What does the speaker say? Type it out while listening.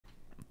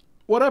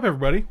What up,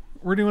 everybody?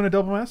 We're doing a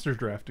double masters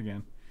draft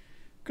again.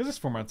 Because this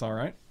format's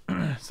alright.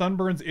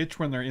 Sunburns itch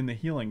when they're in the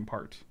healing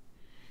part.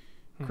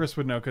 Chris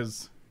would know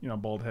because, you know,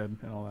 bald head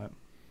and all that.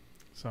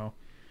 So,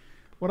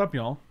 what up,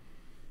 y'all?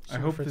 I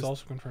hope Fritz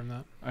also confirmed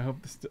that. I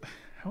hope this...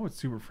 How would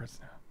Super Fritz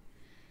now?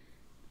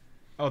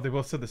 Oh, they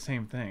both said the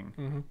same thing.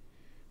 Mm-hmm.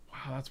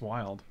 Wow, that's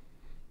wild.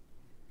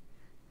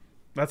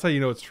 That's how you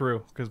know it's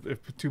true. Because if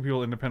two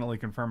people independently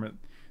confirm it,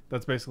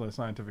 that's basically a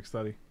scientific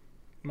study.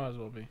 Might as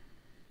well be.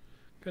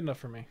 Good enough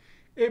for me.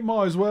 It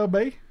might as well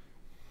be.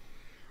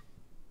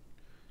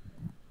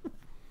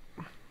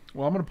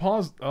 Well, I'm going to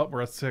pause. Oh,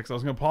 we're at 6. I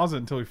was going to pause it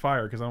until we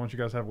fire because I don't want you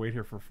guys to have to wait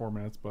here for 4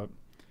 minutes, but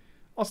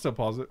I'll still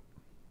pause it.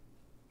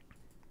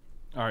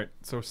 All right,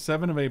 so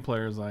 7 of 8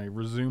 players. I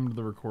resumed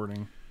the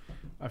recording.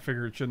 I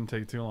figure it shouldn't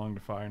take too long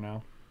to fire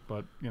now,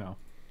 but, you know,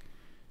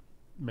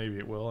 maybe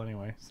it will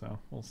anyway, so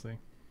we'll see.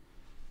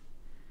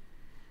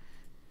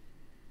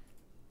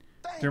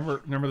 Do you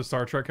remember the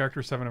Star Trek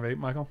character 7 of 8,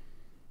 Michael?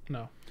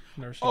 No.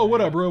 Never seen Oh,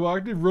 what it up,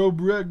 Robot?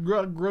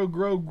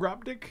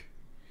 Grobdick?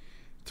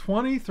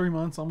 23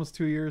 months, almost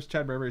 2 years.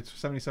 Chad Bradbury,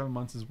 77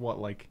 months is what,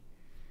 like,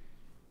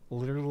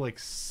 literally like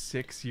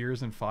 6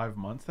 years and 5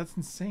 months? That's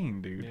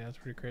insane, dude. Yeah, that's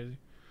pretty crazy.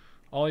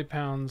 All 8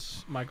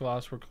 pounds, Michael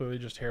Oss were clearly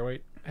just hair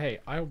weight.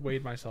 Hey, I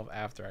weighed myself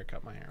after I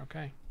cut my hair,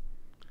 okay?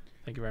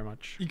 Thank you very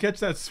much. You catch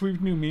that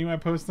sweet new meme I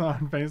posted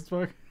on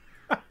Facebook?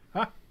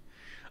 I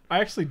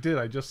actually did.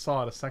 I just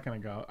saw it a second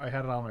ago. I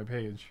had it on my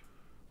page.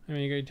 I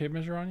mean, you got your tape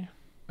measure on you?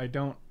 I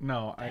don't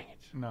know. Dang it.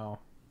 No.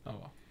 Oh,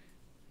 well.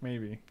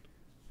 Maybe.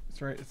 It's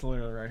right. It's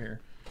literally right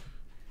here.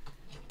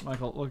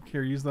 Michael, look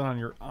here. Use that on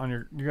your.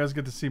 You guys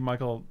get to see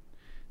Michael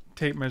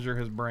tape measure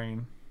his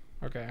brain.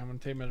 Okay, I'm gonna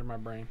tape measure my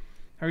brain.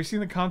 Have you seen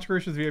the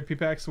controversy with VIP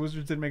packs? The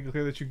Wizards did make it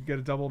clear that you could get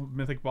a double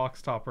mythic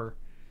box topper.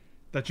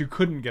 That you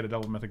couldn't get a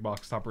double mythic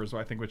box topper is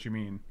I think what you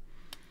mean.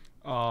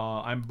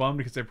 I'm bummed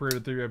because I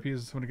pre-ordered 3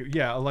 VIPs.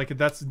 Yeah, like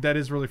that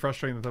is really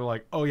frustrating that they're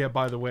like, oh yeah,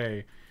 by the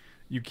way,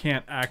 you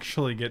can't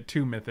actually get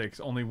 2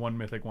 mythics, only 1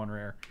 mythic, 1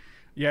 rare.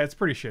 Yeah, it's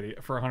pretty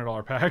shitty for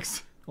 $100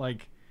 packs.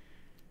 Like,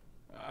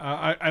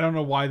 I don't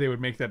know why they would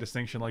make that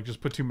distinction. Like,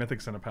 just put 2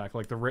 mythics in a pack.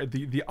 Like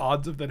the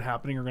odds of that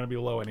happening are going to be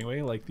low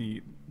anyway. Like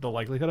the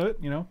likelihood of it,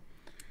 you know.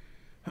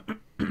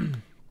 What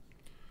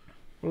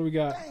do we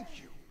got?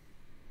 Thank you.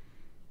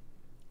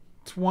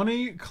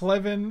 20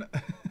 Clevin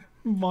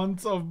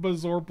months of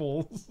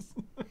Bazorpals.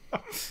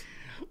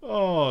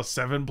 Oh,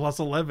 7 plus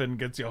 11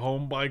 gets you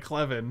home by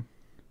Clevin.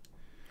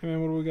 Hey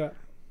man, what do we got?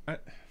 God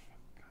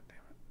damn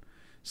it.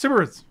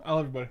 Simmers. I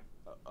love everybody.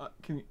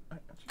 Can you...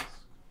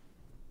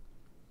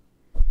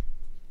 Jeez.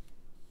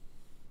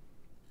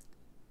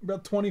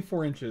 About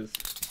 24 inches.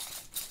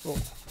 Well,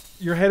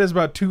 your head is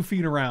about 2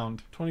 feet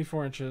around.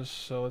 24 inches,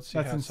 so let's see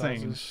That's hat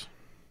insane. sizes.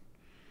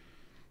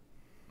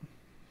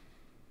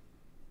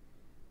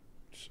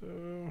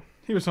 So...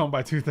 He was home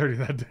by 2:30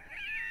 that day.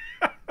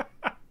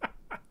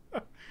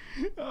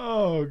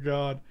 Oh,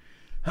 God.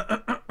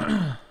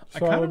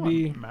 So I would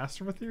be...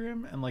 Master of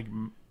Ethereum and, like,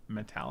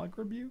 Metallic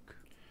Rebuke?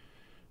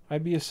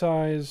 I'd be a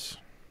size...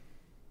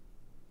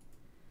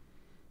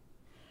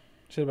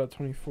 Said about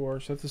 24.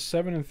 So that's a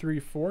 7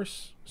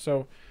 3/4.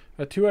 So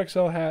a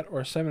 2XL hat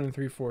or a 7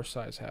 3/4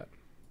 size hat.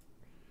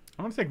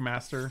 I'm gonna take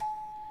Master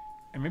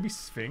and maybe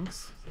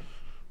Sphinx.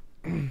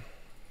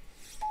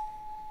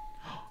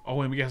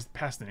 Oh, and we guys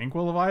passed an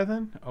Inkwell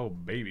Leviathan? Oh,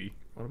 baby.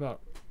 What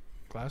about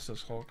Glass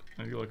Dust Hulk?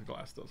 I do like a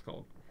Glass Dust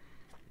called.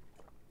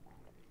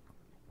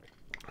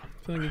 I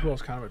feel like Inkwell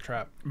is kind of a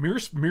trap.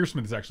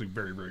 Mirrorsmith is actually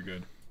very, very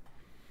good.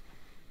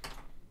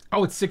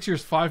 Oh, it's 6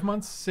 years, 5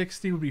 months?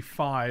 60 would be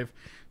 5.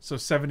 So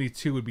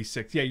 72 would be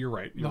 6. Yeah, you're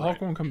right. The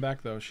Hulk won't come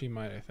back, though. She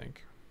might, I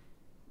think.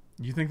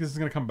 You think this is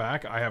going to come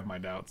back? I have my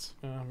doubts.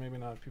 Maybe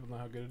not if people know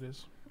how good it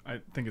is. I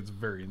think it's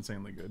very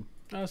insanely good.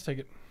 Let's take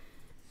it.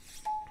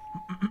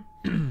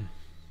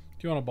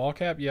 Do you want a ball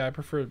cap? Yeah, I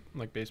prefer,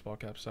 like, baseball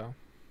cap style.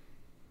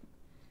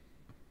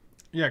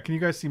 Yeah, can you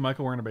guys see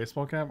Michael wearing a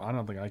baseball cap? I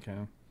don't think I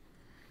can.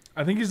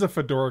 I think he's a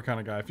fedora kind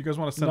of guy. If you guys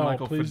want to send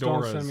Michael please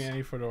fedoras... don't send me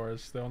any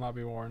fedoras. They will not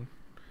be worn.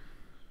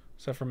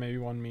 Except for maybe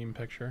one meme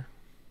picture.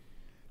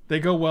 They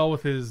go well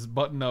with his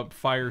button-up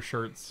fire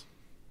shirts.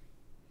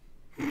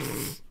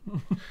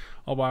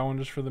 I'll buy one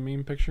just for the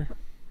meme picture.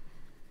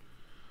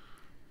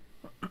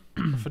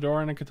 A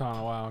fedora and a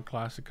katana. Wow,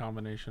 classic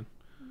combination.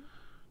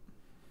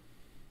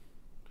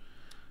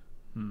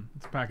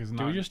 This pack is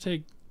not... Do we just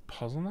take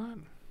Puzzle Knot?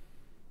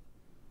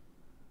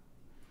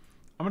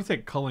 I'm going to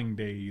take Culling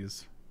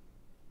Days.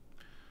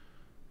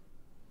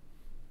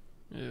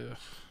 Yeah.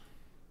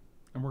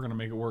 And we're going to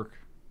make it work.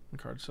 The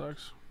card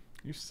sucks.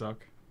 You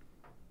suck.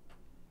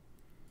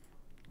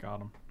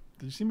 Got him.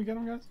 Did you see me get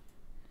him, guys?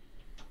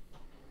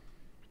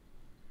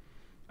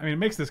 I mean, it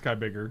makes this guy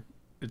bigger.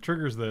 It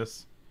triggers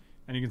this.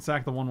 And you can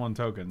sack the 1/1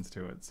 tokens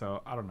to it.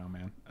 So, I don't know,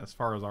 man. As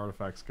far as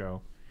artifacts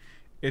go,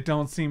 it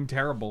don't seem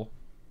terrible.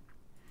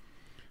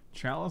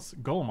 Chalice?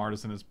 Golem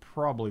Artisan is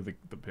probably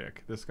the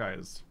pick. This guy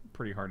is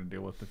pretty hard to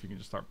deal with if you can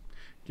just start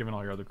giving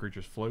all your other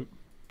creatures float.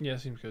 Yeah,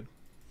 seems good.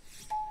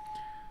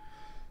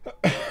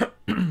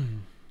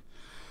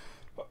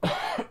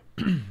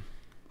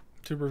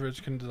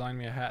 Superfridge can design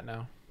me a hat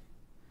now.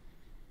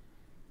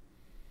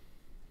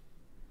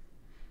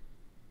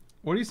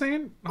 What are you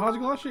saying,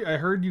 Hajigalashi? I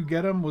heard you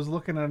get him. Was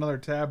looking at another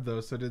tab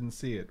though, so didn't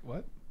see it.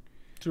 What?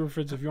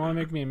 Superfridge, if you want to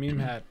make me a meme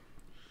hat,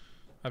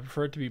 I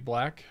prefer it to be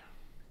black,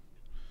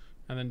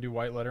 and then do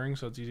white lettering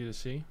so it's easy to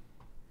see.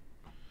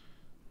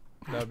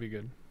 That would be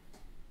good.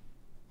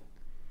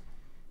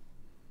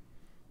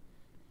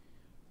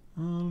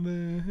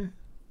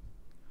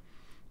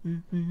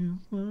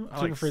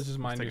 Superfridge is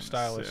my new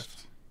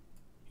stylist.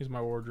 He's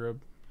my wardrobe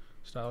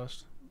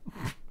stylist.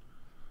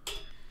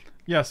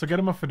 Yeah, so get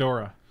him a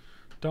fedora.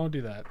 Don't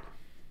do that.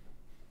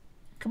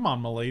 Come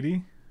on,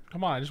 milady.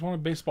 Come on, I just want a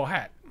baseball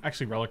hat.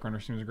 Actually, Relic Runner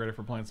seems great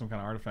for playing some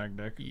kind of artifact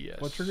deck. Yes.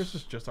 What triggers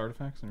this? Just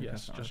artifacts?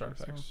 Yes, just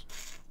artifacts.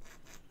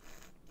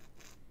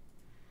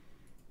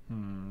 I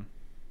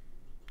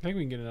think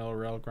we can get another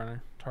Relic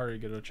Runner. It's harder to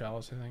get a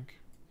Chalice, I think.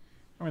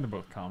 I mean, they're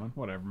both common.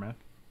 Whatever, man.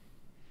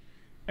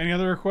 Any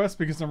other requests?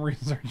 Because I'm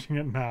researching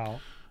it now.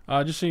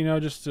 Just so you know,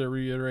 just to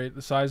reiterate,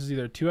 the size is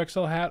either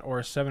 2XL hat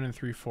or 7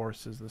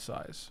 3/4 is the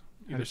size.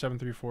 Either 7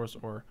 3/4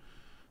 or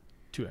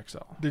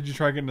 2XL. Did you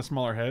try getting a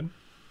smaller head?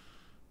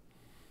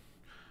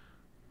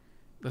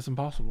 That's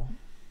impossible.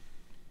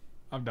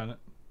 I've done it.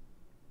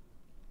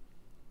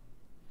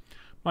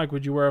 Mike,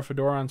 would you wear a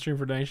fedora on stream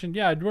for donation?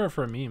 Yeah, I'd wear it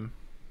for a meme.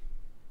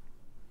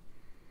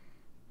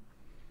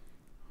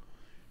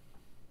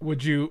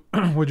 Would you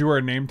wear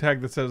a name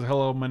tag that says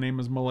 "Hello, my name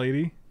is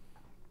Milady"?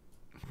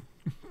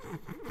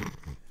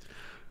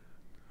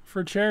 For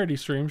a charity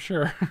stream,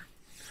 sure.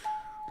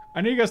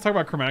 I know you guys talk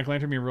about Chromatic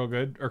Lantern being real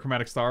good, or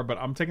Chromatic Star, but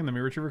I'm taking the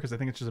Mirror Retriever because I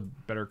think it's just a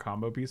better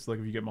combo piece. Like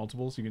if you get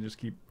multiples, you can just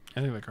keep.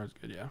 I think that card's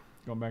good, yeah.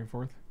 Going back and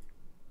forth.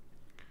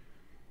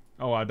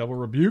 Oh, double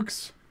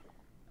rebukes.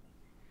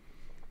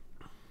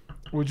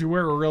 Would you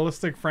wear a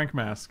realistic Frank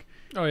mask?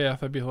 Oh yeah,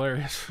 that'd be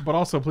hilarious. But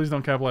also, please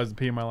don't capitalize the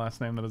P in my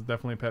last name. That is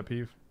definitely a pet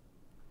peeve.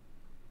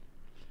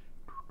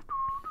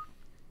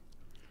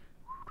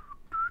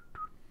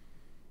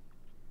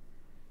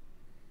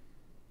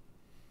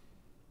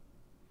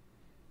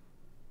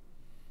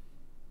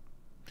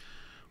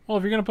 Well,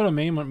 if you're gonna put a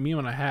meme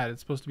on a hat, it's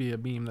supposed to be a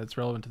meme that's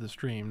relevant to the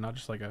stream, not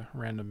just like a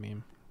random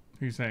meme.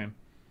 Who you saying?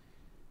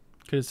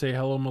 Could it say,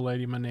 "Hello,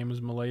 milady, my name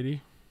is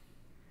Milady"?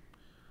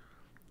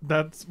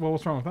 That's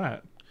what's wrong with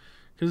that?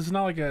 Because it's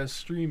not like a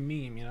stream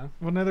meme, you know.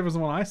 Well, neither was the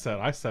one I said.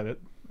 I said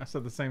it. I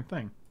said the same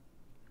thing.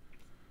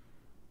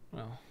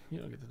 Well, you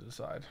don't get to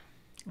decide.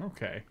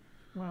 Okay.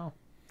 Well.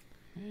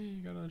 Hey,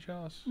 you got another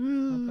Chalice.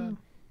 Not bad.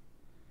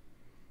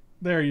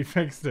 There, you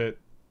fixed it.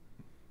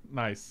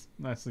 Nice.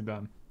 Nicely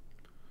done.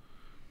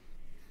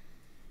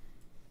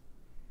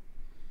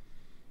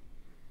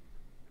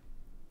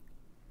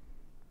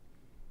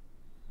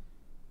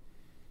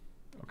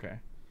 Okay.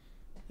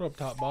 What up,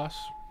 top boss?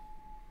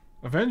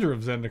 Avenger of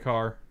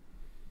Zendikar.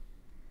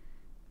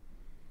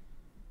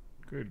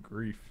 Good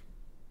grief.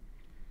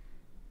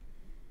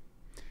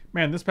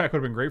 Man, this pack would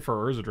have been great for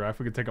our Urza draft.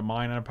 We could take a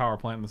mine and a power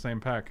plant in the same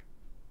pack.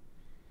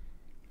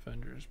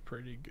 Avenger's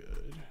pretty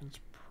good.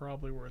 It's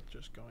probably worth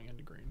just going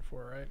into green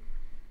for, right?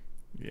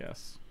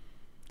 Yes.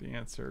 The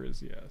answer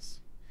is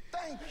yes.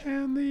 Thank you.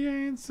 And the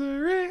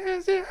answer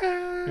is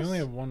yes. We only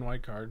have one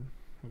white card.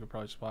 We could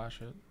probably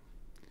splash it.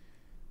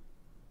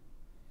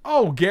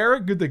 Oh,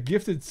 Garrett, good, the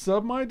gifted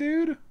sub, my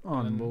dude.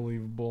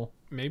 Unbelievable.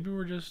 Maybe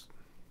we're just...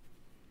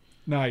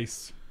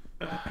 Nice.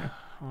 I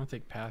want to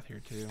take Path here,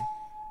 too.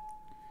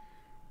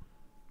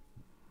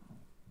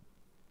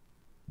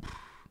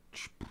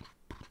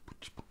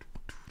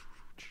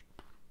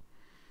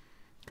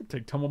 Could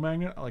take Tumble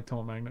Magnet. I like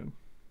Tumble Magnet.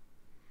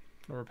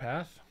 Or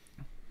Path?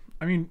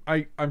 I mean,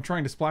 I'm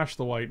trying to splash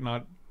the white,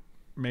 not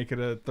make it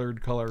a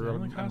third color. It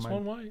only costs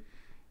one white.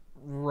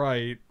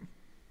 Right.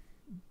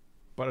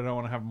 But I don't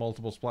want to have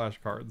multiple splash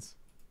cards.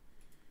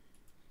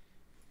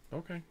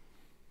 Okay.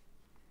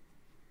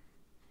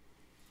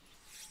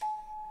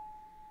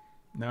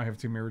 Now I have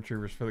two Mirror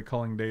Retrievers for the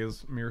Culling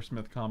Days Mirror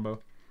Smith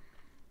combo.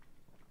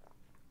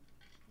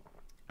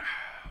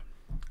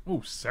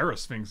 Oh, Sarah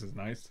Sphinx is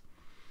nice.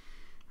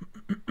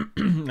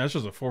 That's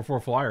just a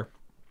 4/4 flyer.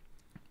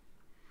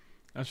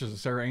 That's just a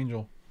Sarah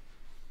Angel.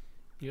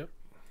 Yep.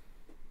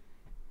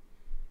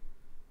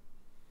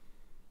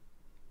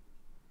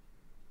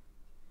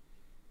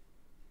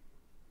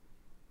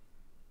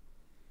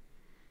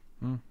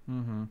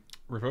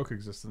 Revoke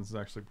Existence is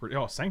actually pretty...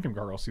 Oh, Sanctum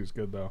Guard also is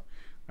good, though.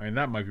 I mean,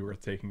 that might be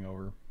worth taking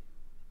over.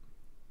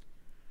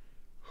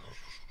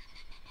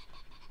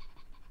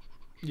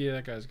 Yeah,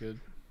 that guy's good.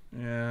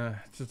 Yeah,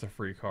 it's just a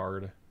free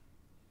card.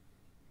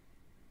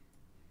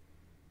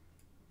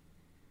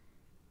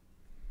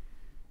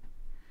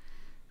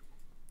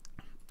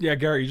 Yeah,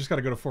 Gary, you just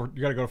gotta go to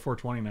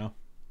 420 now.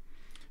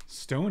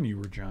 Stone, you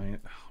were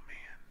giant. Oh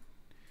man,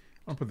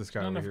 I'll put this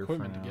guy over Not enough here for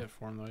equipment now. to get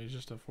for him though. He's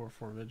just a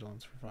 4/4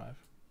 vigilance for 5.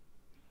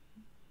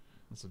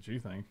 That's what you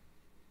think.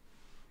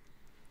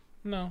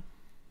 No,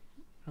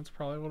 that's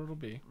probably what it'll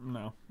be.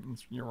 No,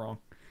 you're wrong.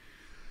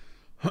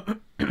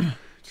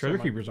 Treasure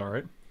Keeper's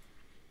alright.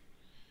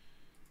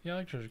 Yeah, I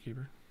like Treasure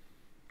Keeper.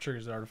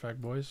 Triggers the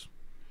artifact, boys.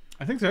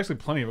 I think there's actually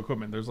plenty of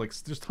equipment. There's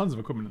tons of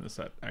equipment in this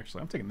set.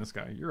 Actually, I'm taking this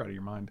guy. You're out of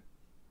your mind,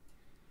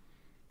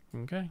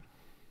 Okay.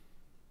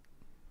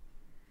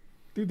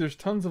 dude. There's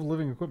tons of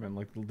living equipment,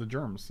 like the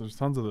germs. There's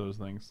tons of those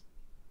things.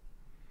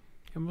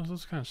 Yeah, most of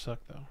those kind of suck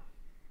though.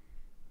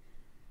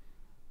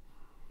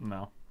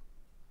 No,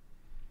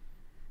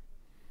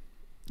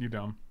 you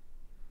dumb.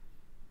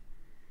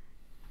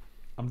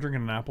 I'm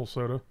drinking an apple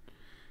soda.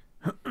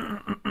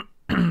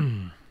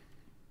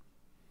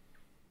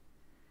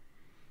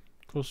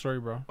 Cool story,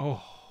 bro.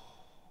 Oh.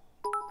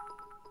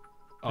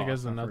 I think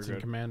has the not very nuts and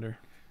good. Commander.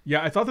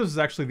 Yeah, I thought this was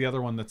actually the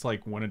other one that's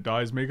like, when it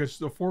dies, make a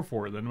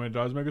 4/4. Then when it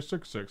dies, make a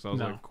 6/6. I was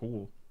No. like,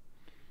 cool.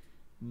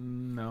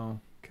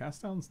 No.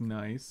 Cast down's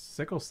nice.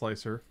 Sickle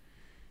Slicer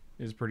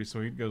is pretty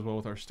sweet. Goes well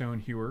with our Stone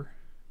Hewer.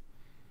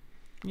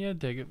 Yeah,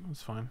 dig it.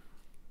 It's fine.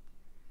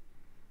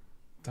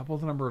 Double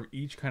the number of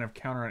each kind of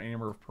counter on any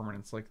number of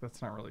permanents. Like,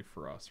 that's not really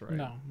for us, right?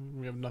 No,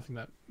 we have nothing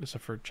that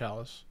except for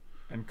Chalice.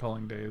 And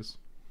Culling Days.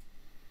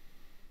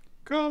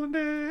 Culling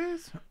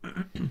Days!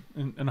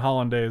 and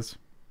Holland Days.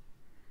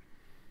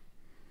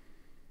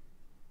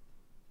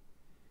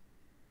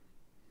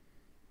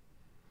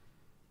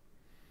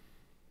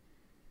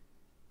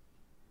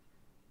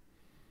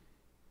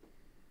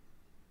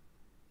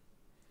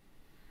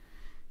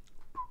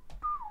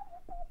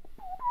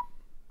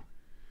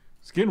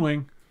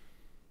 Skinwing.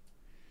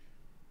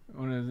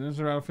 When it enters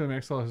the battlefield, an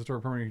XL has a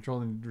store permanent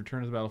control and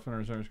returns the battlefield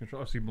under owner's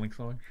control. Oh, so you blink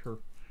something? Sure.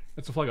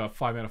 It's a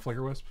 5-mana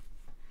Flicker Wisp.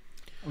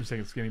 I'm just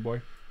taking Skinny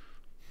Boy.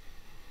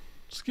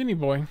 Skinny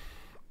boy.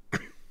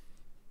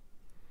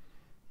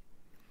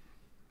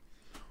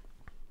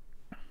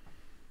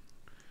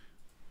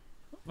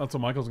 That's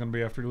what Michael's going to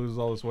be after he loses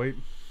all this weight.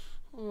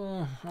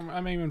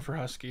 I'm aiming for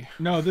Husky.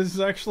 No, this is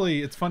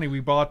actually, it's funny.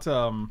 We bought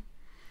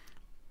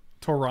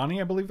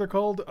Torani, I believe they're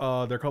called.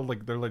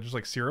 They're just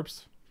like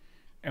syrups.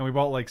 And we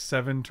bought like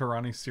 7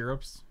 Torani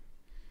syrups.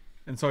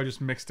 And so I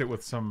just mixed it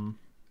with some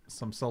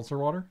seltzer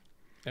water.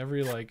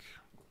 Every like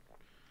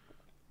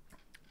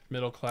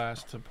middle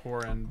class to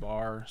poor end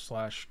bar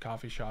 /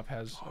 coffee shop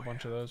has a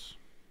bunch of those.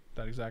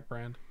 That exact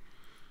brand.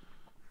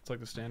 It's like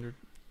the standard.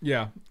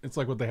 Yeah, it's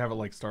like what they have at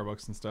like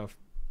Starbucks and stuff.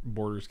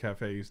 Borders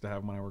Cafe used to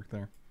have when I worked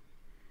there.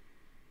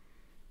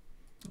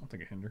 I'll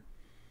take a hinder.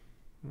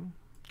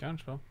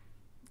 Counterspell.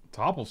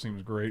 Topple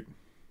seems great.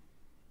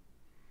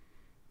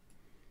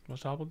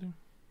 What's Topple do?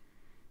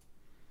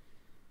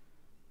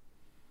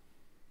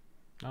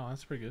 Oh,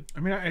 that's pretty good. I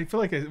mean, I feel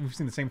like we've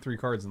seen the same 3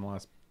 cards in the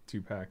last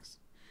 2 packs.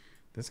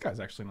 This guy's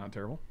actually not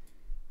terrible.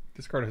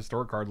 Discard a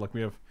historic card. Like, we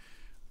have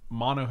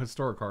mono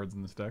historic cards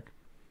in this deck.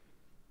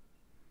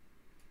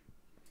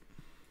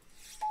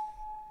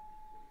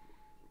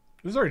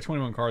 There's already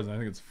 21 cards, and I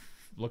think it's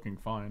looking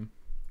fine.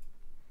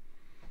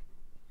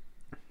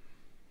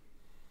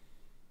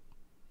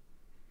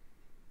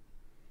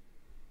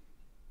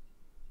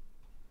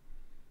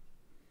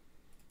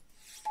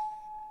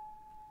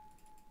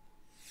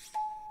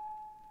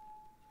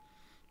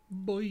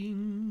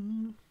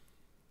 Boing.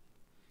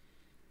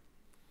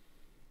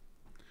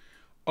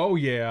 Oh,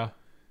 yeah.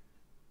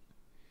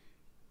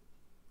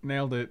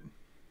 Nailed it.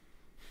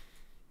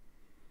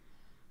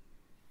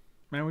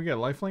 Man, we got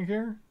lifelink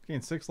here?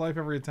 Gain 6 life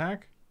every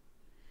attack?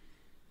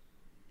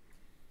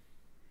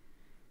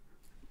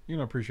 You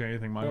don't appreciate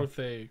anything, What Michael. if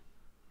they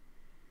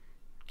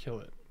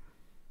kill it?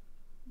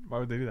 Why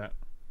would they do that?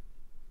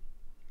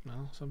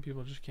 Well, some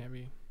people just can't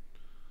be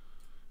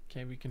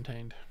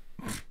contained.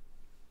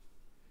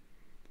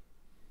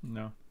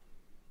 No.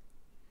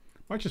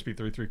 Might just be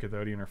 3/3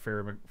 Cathodian or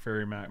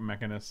Fairy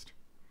Mechanist.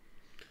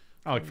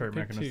 I like Fairy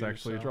Pick Mechanist, 2,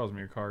 actually. It so. draws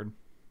me a card.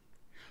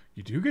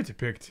 You do get to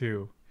pick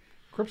 2.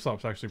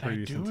 Cryptop's actually pretty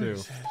They decent, do too.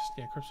 exist.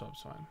 Yeah,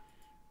 Cryptop's fine.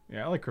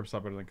 Yeah, I like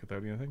Cryptop better than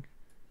Cathodian, I think.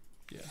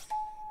 Yeah.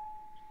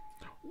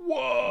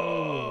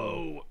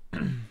 Whoa!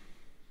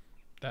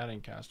 That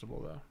ain't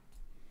castable though.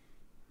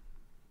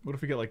 What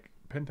if we get, like,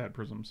 Pentad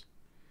Prisms?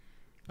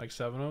 Like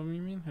 7 of them,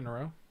 you mean, in a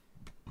row?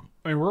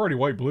 I mean, we're already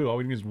white-blue. All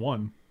we need is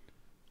 1.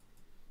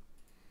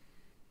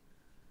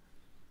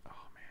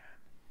 Oh, man.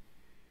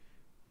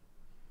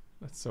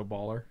 That's so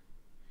baller.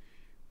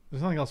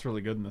 There's nothing else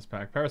really good in this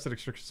pack. Parasitic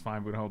Strix is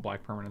fine, but we don't have a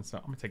black permanent,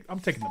 so I'm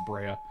taking the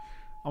Brea. I'm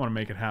gonna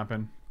make it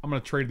happen. I'm gonna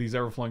trade these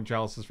Everflowing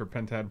Chalices for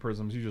Pentad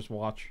Prisms. You just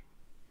watch.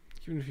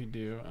 Even if you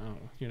do,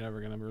 you're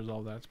never gonna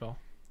resolve that spell.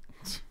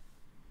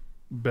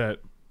 Bet.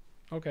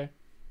 Okay.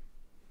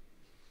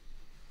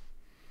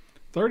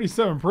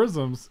 37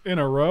 Prisms in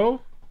a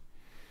row?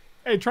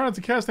 Hey, try not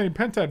to cast any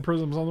Pentad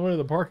Prisms on the way to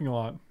the parking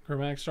lot.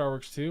 Chromatic Star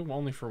works too,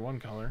 only for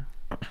 1 color.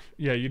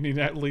 Yeah, you need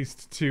at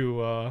least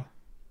 2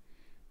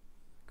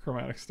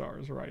 Chromatic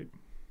Stars, right?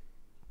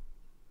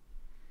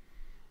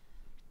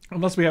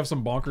 Unless we have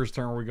some bonkers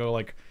turn where we go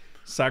like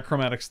sack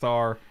Chromatic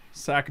Star,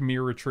 sack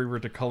Mirror Retriever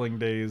to Culling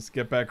Days,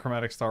 get back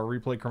Chromatic Star,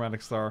 replay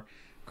Chromatic Star,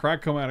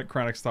 crack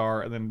Chromatic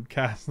Star, and then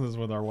cast this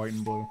with our white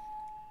and blue.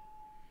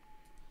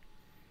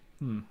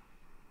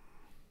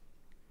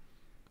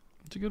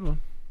 It's a good one.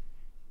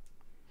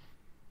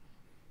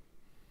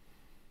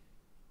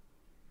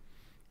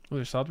 Well,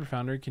 there's Southward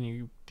Foundry. Do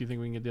you think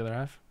we can get the other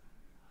half?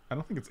 I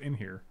don't think it's in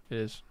here. It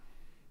is.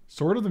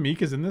 Sword of the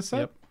Meek is in this set?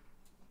 Yep.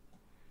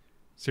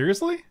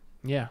 Seriously?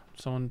 Yeah.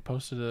 Someone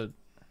posted a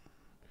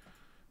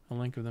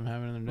link of them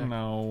having it in their deck.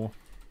 No.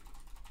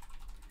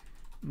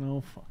 No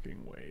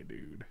fucking way,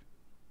 dude.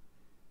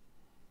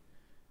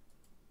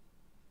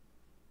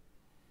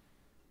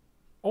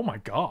 Oh my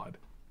god.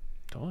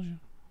 Told you.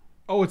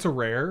 Oh, it's a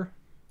rare?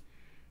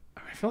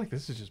 I feel like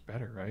this is just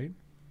better, right?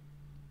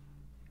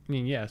 I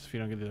mean, yes, if you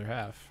don't get the other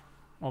half.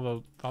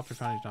 Although, Optic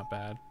Foundry's not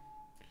bad.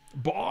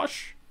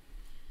 Bosh!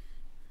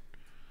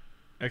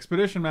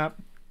 Expedition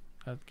map.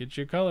 That gets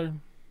you a color.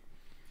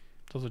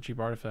 It's also a cheap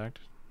artifact,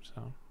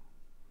 so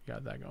you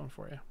got that going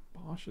for you.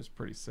 Bosh is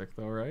pretty sick,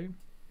 though, right?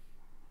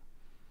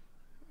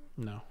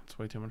 No, it's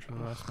way too much of an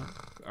investment.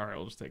 Alright,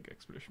 we'll just take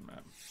Expedition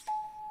map.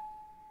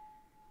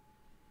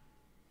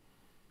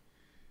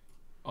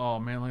 Oh,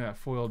 man, look at that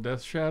foil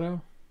Death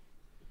Shadow.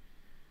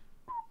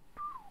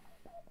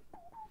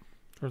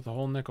 It's worth the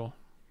whole nickel.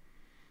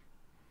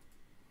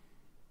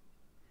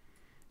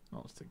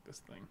 I'll just take this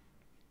thing.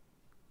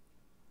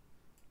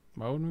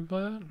 Why wouldn't we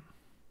play that?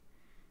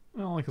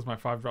 Well, only because my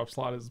 5-drop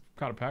slot is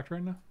kind of packed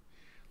right now.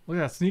 Look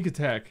at that sneak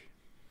attack.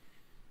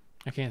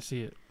 I can't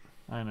see it.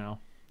 I know.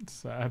 It's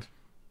sad.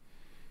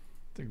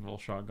 Take Vol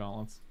Shot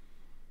Gauntlets.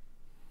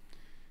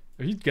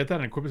 If you get that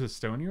and equip it as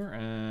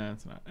Stonier,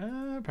 it's not.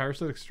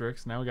 Parasitic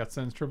Strix. Now we got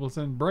Sen's Triplets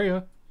and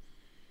Brea.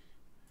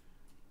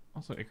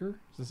 Also, Ichor?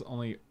 Is this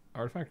only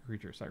artifact or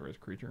creature? Sacrifice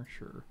creature?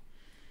 Sure.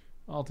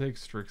 I'll take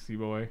Strixie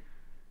boy.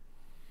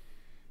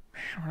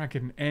 Man, we're not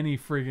getting any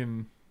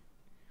friggin'.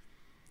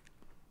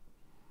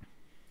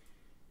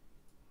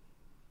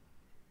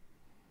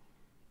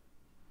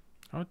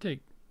 I would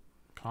take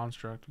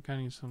Construct. We kind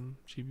of need some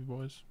cheapy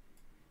boys.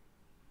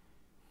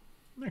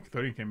 Yeah,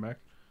 Cathodian came back.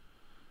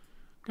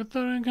 Good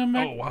thought I didn't come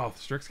back. Oh, wow.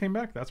 Strix came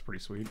back? That's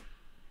pretty sweet.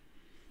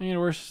 And you know,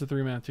 worse is a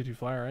 3-mana 2/2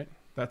 flyer, right?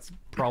 That's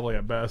probably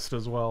at best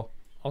as well.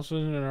 Also,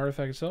 isn't it an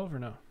artifact itself, or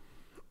no?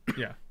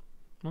 Yeah.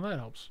 Well, that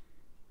helps.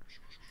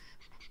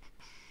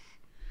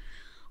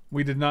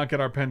 We did not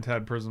get our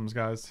Pentad Prisms,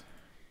 guys.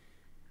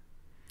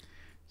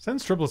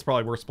 Sen's Triplet's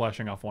probably worth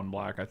splashing off 1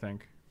 black, I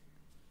think.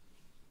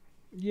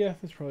 Yeah,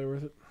 that's probably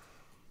worth it.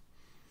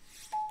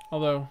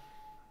 Although,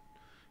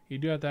 you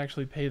do have to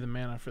actually pay the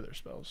mana for their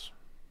spells.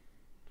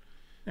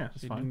 Yeah,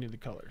 that's So you fine. do need the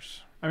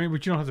colors. I mean,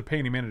 but you don't have to pay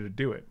any mana to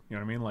do it. You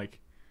know what I mean? Like,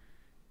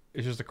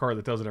 it's just a card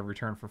that does it every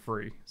turn for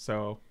free.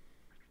 So,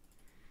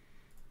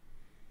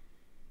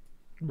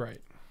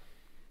 Right.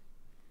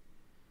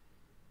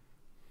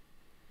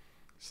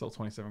 still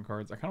 27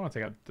 cards. I kind of want to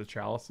take out the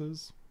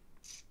Chalices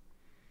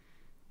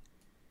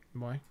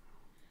Why?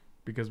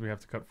 because we have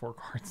to cut 4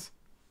 cards.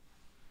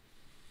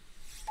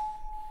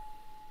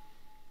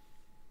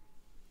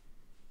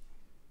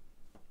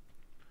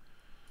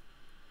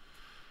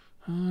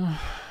 Does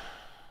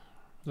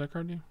that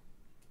card do?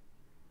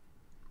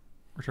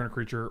 Return a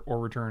creature or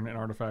return an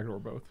artifact or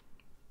both.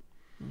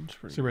 That's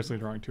pretty So you're basically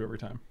drawing 2 every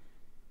time.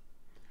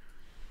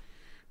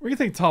 We can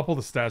take Topple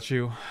the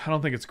Statue. I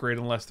don't think it's great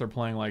unless they're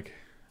playing like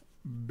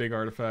big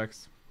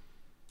artifacts.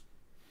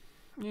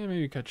 Yeah,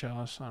 maybe cut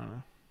Chalice. I don't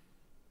know.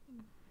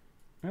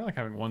 I like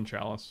having 1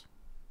 Chalice.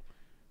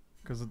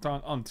 Because it's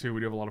on 2,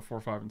 we do have a lot of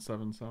 4, 5, and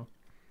 7, so.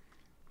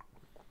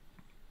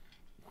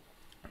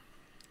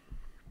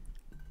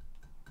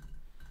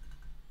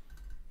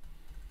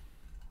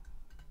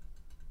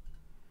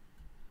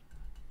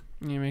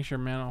 Yeah, make sure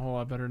mana a whole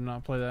lot better to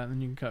not play that, and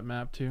then you can cut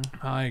map too.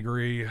 I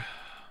agree. Dang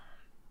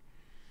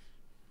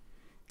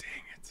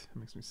it. It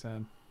makes me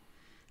sad.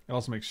 It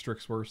also makes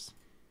Strix worse.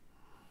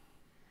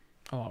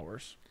 A lot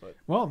worse. But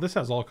Well, this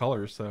has all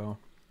colors, so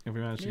if we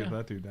manage to Yeah. get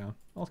that dude down,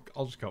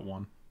 I'll just cut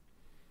 1.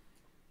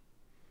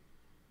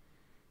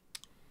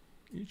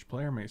 Each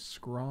player may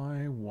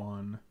scry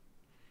 1.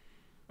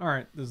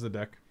 Alright, this is the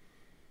deck.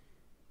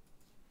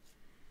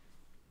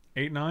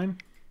 8-9?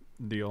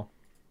 Deal.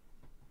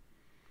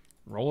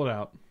 Roll it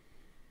out.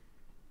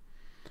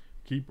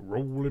 Keep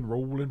rolling,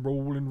 rolling,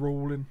 rolling,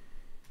 rolling.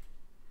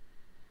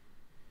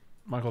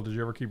 Michael, did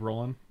you ever keep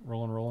rolling?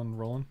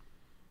 Rolling?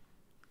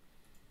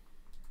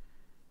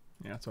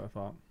 Yeah, that's what I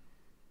thought.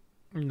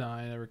 no,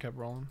 I never kept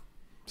rolling.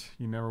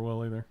 You never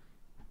will either.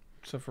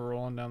 Except for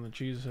rolling down the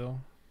cheese hill.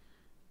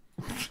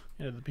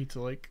 Yeah, the pizza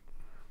lake.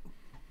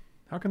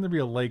 How can there be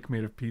a lake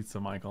made of pizza,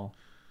 Michael?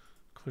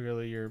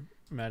 Clearly your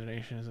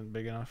imagination isn't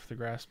big enough to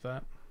grasp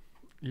that.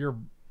 Your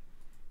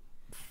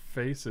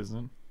face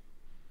isn't.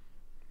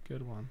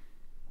 Good one.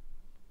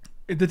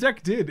 The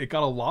deck did. It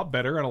got a lot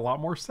better and a lot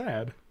more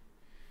sad.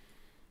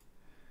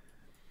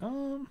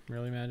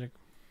 Really, Magic?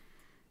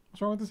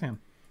 What's wrong with this hand?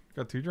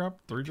 Got 2-drop?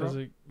 3-drop?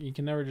 Because you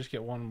can never just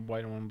get 1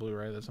 white and 1 blue,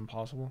 right? That's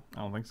impossible.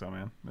 I don't think so,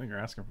 man. I think you're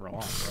asking for a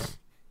lot,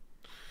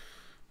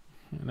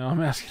 bro. No,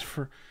 I'm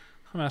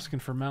asking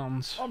for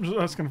mountains. I'm just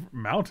asking for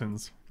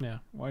mountains. Yeah.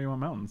 Why do you want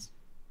mountains?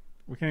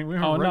 We can't. We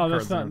have Oh red no,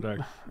 cards that's in not. our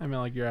deck. I mean,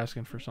 like you're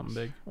asking for something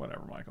big.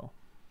 Whatever, Michael.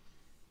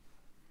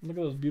 Look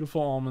at those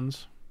beautiful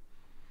almonds.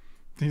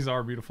 These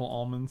are beautiful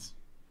almonds.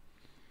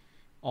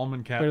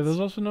 Almond cats. Wait, are those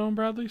also known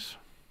Bradleys?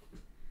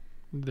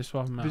 Did they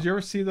swap them out? Did you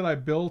ever see that I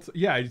built?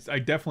 Yeah, I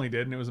definitely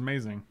did, and it was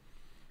amazing.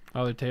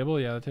 Oh, the table?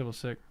 Yeah, the table's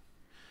sick.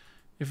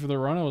 If the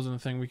Rona wasn't a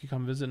thing, we could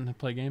come visit and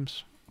play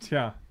games.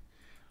 Yeah.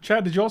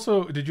 Chad, did you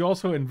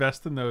also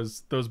invest in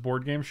those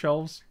board game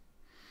shelves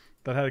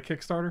that had a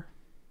Kickstarter?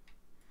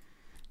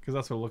 Because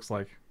that's what it looks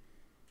like.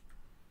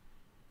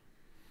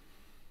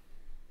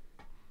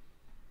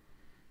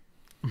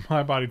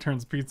 My body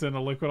turns pizza into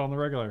liquid on the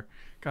regular.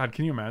 God,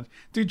 can you imagine?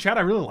 Dude, Chad,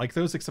 I really like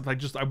those, except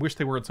I wish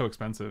they weren't so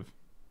expensive.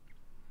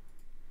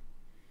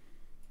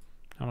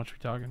 How much are we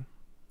talking?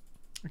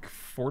 Like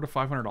 $400 to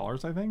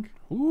 $500, I think.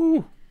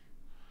 Ooh.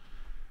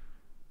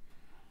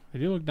 They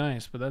do look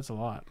nice, but that's a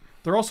lot.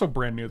 They're also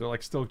brand new. They're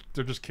just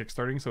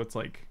kickstarting, so it's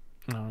like,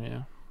 Oh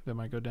yeah, that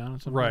might go down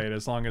at some right, point.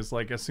 as long as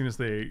like as soon as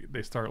they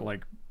start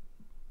like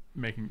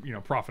making,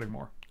 profiting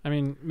more. I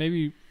mean,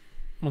 maybe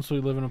once we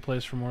live in a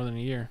place for more than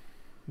a year,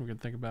 we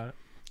could think about it.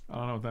 I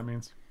don't know what that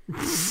means.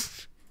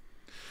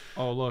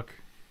 Oh, look.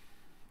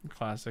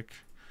 Classic.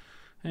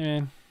 Hey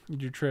man, you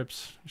do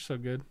trips. You're so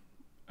good.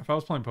 If I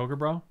was playing poker,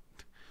 bro,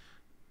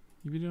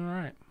 You'd be doing all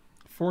right.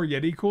 4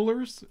 Yeti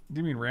coolers? Do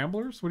you mean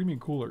Ramblers? What do you mean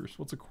coolers?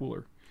 What's a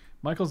cooler?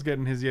 Michael's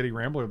getting his Yeti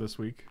Rambler this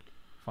week.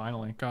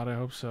 Finally. God, I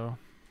hope so.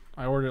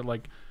 I ordered it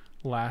like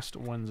last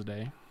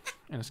Wednesday,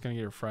 and it's gonna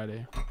get here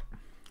Friday.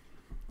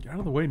 Get out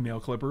of the way, nail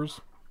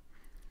clippers.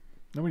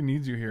 Nobody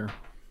needs you here.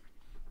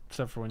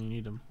 Except for when you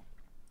need them.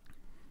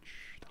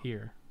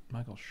 Here.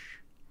 Michael, shh.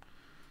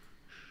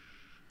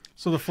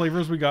 So the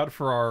flavors we got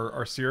for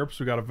our syrups,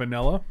 we got a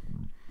vanilla,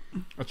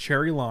 a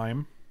cherry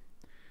lime,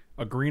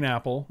 a green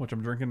apple, which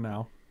I'm drinking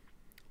now,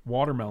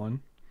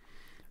 watermelon.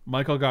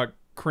 Michael got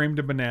creme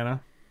de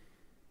banana.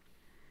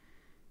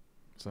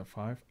 Is that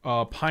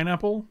 5?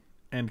 Pineapple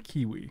and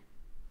kiwi.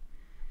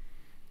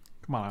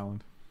 Come on,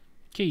 Island.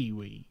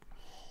 Kiwi.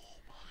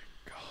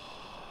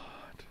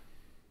 God.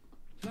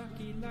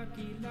 Lucky,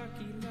 lucky,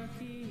 lucky,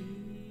 lucky.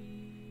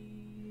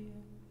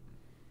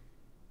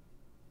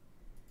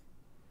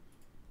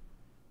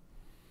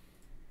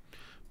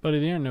 Buddy,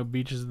 there are no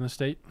beaches in the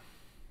state.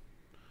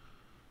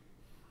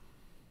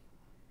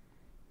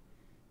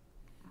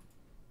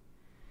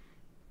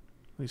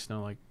 At least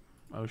no like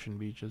ocean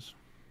beaches.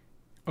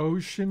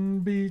 Ocean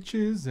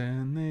beaches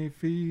and they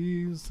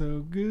feel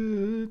so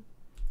good.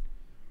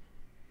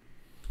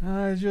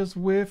 I just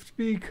whiffed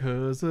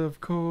because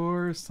of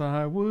course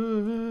I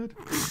would.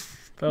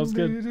 That was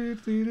good.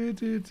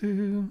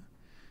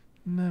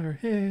 Never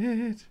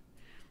hit.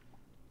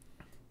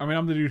 I mean,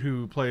 I'm the dude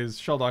who plays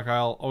Shelldock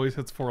Isle, always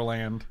hits 4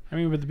 land. I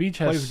mean, but the beach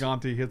Plays has.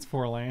 Gonti, hits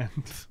 4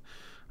 land.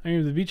 I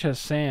mean, the beach has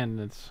sand.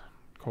 It's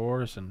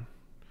coarse and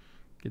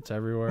gets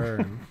everywhere.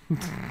 And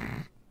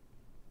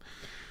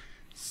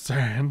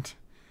Sand.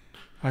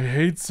 I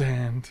hate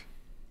sand.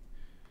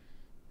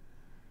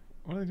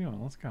 What are they doing?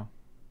 Let's go.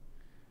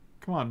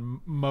 Come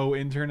on, Mo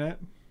Internet.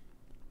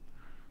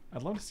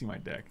 I'd love to see my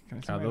deck. Can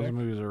I see God, my those deck?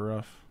 movies are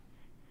rough.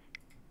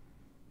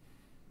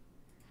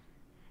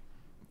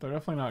 They're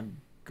definitely not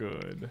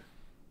good.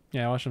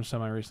 Yeah, I watched them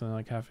semi recently,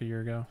 like half a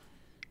year ago.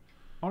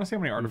 I want to see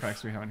how many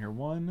artifacts we have in here.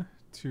 1,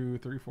 2,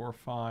 3, 4,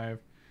 5,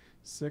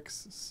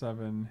 6,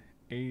 7,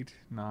 8,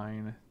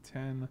 9,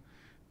 10,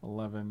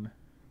 11,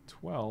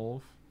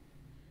 12,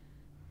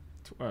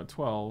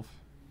 12,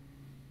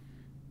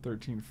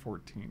 13,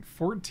 14.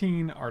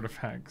 14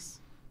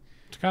 artifacts.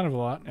 It's kind of a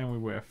lot. And we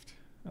whiffed.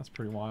 That's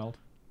pretty wild.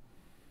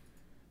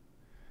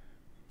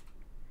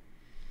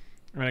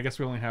 I mean, I guess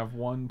we only have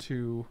 1,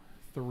 2,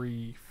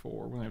 3,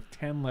 4. We only have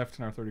 10 left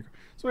in our 30.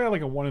 So we have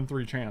like a 1 in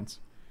 3 chance.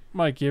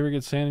 Mike, you ever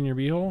get sand in your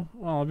beehole?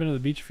 Well, I've been to the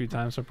beach a few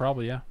times, so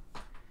probably, yeah.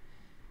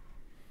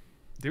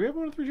 Do we have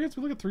 1 in 3 chance?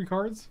 We look at 3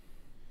 cards?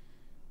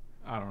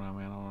 I don't know,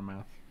 man. I don't know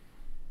math.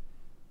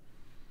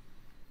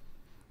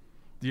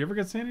 Do you ever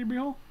get sand in your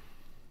beehole?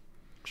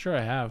 Sure,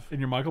 I have. In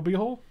your Michael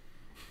beehole?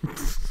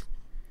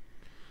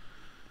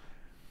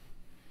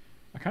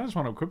 I kind of just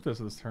want to equip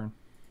this turn.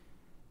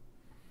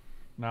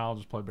 Nah, I'll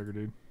just play bigger,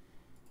 dude.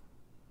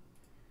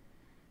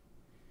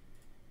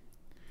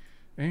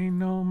 Ain't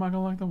no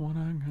Michael like the one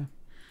I got.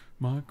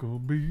 Michael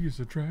B's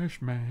a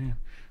trash man.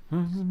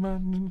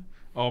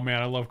 Oh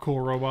man, I love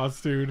cool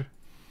robots, dude.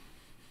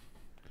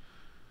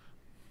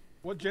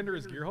 What gender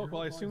is Gearhulk?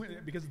 Well, I assume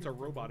because it's a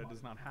robot, it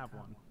does not have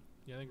one.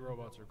 Yeah, I think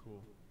robots are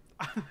cool.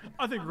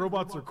 I think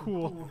robots are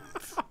cool.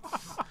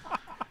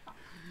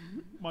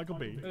 Michael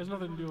B. There's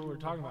nothing to do with what we're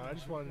talking about. I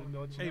just wanted to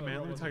know. Hey man,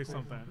 let me tell you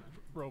something.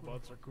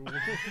 Robots are cool.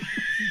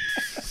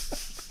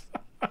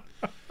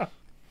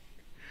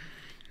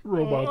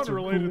 Robots are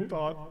unrelated cool.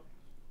 Thought.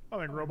 I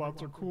think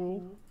robots are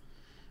cool.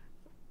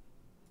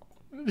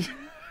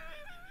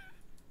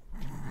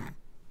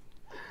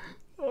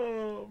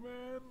 Oh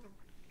man.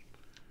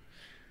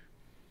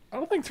 I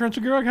don't think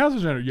Torrential Gearhulk has a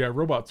gender. Yeah,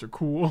 robots are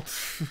cool.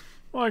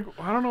 Like,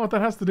 I don't know what that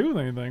has to do with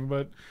anything,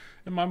 but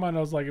in my mind I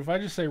was like, if I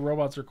just say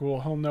robots are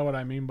cool, he'll know what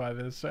I mean by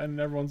this.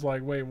 And everyone's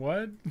like, wait,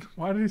 what?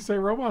 Why did he say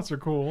robots are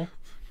cool?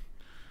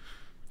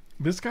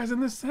 This guy's in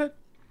this set?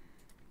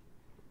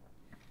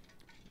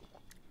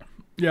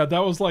 Yeah, that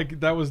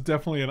was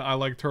definitely an I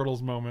like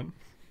turtles moment.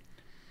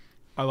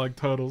 I like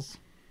turtles.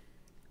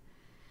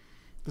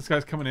 This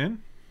guy's coming in.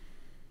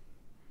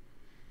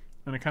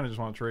 And I kind of just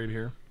want to trade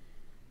here.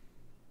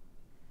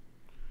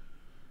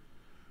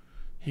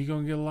 He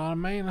gonna get a lot of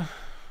mana.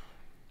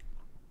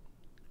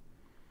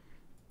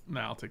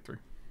 Nah, I'll take 3.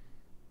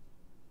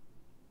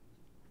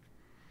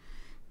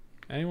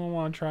 Anyone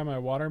want to try my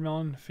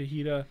watermelon,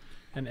 fajita,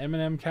 and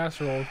M&M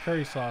casserole with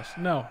curry sauce?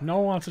 No, no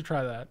one wants to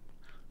try that.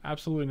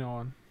 Absolutely no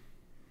one.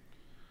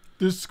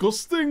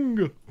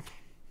 Disgusting.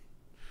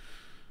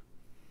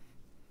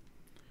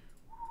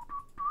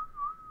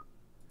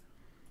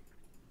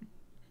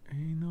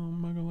 Ain't no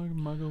muggle like a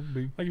muggle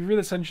be. Like if you're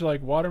essentially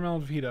like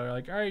watermelon fajita, you're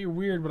like, all right, you're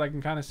weird, but I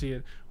can kind of see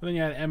it. But then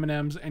you had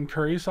M&Ms and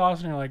curry sauce,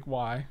 and you're like,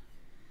 why?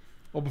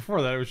 Well,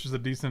 before that, it was just a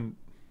decent.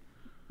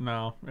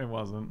 No, it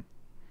wasn't.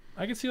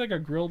 I could see like a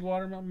grilled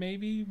watermelon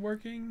maybe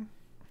working.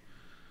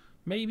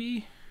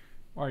 Maybe.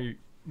 Why are you?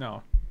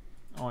 No,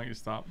 I want you to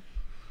stop.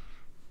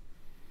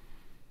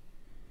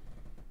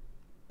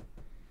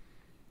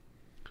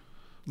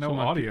 No So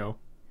my audio.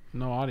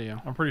 No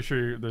audio. I'm pretty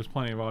sure there's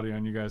plenty of audio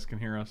and you guys can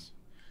hear us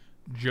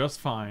just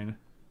fine.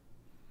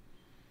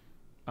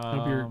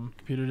 Hope your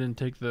computer didn't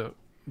take the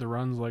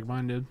runs like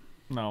mine did.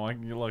 No, like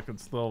you look,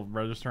 it's still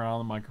registering on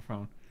the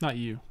microphone. Not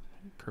you,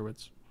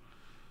 Kerwitz.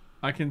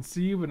 I can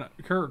see when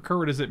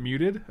Kerwit, is it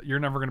muted? You're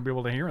never going to be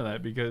able to hear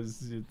that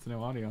because it's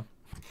no audio.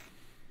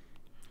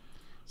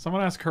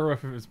 Someone ask Kerwit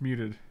if it's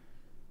muted.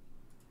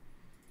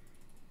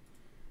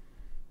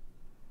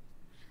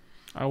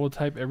 I will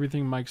type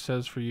everything Mike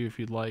says for you if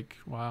you'd like.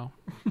 Wow.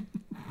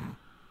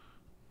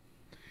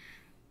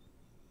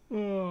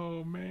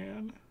 Oh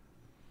man.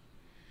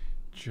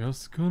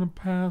 Just gonna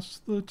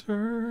pass the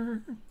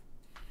turn.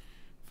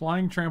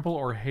 Flying, trample,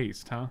 or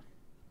haste, huh?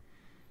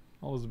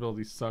 All those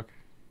abilities suck.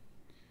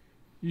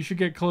 You should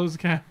get closed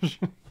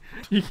caption.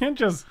 You can't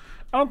just.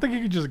 I don't think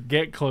you can just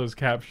get closed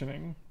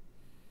captioning.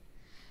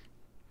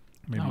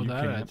 Maybe Not with you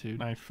that can't.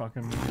 attitude. I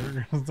fucking.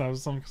 That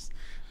was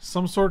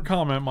some sort of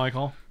comment,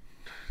 Michael.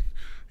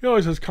 He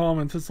always has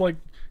comments. It's like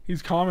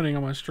he's commenting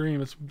on my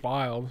stream. It's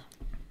wild.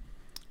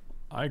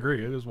 I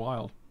agree. It is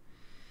wild.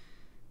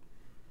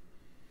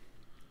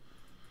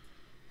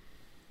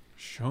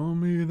 Show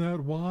me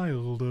that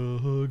wild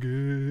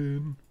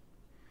again.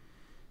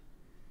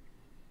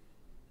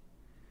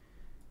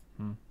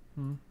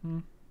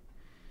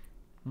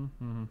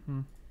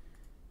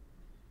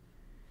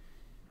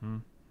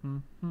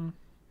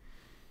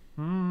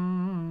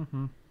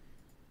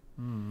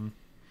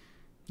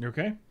 You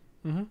okay?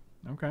 Mm-hmm.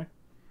 Okay.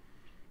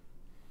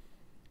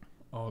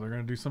 Oh, they're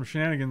gonna do some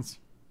shenanigans.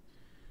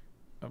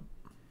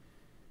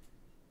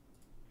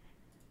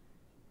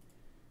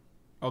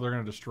 Oh, they're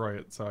gonna destroy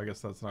it, so I guess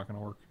that's not gonna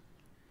work.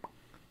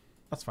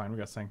 That's fine. We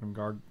got Sanctum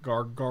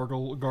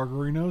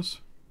Gargarinos.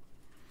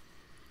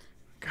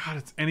 God,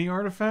 it's any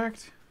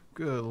artifact?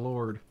 Good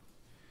lord.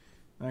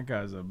 That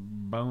guy's a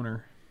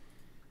boner.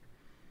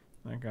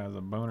 That guy's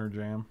a boner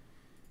jam.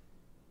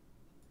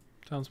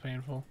 Sounds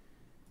painful.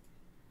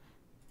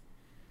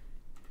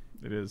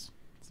 It is.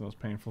 It's the most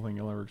painful thing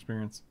you'll ever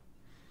experience.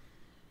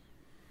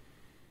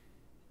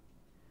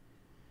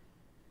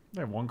 They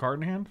have one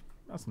card in hand?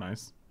 That's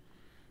nice.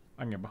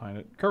 I can get behind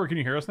it. Kerwin, can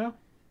you hear us now?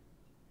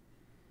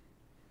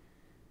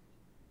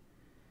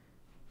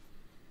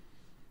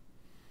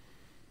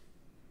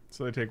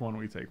 So they take one,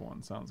 we take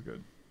one. Sounds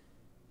good.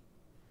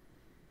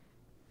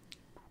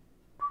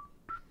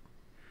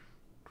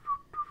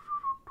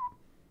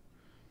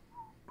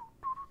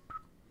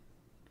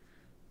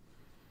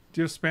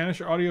 Do you have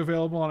Spanish audio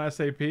available on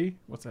SAP?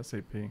 What's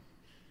SAP?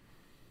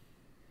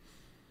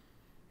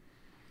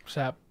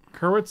 Sap.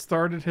 Kerwit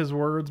started his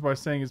words by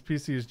saying his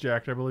PC is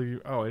jacked. I believe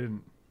you. Oh, I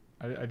didn't.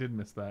 I did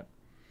miss that.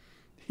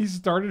 He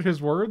started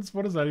his words?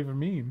 What does that even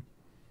mean?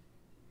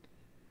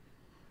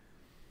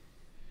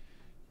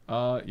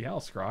 Yeah,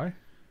 I'll scry.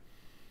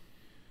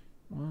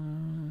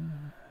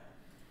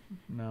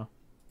 No.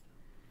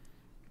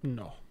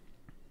 No.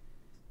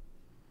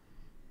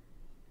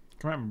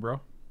 Come at me,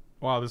 bro.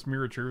 Wow, this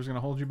mirror chair is going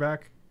to hold you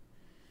back?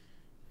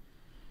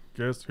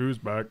 Guess who's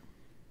back?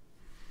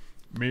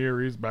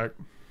 Mary's back.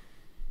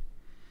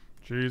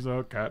 She's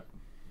a cat.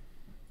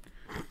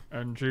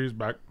 And she's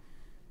back.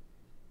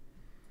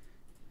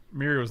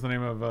 Miri was the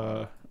name of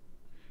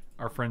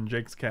our friend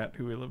Jake's cat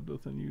who we lived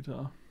with in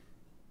Utah.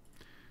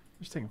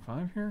 Just taking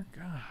 5 here?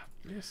 God,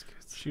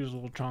 biscuits. She was a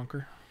little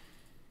chonker.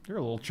 You're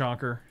a little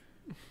chonker.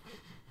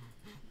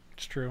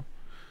 It's true.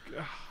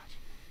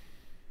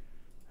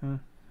 God.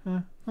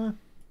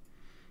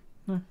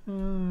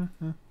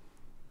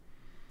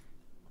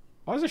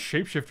 Why is a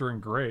shapeshifter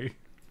in gray?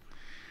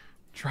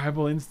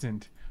 Tribal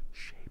instant.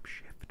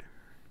 Shapeshifter.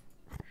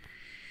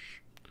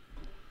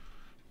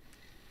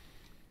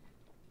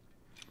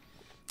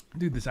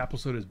 Dude, this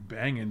episode is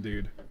banging,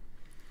 dude.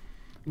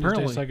 It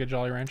tastes like a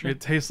Jolly Rancher. It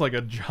tastes like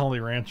a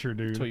Jolly Rancher,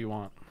 dude. That's what you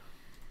want.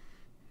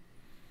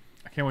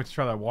 I can't wait to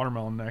try that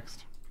watermelon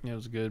next. Yeah, it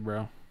was good,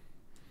 bro.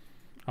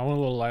 I went a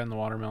little light in the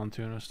watermelon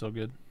too, and it was still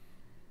good.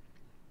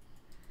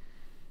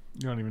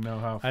 You don't even know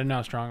how. I didn't know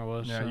how strong it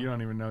was. Yeah, so. you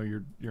don't even know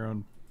your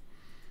own.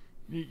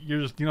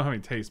 You don't have any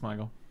taste,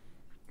 Michael.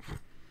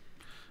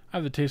 I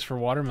have the taste for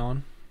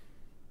watermelon.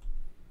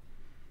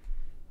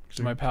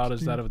 Because my palate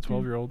is that of a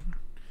 12-year-old.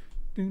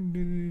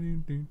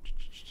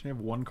 I have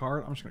one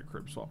card. I'm just gonna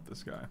crib swap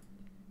this guy.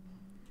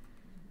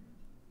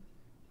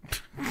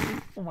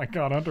 Oh my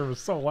god, Hunter was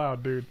so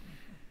loud, dude.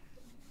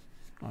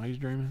 Oh, he's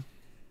dreaming.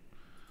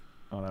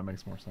 Oh, that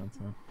makes more sense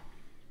then.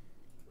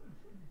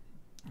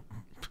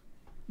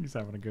 He's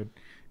having a good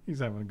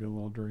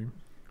little dream.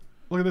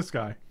 Look at this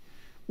guy.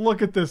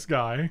 Look at this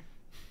guy.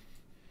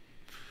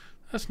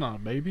 That's not a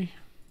baby.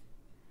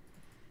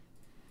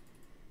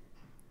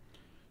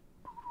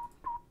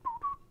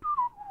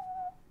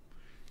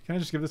 Can I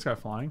just give this guy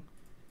flying?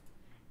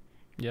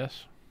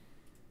 Yes.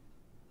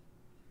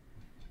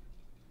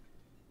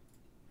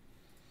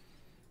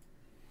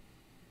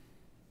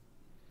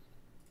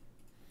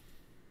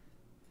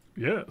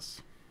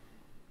 Yes.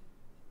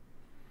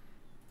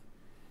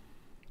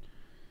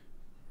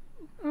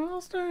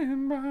 I'll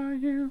stand by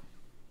you.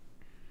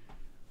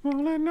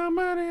 Won't let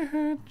nobody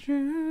hurt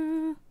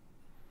you.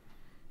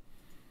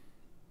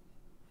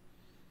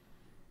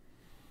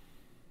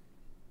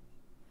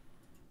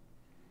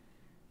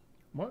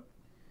 What?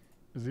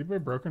 Is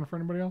eBay broken for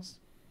anybody else?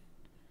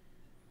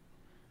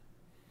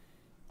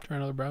 Try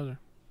another browser.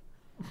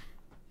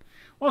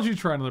 Why don't you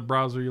try another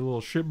browser, you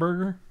little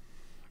shitburger?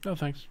 No,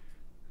 thanks.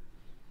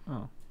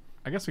 Oh.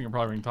 I guess we can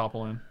probably bring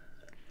Topple in.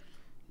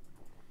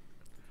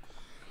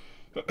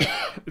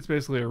 It's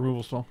basically a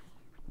removal spell.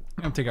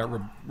 I'm gonna take out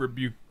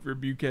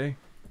Rebuke. I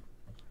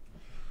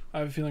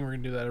have a feeling we're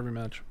going to do that every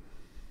match.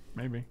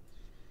 Maybe.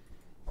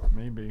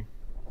 Maybe.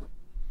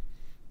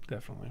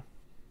 Definitely.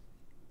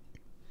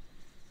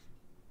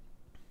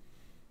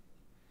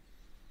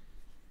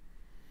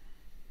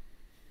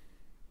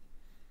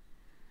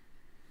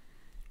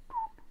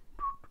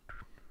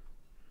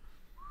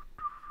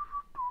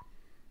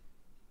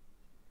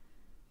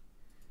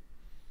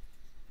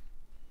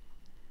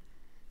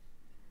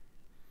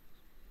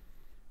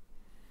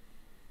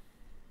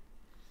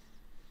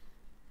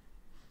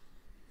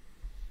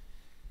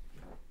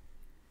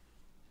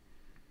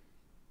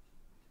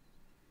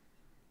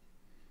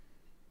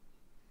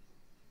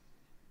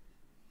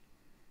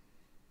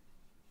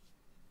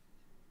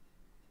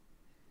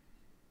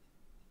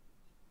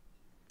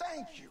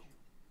 Thank you.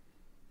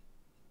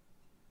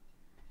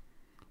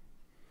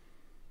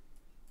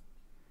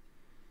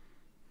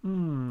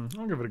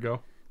 I'll give it a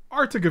go.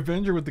 Arctic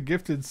Avenger with the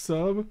gifted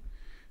sub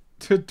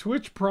to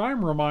Twitch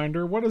Prime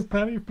reminder. What does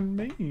that even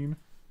mean?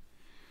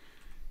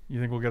 You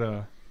think we'll get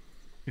a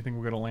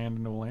land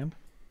into a land?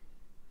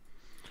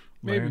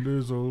 Maybe. Land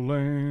is a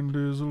land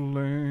is a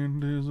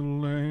land is a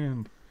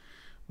land.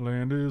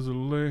 Land is a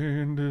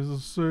land is a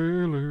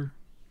sailor.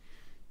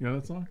 You know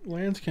that song?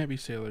 Lands can't be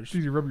sailors.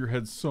 Jeez, you rub your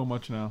head so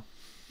much now.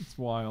 It's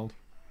wild.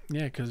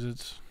 Yeah, because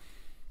it's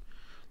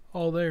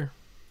all there.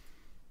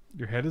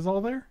 Your head is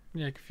all there?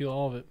 Yeah, I can feel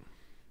all of it.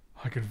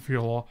 I can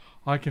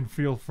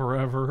feel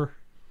forever.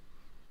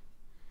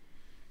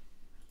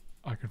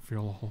 I can feel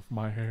all of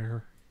my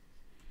hair.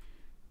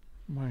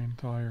 My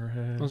entire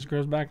head. Once it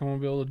grows back, I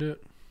won't be able to do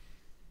it.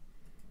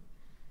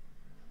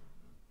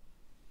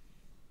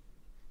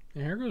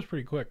 Your hair grows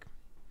pretty quick.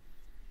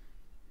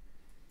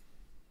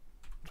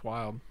 It's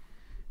wild.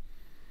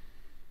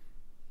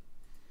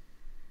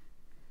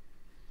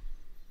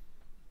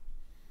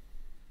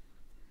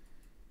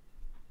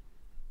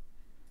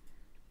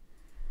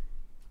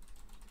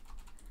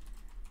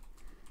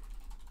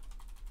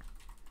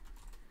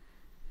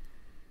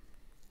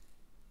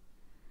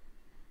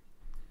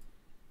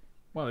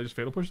 Wow, they just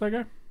fatal push that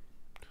guy?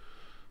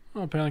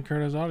 Oh, apparently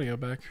Kurt has audio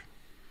back.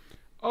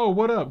 Oh,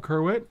 what up,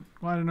 Kerwit?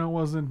 Well, I didn't know it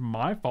wasn't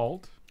my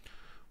fault.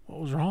 What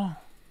was wrong?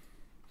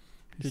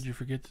 Did you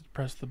forget to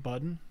press the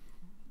button?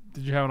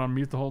 Did you have it on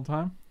mute the whole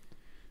time?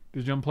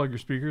 Did you unplug your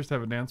speakers to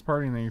have a dance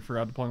party and then you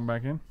forgot to plug them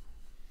back in?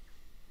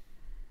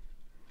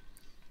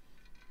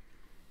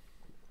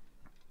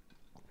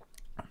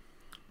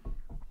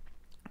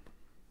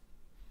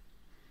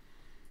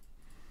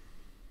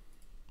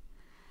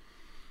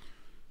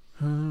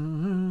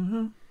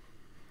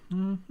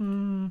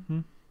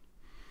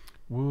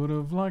 Would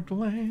have liked to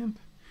land,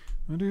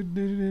 but I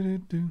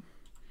didn't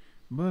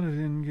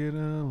get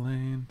a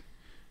land.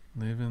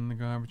 Live in the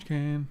garbage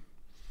can.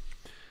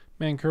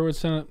 Man, Kerwood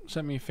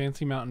sent me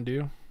fancy Mountain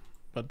Dew,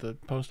 but the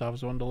post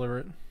office won't deliver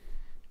it.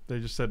 They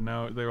just said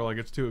no. They were like,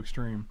 it's too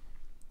extreme.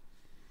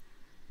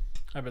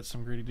 I bet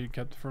some greedy dude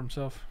kept it for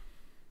himself.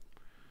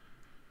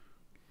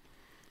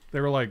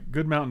 They were like,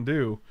 good Mountain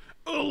Dew.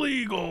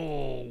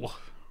 Illegal!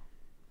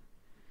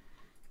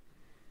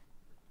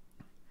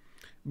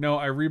 No,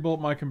 I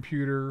rebuilt my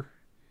computer,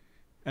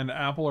 and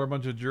Apple are a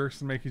bunch of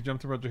jerks and make you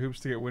jump through a bunch of hoops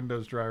to get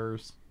Windows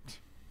drivers.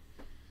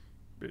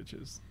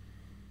 Bitches.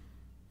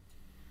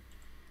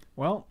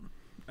 Well,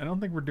 I don't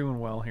think we're doing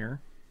well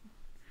here.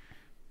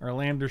 Our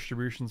land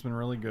distribution's been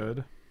really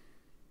good.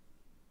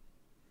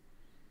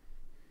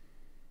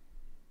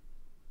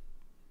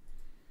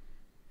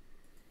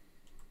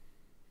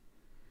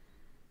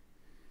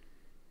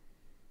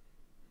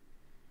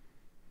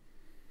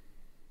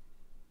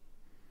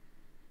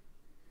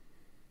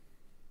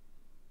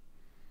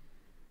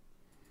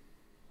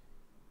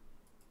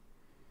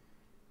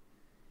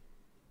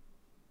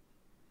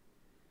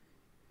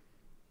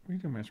 What are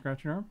you doing, man?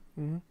 Scratching your arm?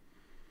 Mm-hmm.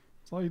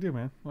 That's all you do,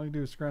 man. All you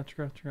do is scratch.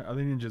 Are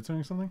they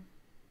ninjutsuing something?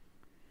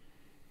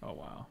 Oh,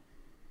 wow.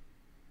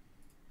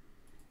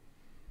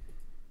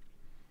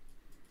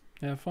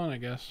 Have fun, I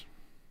guess.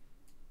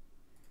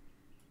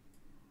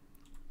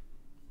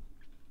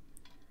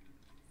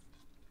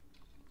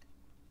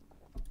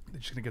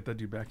 They're just gonna get that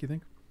dude back, you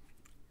think?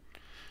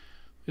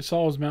 They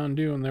saw his Mountain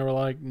Dew and they were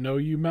like, "No,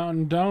 you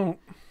Mountain don't."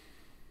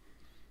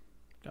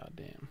 God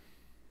damn.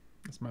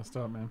 That's messed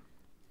up, man.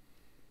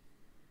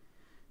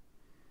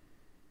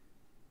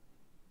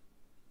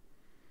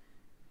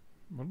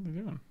 What are they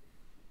doing?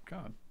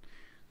 God.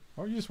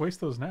 Why would you just waste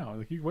those now?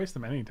 Like, you can waste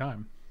them any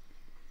time.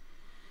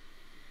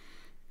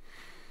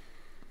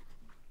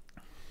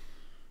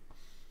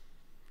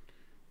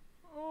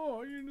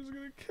 Oh, you're just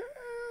gonna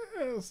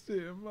cast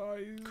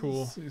him.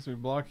 Cool. So we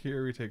block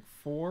here. We take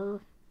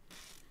 4.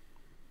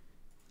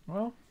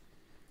 Well,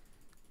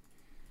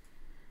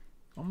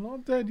 I'm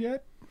not dead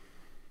yet.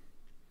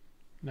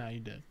 Nah,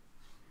 you did.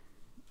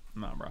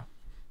 Nah, bro.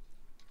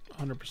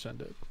 100%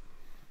 did.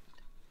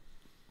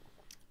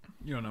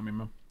 You don't know me,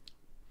 man.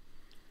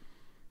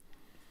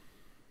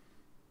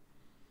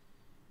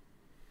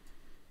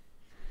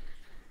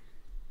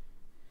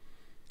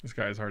 This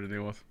guy is hard to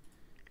deal with.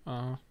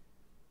 Uh-huh.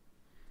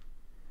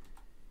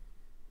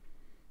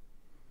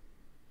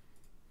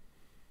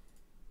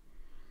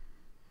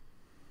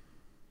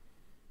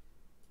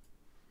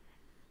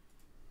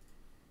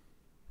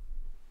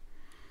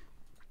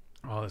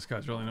 Oh, this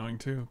guy's really annoying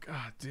too.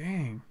 God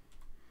dang.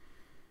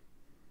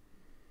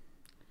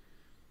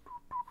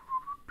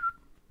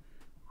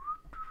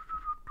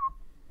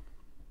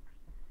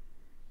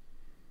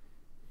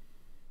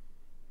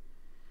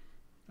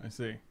 I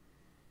see.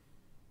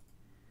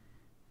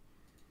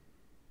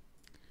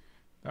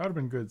 That would have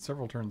been good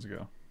several turns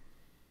ago.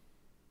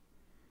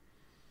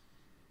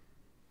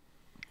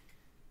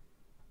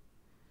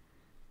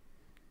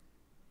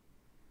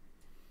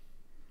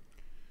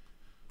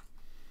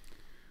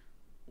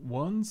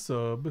 One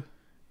sub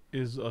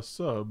is a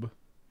sailor.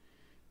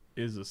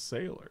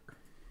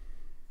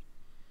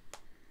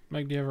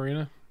 Mike, do you have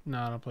Arena? No,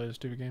 I don't play this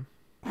stupid game.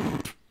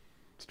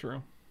 It's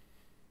true.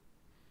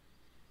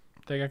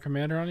 They got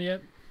Commander on it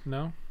yet?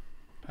 No?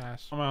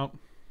 Pass. I'm out.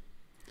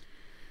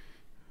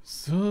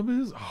 Sub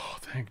is... Oh,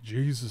 thank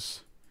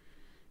Jesus.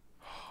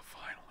 Oh,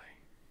 finally.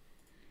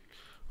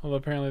 Although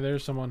apparently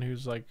there's someone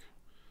who's like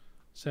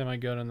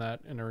semi-good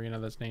in Arena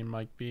that's named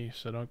Mike B,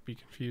 so don't be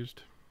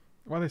confused.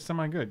 Why are they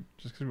semi-good?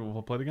 Just because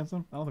people played against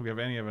them? I don't think we have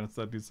any evidence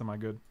that dude's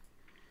semi-good.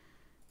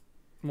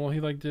 Well,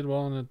 he like did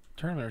well in a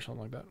tournament or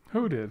something like that.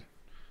 Who did?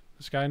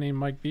 This guy named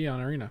Mike B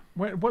on Arena.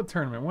 What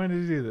tournament? When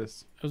did he do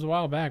this? It was a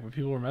while back, but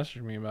people were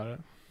messaging me about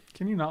it.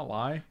 Can you not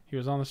lie? He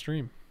was on the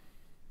stream.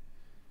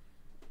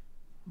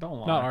 Don't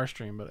lie. Not our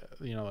stream, but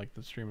like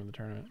the stream of the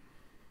tournament.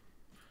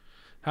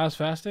 How's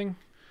fasting?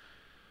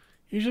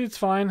 Usually it's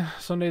fine.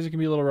 Some days it can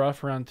be a little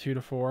rough around 2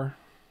 to 4.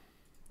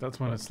 That's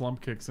when a slump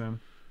kicks in.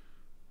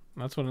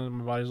 That's when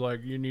my body's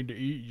like, "You need to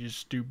eat, you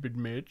stupid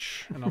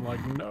Mitch." And I'm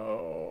like,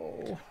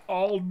 "No."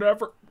 I'll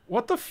never...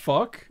 What the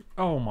fuck?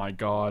 Oh my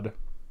god.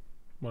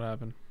 What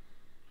happened?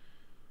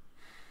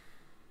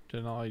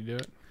 Didn't allow you to do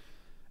it?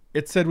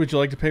 It said, would you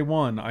like to pay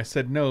 1? I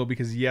said no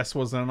because yes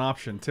wasn't an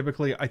option.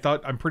 Typically,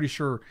 I'm pretty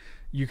sure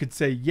you could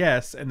say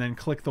yes and then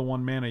click the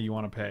 1 mana you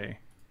want to pay.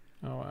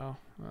 Oh, wow.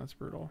 That's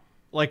brutal.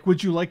 Like,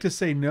 would you like to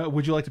say no?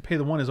 Would you like to pay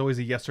the 1 is always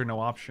a yes or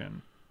no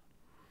option.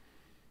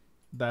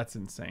 That's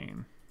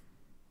insane.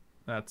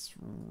 That's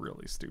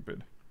really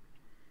stupid.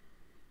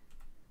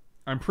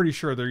 I'm pretty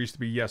sure there used to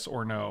be yes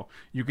or no.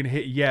 You can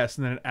hit yes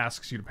and then it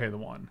asks you to pay the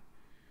 1.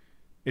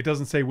 It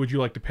doesn't say, would you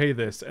like to pay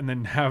this? And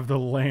then have the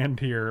land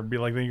here and be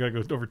like, then you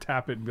gotta go over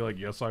tap it and be like,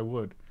 yes, I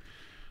would.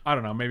 I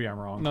don't know. Maybe I'm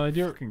wrong. No, they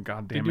do it. Fucking They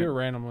goddamn do it. it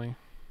randomly.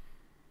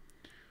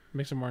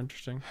 Makes it more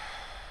interesting.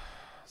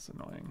 It's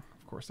annoying.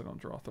 Of course, I don't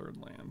draw 3rd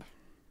land.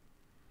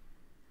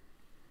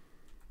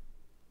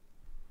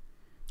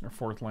 Or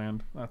 4th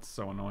land. That's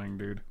so annoying,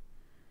 dude.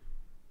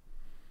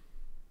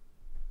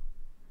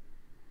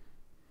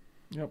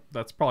 Yep,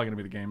 that's probably going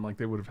to be the game. Like,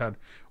 they would have had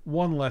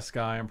 1 less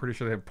guy. I'm pretty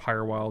sure they have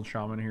Pyrewild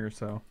Shaman here,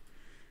 so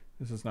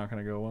this is not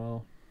going to go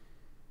well.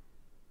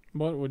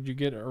 What would you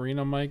get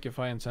Arena, Mike, if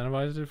I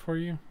incentivized it for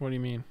you? What do you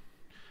mean?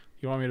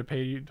 You want me to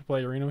pay you to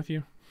play Arena with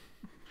you?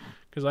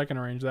 Because I can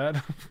arrange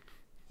that.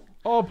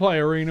 I'll play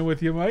Arena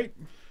with you, mate.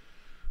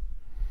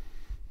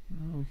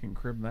 Oh, we can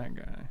crib that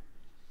guy.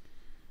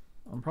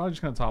 I'm probably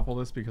just going to topple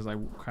this because I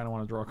kind of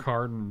want to draw a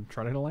card and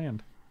try to hit a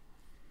land.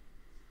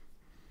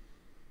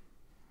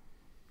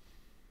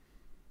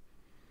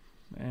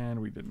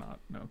 And we did not.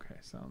 Okay,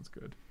 sounds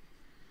good.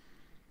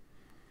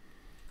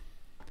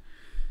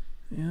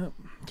 Yep.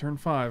 Turn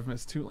 5,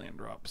 missed 2 land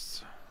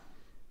drops.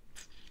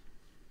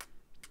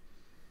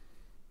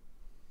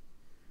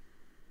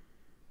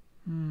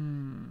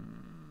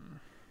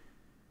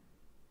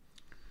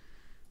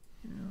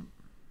 Yep.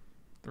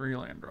 3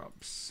 land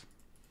drops.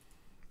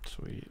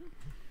 Sweet.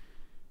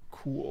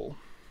 Cool.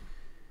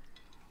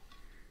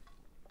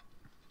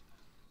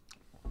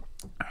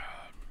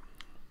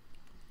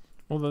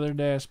 Well, the other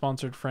day I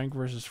sponsored Frank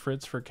versus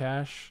Fritz for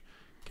cash.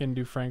 Can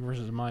do Frank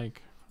versus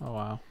Mike. Oh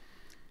wow.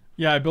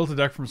 Yeah, I built a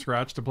deck from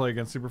scratch to play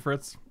against Super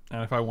Fritz,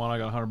 and if I won, I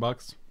got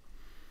 $100.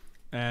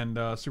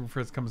 And Super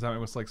Fritz comes at me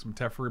with like some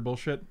Teferi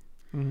bullshit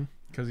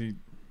because he's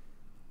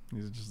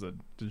just a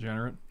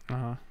degenerate.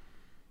 Uh-huh.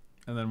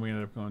 And then we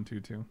ended up going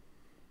 2-2.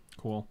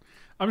 Cool.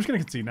 I'm just gonna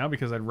concede now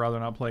because I'd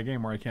rather not play a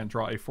game where I can't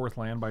draw a 4th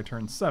land by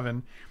turn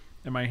 7,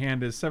 and my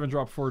hand is 7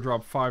 drop, 4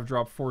 drop, 5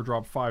 drop, 4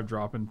 drop, 5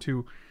 drop, and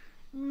 2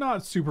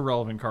 not super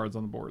relevant cards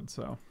on the board.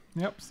 So,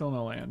 yep, still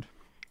no land.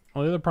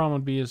 Well, the other problem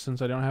would be is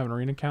since I don't have an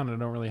arena account, I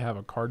don't really have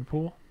a card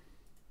pool.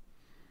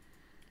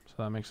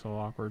 So that makes it a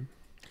little awkward.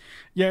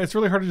 Yeah, it's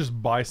really hard to just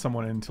buy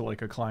someone into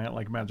like a client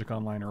like Magic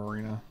Online or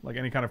Arena, like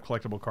any kind of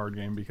collectible card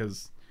game,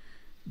 because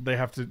they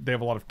have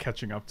a lot of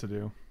catching up to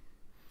do.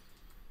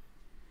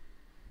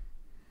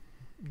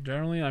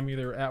 Generally, I'm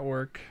either at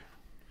work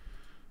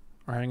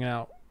or hanging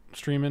out,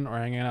 streaming, or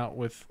hanging out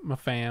with my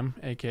fam,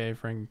 aka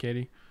Frank and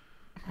Katie.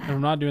 If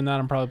I'm not doing that,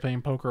 I'm probably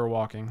playing poker or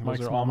walking. Those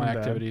Mike's are all mom my and dad.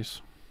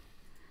 activities.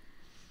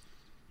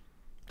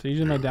 So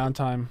usually my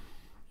downtime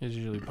is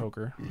usually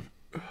poker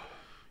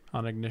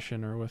on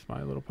Ignition or with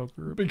my little poker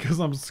group. Because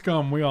I'm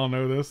scum, we all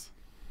know this.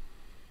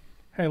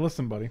 Hey,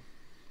 listen, buddy.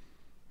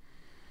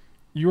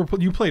 You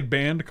played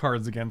banned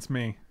cards against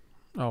me.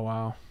 Oh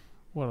wow,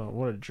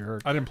 what a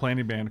jerk! I didn't play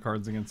any banned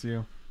cards against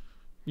you.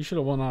 You should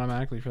have won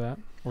automatically for that.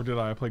 Or did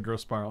I? I played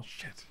Gross Spiral.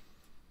 Shit.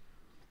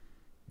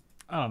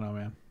 I don't know,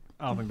 man.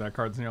 I don't think that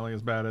card's nearly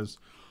as bad as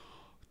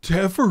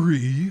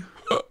Teferi.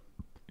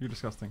 You're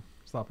disgusting.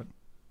 Stop it.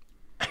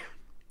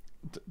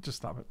 Just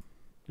stop it.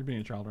 You're being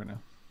a child right now.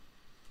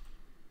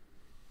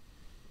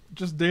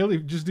 Just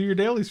do your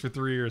dailies for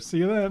 3 years. See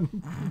you then.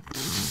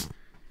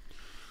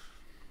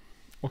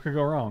 What could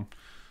go wrong?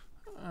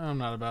 I'm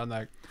not about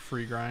that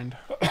free grind.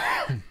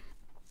 I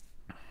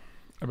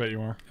bet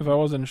you are. If I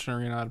was in an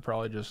arena, I'd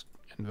probably just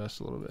invest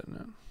a little bit in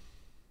it.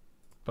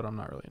 But I'm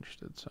not really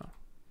interested, so.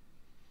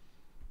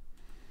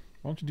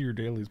 Why don't you do your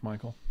dailies,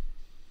 Michael?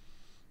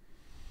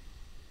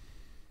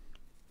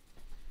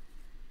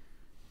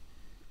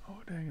 Oh,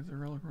 dang, it's a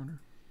relic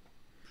runner.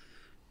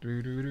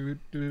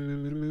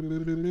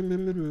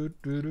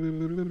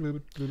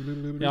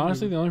 Yeah,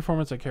 honestly, the only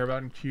formats I care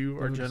about in Q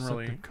are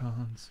generally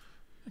Decepticons.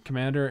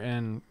 Commander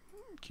and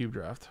Cube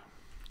Draft.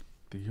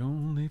 The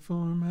only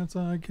formats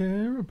I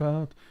care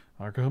about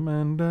are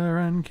Commander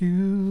and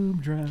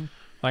Cube Draft.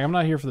 Like, I'm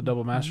not here for the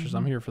double masters.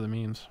 I'm here for the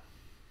memes.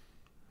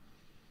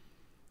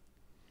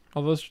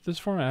 Although this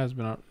format has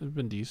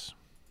been decent.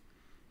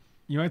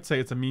 You might say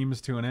it's a memes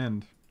to an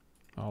end.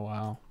 Oh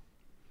wow.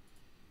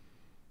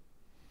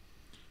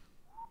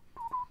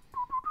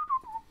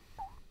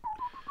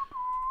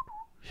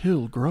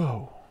 He'll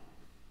grow.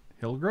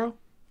 He'll grow?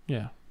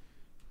 Yeah.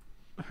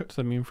 It's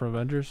the meme from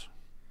Avengers.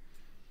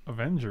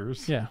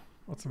 Avengers? Yeah.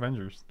 What's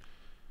Avengers?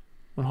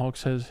 When Hulk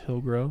says he'll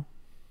grow.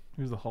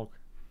 Who's the Hulk?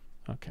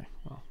 Okay,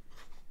 well.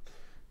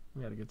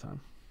 We had a good time.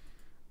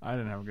 I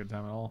didn't have a good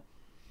time at all.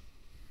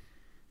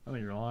 I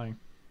think you're lying.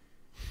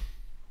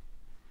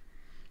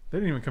 They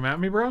didn't even come at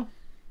me, bro.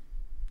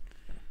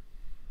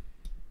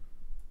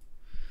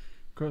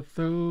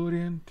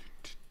 Cathodian.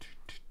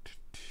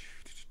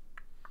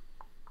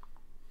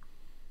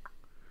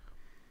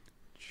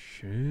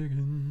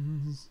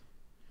 Chickens.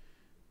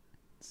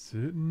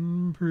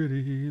 Sitting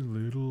pretty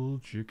little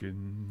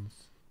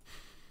chickens.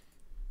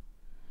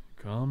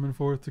 Coming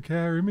forth to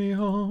carry me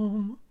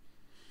home.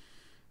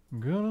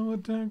 Gonna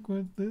attack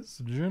with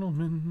this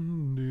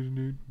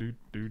gentleman.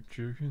 Do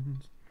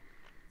chickens.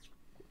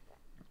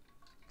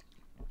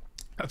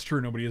 That's true.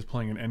 Nobody is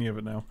playing in any of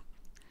it now.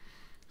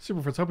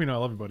 Super Fritz, hope you know I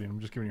love you, buddy. I'm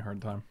just giving you a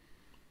hard time.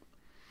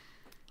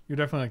 You're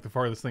definitely like the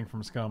farthest thing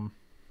from scum.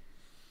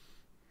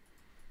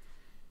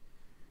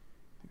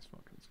 He's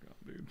fucking scum,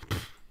 dude.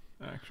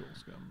 Actual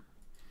scum.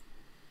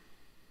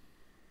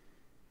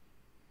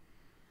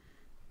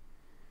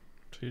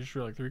 So you just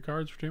drew like 3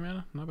 cards for 2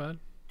 mana? Not bad.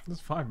 This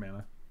is 5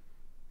 mana.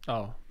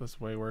 Oh,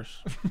 that's way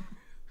worse.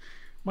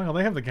 Michael,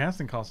 they have the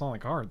casting cost on the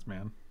cards,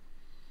 man.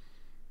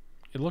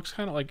 It looks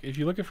kind of like, if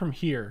you look at it from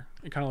here,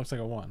 it kind of looks like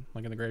a 1,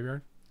 like in the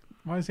graveyard.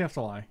 Why does he have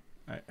to lie?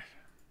 I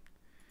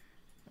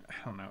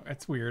don't know.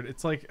 It's weird.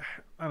 It's like,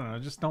 I don't know.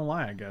 Just don't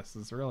lie, I guess.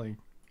 It's really...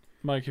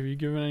 Mike, have you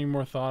given any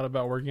more thought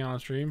about working on a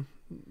stream?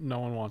 No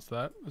one wants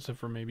that, except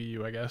for maybe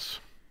you, I guess.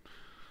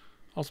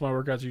 Also, my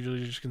workouts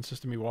usually just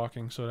consist of me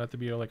walking, so it'd have to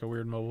be like a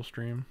weird mobile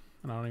stream,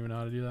 and I don't even know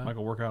how to do that.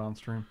 Michael, work out on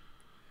stream.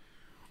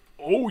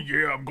 Oh,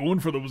 yeah. I'm going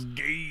for those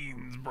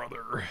gains,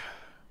 brother.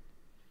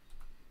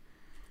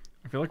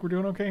 I feel like we're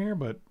doing okay here,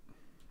 but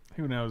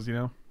who knows, you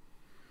know?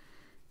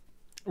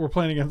 We're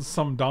playing against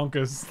some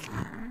donkas.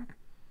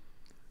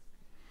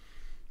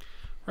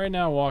 Right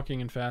now, walking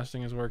and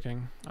fasting is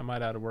working. I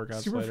might add a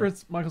workout Super later.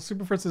 Fritz, Michael,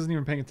 Super Fritz isn't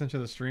even paying attention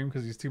to the stream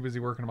because he's too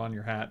busy working on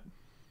your hat.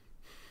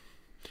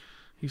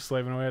 He's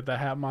slaving away at that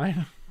hat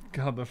mine.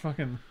 God,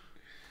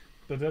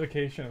 the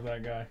dedication of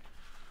that guy.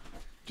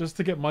 Just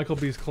to get Michael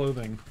B's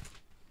clothing.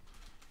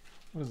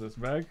 What is this,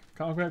 bag?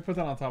 Comic bag? Put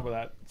that on top of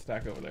that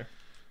stack over there.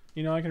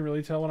 You know, I can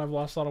really tell when I've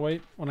lost a lot of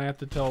weight when I have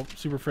to tell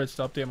Super Fritz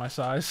to update my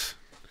size.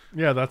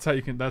 Yeah, that's how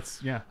you can.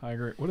 Yeah, I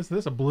agree. What is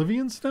this?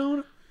 Oblivion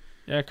Stone?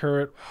 Yeah,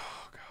 Kurt.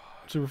 Oh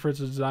God. Super Fritz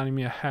is designing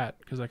me a hat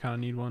because I kind of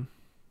need one.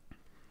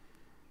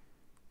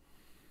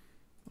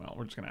 Well,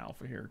 we're just gonna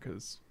alpha here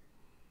because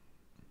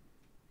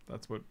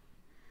that's what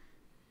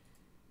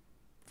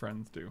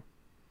friends do.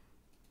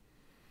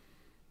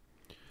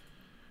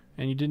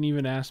 And you didn't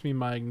even ask me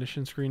my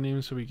ignition screen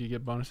name so we could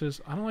get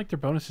bonuses. I don't like their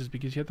bonuses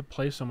because you have to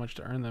play so much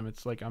to earn them.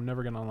 It's like I'm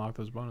never gonna unlock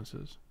those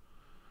bonuses.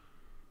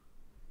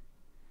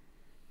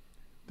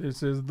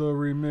 This is the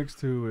remix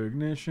to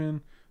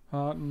Ignition.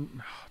 Hot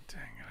and oh, dang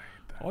it, I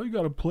hate that. All you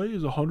gotta play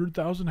is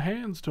 100,000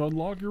 hands to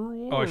unlock your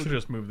reward. Oh, I should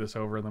just move this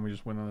over and then we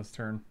just win on this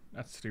turn.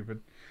 That's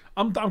stupid.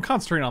 I'm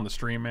concentrating on the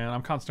stream, man.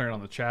 I'm concentrating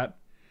on the chat.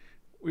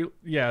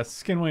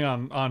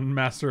 Skinwing on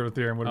Master of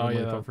Ethereum would have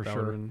been lethal for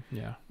sure.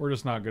 Yeah. We're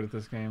just not good at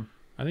this game.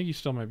 I think you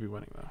still might be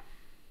winning though.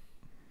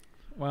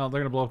 Well,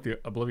 they're gonna blow up the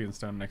Oblivion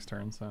Stone next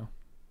turn, so.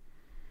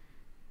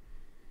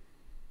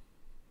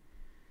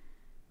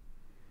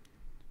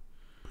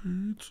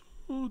 Pizza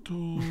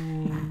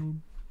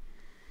time.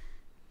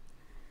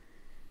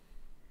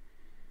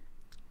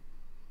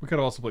 We could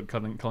have also played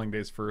Culling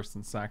Days first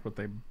and sacked what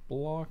they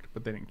blocked,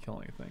 but they didn't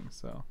kill anything,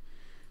 so.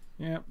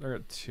 Yeah, they're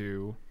at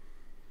 2.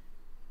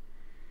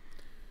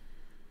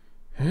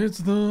 It's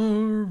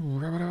the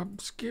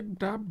rub-a-dub skip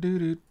dop doo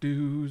doo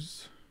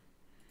doos.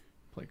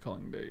 Play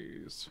Culling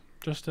Days.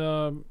 Just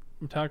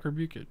attack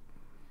rebuke it.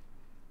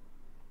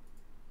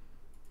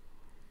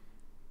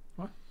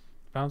 What?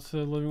 Bounce the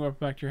living weapon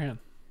back to your hand.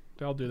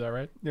 They'll do that,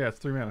 right? Yeah, it's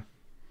 3 mana.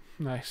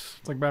 Nice.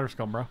 It's like Batter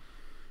Skull, bro.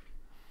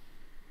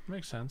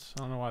 Makes sense.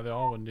 I don't know why they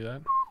all wouldn't do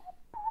that.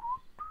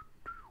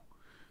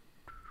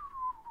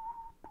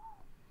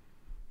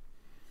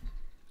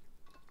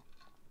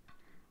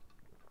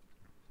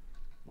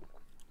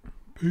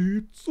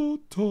 Pizza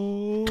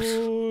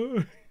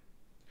time.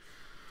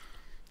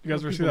 You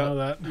guys ever see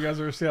that? You guys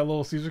ever see that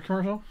Little Caesar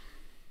commercial?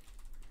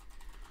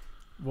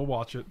 We'll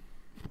watch it.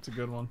 It's a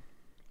good one.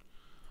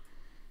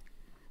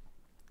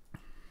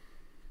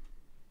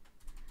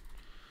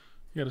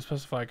 You gotta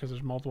specify because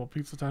there's multiple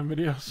pizza time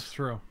videos. It's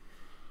true.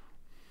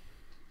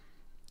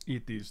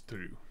 Eat these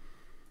 2.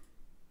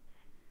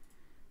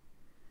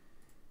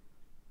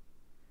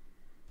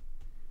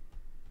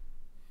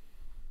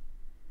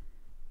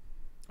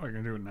 Oh, you're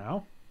gonna do it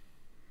now?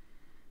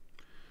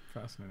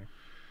 Fascinating.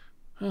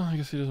 Well, I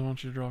guess he doesn't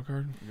want you to draw a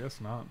card. I guess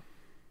not.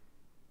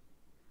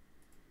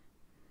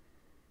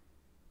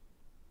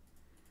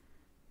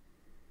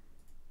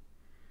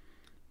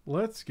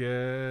 Let's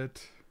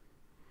get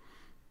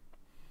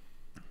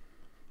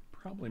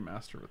probably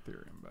Master of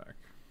Ethereum back.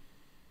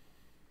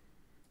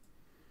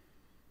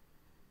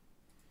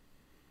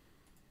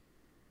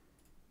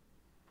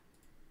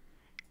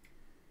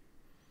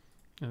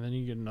 And then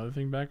you get another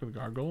thing back with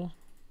Gargoyle.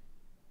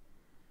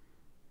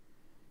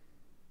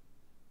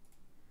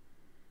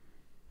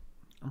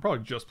 I'm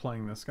probably just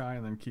playing this guy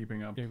and then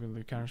keeping up. Giving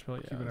the counterspell.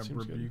 Yeah, Keeping that up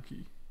seems good.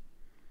 Rebuke.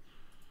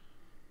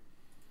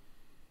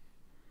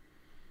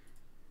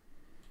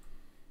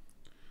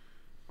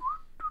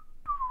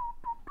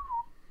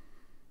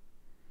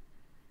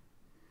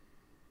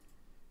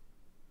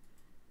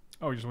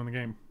 Oh, you just win the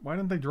game. Why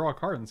didn't they draw a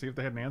card and see if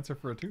they had an answer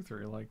for a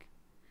 2/3? Like,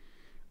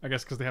 I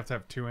guess because they have to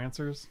have 2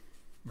 answers,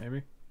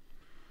 maybe.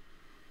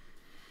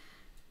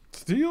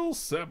 Steel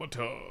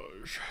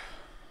Sabotage.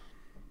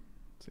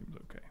 Seems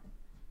okay.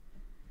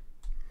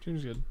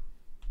 Seems good.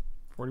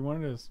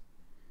 41 it is.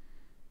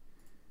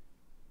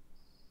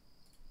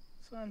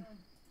 Son,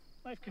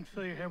 life can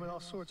fill your head with all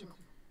sorts of...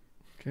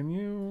 Can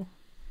you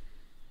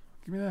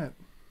give me that?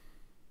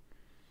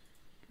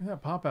 Give me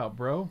that pop out,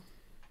 bro.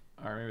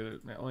 All right,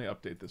 maybe let me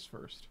update this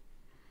first.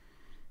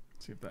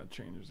 See if that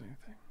changes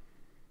anything.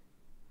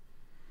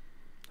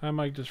 Hi,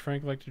 Mike. Does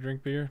Frank like to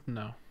drink beer?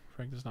 No,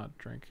 Frank does not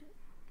drink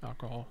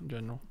alcohol in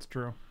general. It's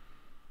true.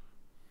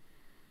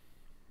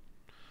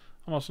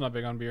 I'm also not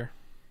big on beer.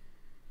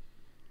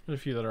 There's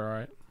a few that are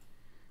alright.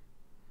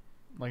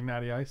 Like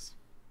Natty Ice?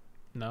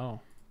 No,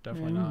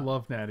 definitely Man, not. You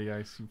love Natty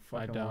Ice, you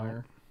fucking don't.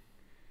 liar.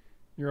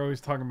 You're always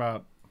talking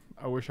about,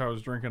 I wish I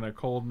was drinking a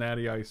cold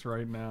Natty Ice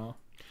right now.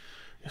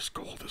 As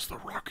cold as the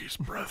Rockies'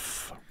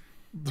 breath.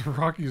 The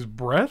Rockies'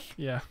 breath?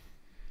 Yeah.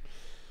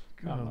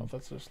 I don't know God. if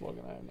that's their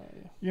slogan. I have no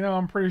idea. You know,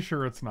 I'm pretty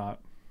sure it's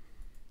not.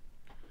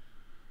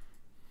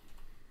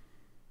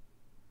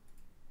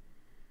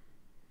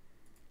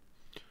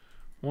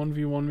 One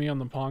v one me on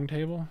the Pong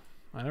table.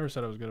 I never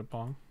said I was good at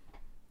Pong.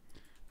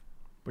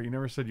 But you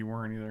never said you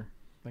weren't either.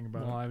 Think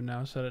about Well, I've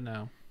now said it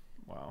now.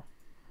 it. Wow.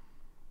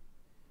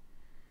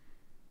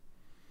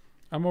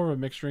 I'm more of a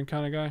mixed drink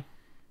kind of guy.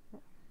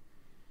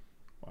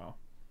 Wow.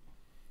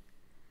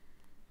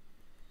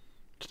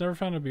 Just never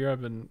found a beer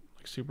I've been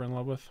like super in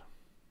love with.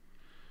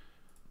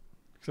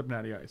 Except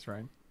Natty Ice,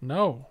 right?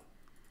 No.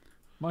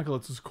 Michael,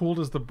 it's as cold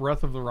as the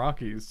breath of the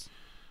Rockies.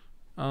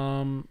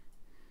 I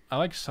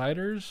like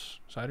ciders.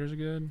 Ciders are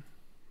good.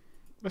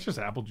 That's just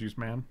apple juice,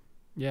 man.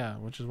 Yeah,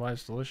 which is why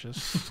it's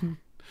delicious.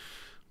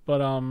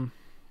 But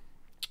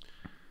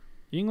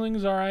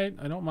Yingling's alright.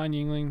 I don't mind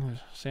Yingling.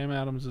 Sam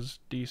Adams is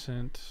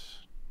decent.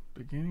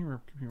 Beginning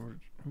or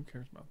who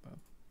cares about that?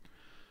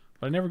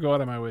 But I never go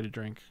out of my way to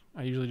drink.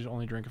 I usually just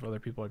only drink if other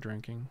people are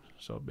drinking.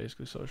 So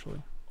basically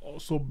socially.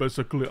 So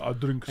basically, I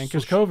drink. And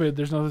because COVID,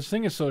 there's no such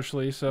thing as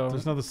socially, so...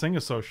 There's nothing sing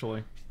as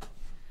socially. Did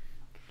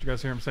you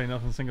guys hear him say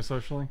nothing sing as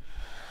socially?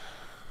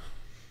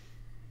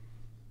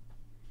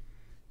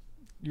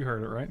 You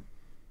heard it, right?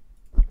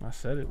 I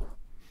said it.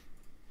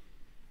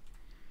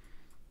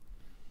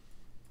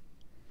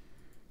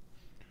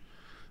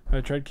 Have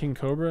I tried King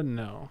Cobra?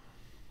 No.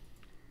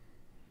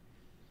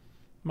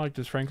 Mike,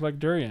 does Frank like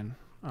durian?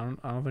 I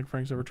don't think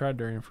Frank's ever tried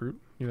durian fruit.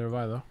 Neither have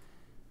I, though.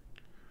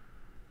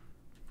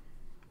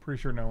 Pretty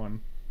sure no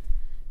one.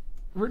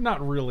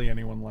 Not really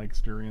anyone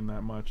likes durian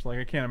that much. Like,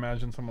 I can't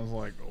imagine someone's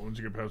like, oh, once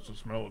you get past the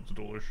smell, it's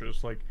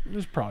delicious. Like,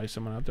 There's probably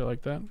someone out there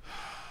like that.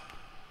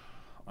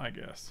 I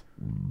guess.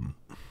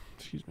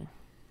 Excuse me.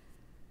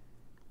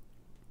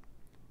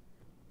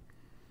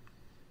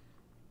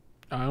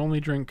 I only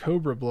drink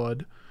Cobra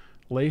blood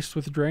laced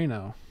with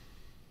Drano.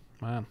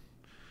 Man.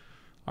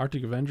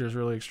 Arctic Avenger is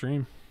really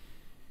extreme.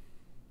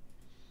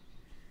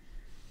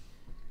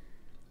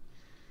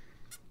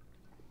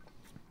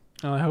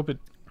 And I hope it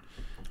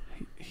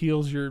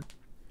heals your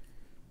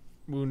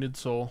wounded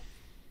soul.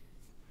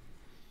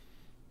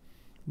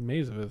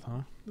 Maze of it,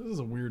 huh? This is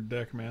a weird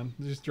deck, man.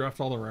 They just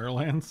draft all the rare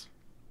lands.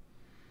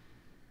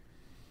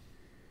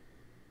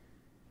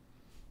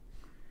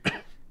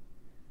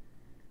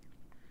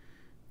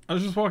 I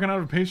was just walking out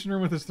of a patient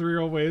room with his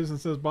 3-year-old waves and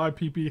says, bye,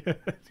 PP head.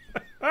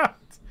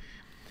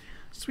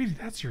 Sweetie,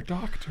 that's your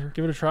doctor.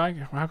 Give it a try.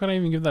 How can I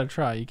even give that a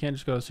try? You can't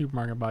just go to the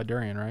supermarket and buy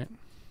durian, right?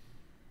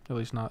 At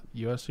least not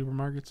U.S.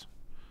 supermarkets.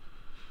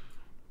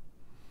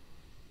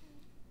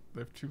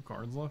 They have 2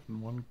 cards left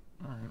and 1.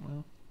 Alright,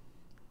 well.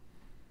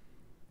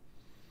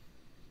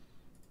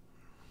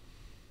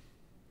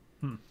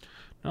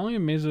 Not only is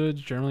Mesa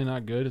generally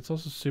not good, it's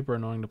also super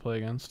annoying to play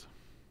against.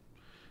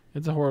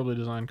 It's a horribly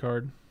designed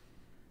card.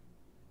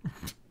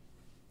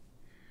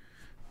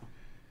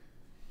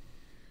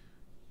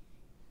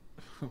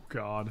 Oh,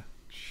 God.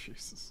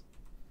 Jesus.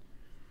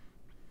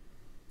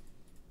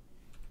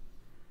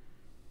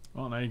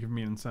 Well, now you give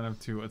me an incentive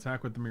to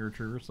attack with the Mirror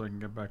Trigger so I can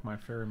get back my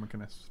Fairy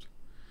Mechanist.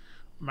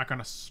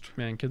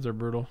 Man, kids are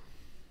brutal.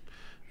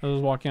 I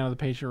was walking out of the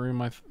patient room,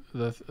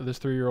 this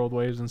 3-year-old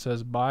waves and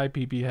says, bye,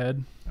 PP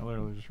head. I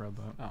literally just read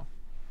that. Oh.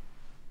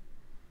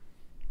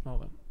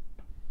 Well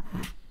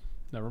then.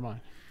 Never mind.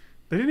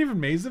 They didn't even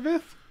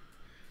Mazavith?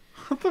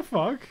 What the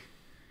fuck?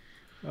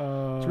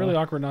 It's really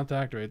awkward not to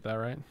activate that,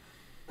 right?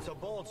 It's a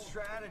bold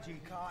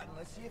strategy, Cotton.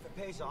 Let's see if it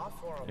pays off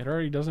for him. It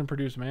already doesn't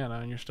produce mana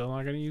and you're still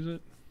not going to use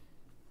it?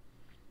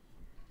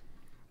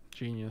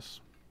 Genius.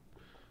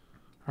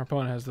 Our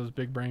opponent has those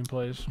big brain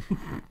plays.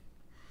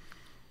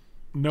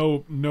 No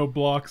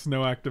blocks,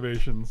 no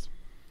activations.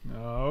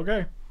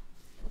 Okay.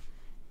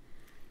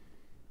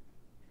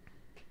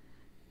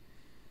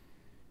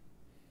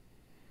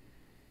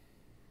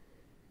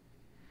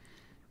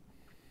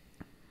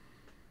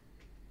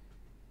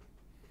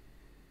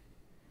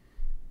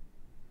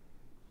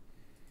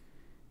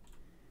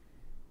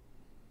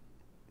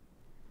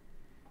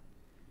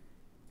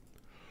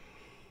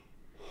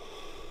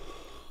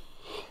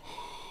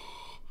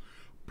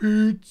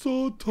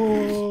 Pizza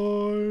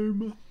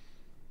time.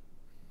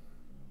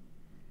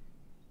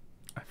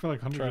 I feel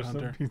like Hunter Try just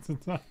said Hunter. pizza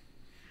time.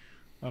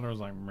 Hunter was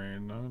like,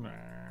 man, no, no.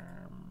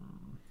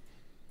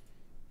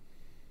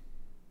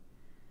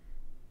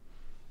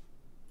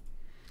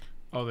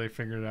 Oh, they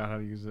figured out how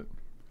to use it.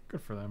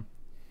 Good for them.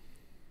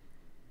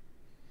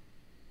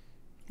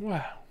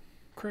 Wow.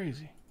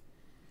 Crazy.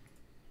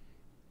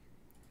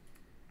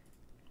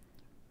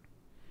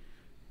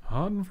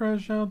 Hot and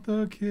fresh out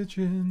the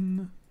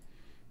kitchen.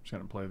 Just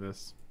gonna play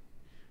this.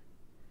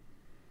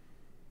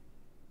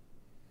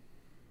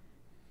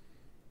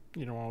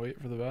 You don't want to wait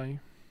for the value?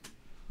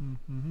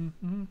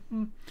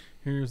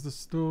 Here's the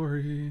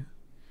story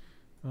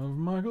of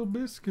Michael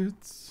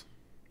Biscuits.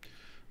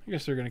 I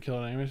guess they're going to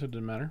kill it anyway, so it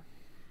didn't matter.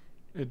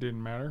 It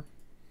didn't matter.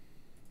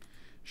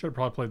 Should have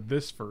probably played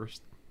this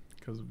first,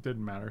 because it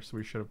didn't matter, so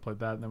we should have played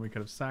that, and then we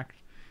could have sacked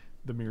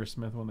the Mirror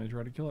Smith when they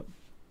tried to kill it.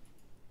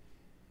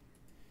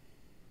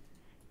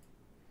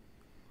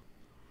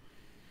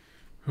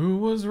 Who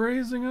was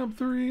raising up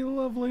 3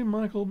 lovely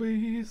Michael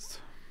B's?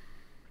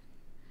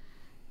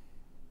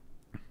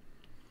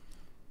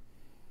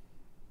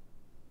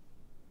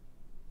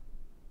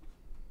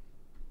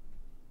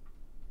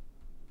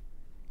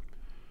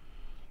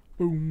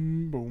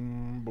 Boom,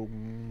 boom,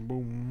 boom,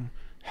 boom.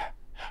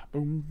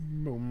 Boom,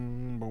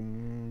 boom,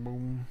 boom,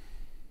 boom.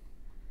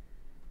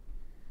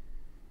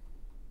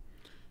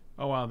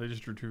 Oh wow, they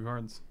just drew 2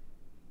 cards.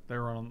 They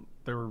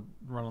were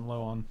running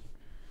low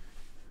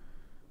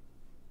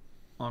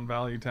on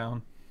Value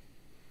Town.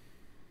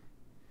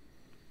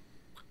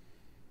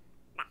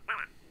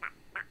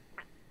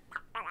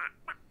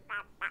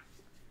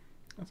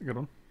 That's a good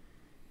one.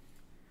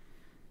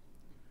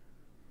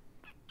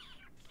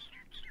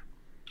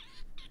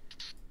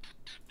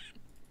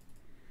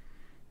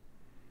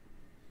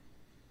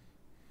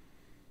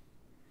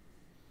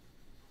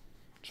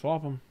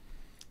 Swap them.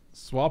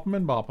 Swap them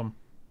and bop them.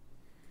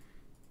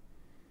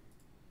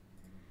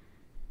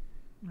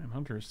 Man,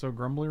 Hunter is so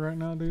grumbly right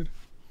now, dude.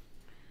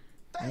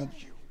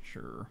 Thank you.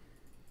 Sure.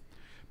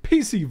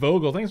 PC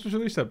Vogel, thanks for the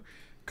release up.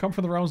 Come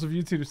from the realms of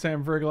YouTube to say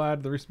I'm very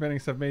glad the recent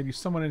bannings have made you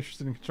somewhat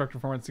interested in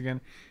constructive performance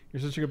again.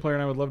 You're such a good player,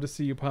 and I would love to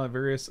see you pilot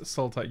various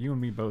assault type. You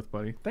and me both,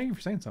 buddy. Thank you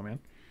for saying so, man.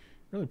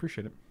 Really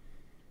appreciate it.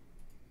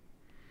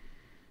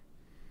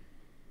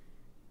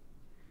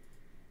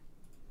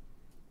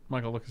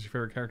 Michael, look, is your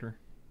favorite character?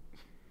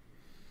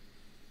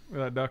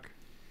 Look at that duck.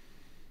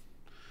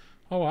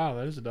 Oh wow,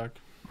 that is a duck.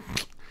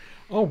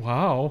 Oh,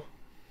 wow.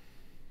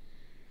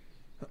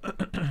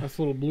 That's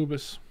little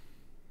Bloobus.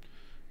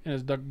 And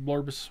his duck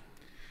Blorbus.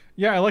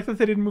 Yeah, I like that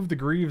they didn't move the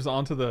Greaves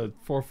onto the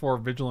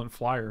 4/4 Vigilant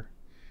Flyer.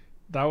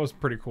 That was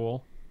pretty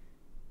cool.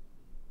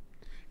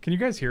 Can you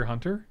guys hear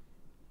Hunter?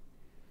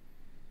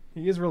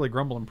 He is really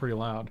grumbling pretty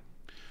loud.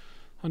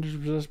 Hunter's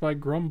possessed by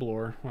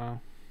Grumbler.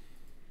 Wow.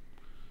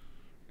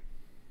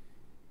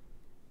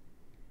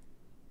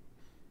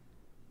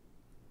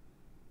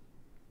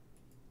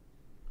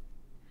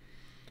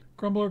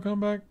 Grumbler, come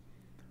back.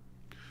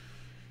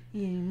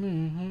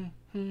 Man,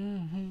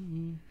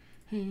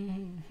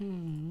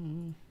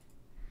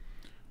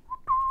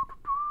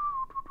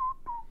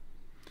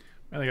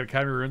 they got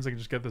Academy runes. They can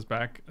just get this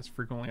back as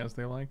frequently as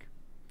they like.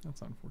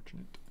 That's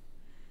unfortunate.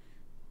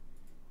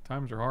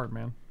 Times are hard,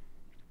 man.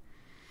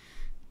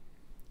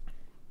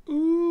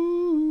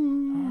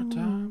 Ooh. Hard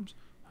times.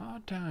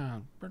 Hard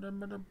times.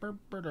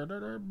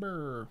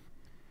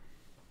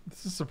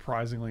 This is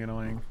surprisingly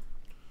annoying.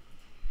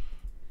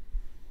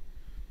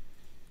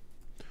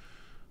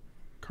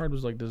 Card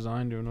was like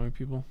designed to annoy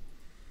people.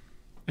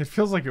 It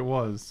feels like it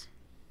was.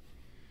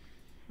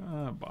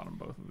 Bottom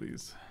both of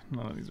these.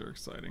 None of these are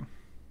exciting.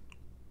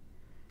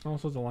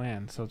 Also, it's a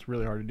land, so it's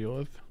really hard to deal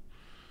with.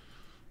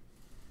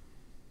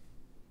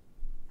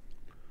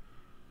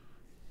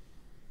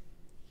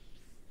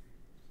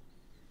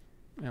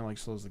 And like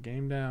slows the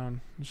game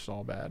down. It's just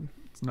all bad.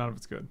 It's none of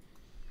it's good.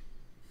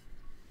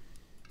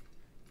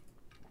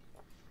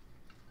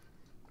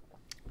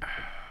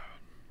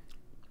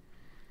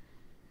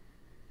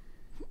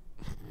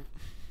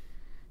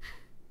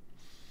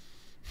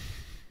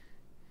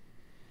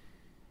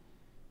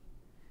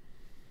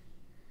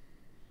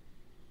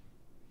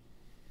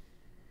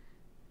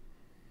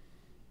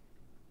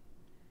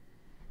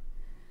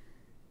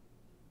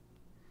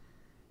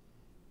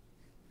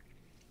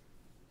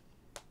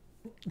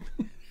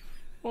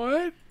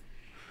 What?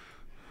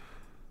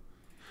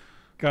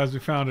 Guys, we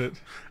found it.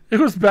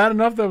 It was bad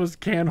enough that it was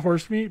canned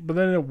horse meat, but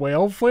then a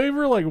whale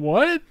flavor? Like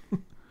what?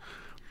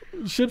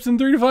 Ships in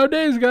 3 to 5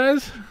 days,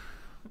 guys.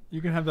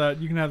 You can have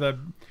that. You can have that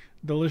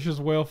delicious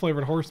whale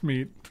flavored horse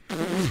meat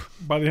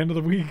by the end of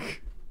the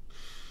week.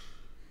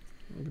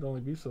 You could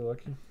only be so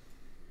lucky.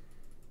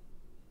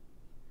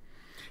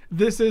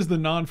 This is the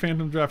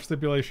non-phantom draft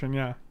stipulation.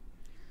 Yeah.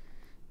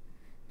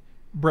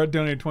 Brett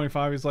donated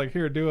 25. He's like,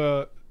 here, do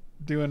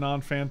a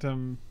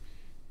non-phantom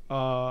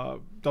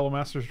double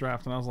masters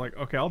draft, and I was like,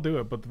 okay, I'll do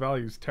it, but the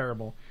value is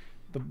terrible.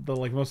 The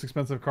like most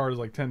expensive card is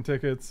like 10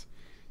 tickets,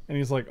 and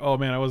he's like, oh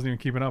man, I wasn't even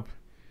keeping up.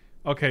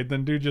 Okay,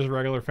 then do just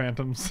regular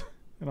phantoms.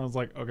 And I was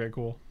like, okay,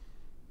 cool.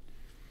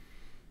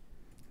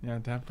 Yeah,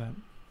 tap that.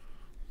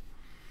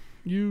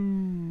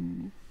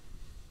 You.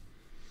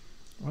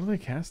 What are they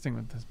casting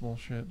with this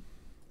bullshit?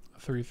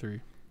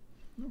 3/3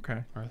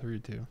 Okay. or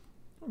 3/2.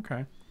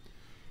 Okay.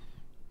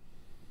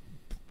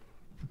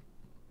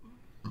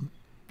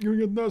 You're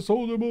getting that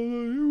soldier by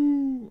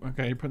you.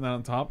 Okay, you're putting that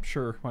on top?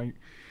 Sure. Why?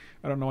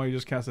 I don't know why you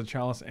just cast a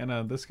chalice and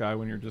this guy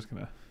when you're just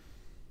gonna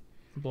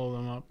Blow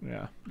them up.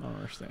 Yeah, I don't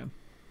understand.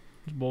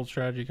 It's bold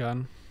strategy,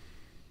 Cotton.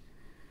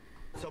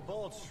 It's a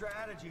bold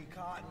strategy,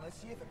 Cotton. Let's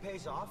see if it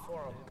pays off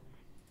for him.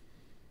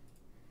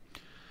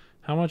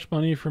 How much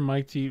money for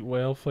Mike to eat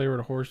whale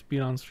flavored horse meat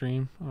on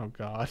stream? Oh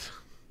god.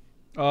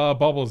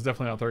 Bubble is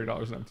definitely not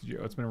 $30 in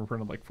MTGO. It's been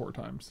reprinted like 4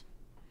 times.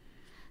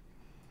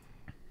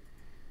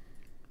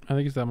 I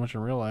think it's that much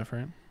in real life,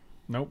 right?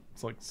 Nope,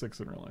 it's like 6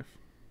 in real life.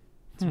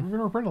 It's been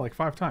reprinted like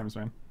 5 times,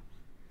 man.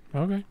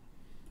 Okay.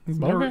 It's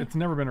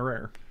never been a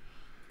rare.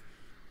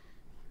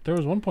 There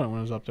was one point when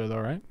it was up there, though,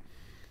 right?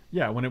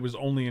 Yeah, when it was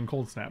only in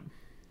Cold Snap.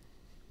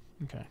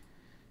 Okay.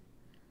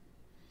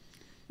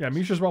 Yeah,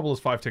 Mishra's Bubble is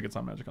 5 tickets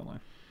on Magic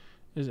Online.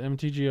 Is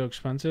MTGO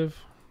expensive?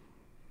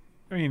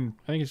 I mean,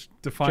 I think it's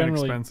define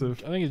generally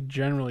expensive. I think it's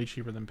generally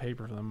cheaper than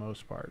paper for the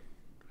most part.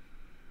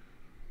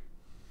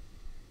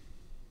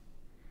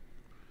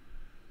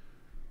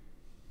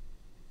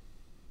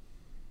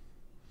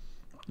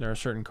 There are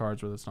certain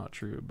cards where that's not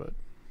true, but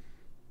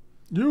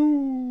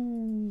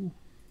You.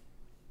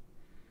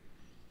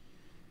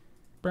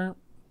 Burp,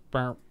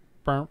 burp,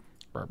 burp,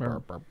 burp,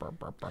 burp, burp, burp,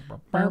 burp,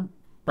 burp, burp,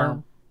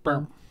 burp,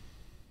 burp.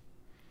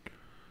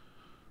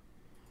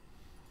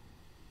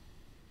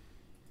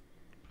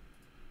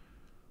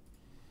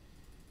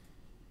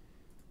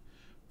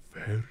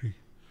 Very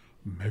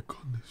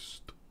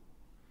mechanist.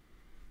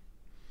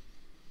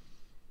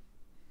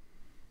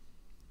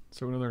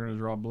 So we know they're going to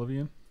draw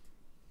Oblivion.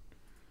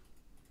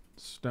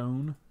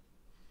 stone.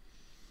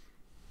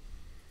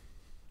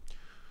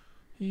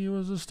 He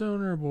was a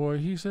stoner boy.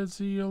 He said,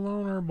 "See you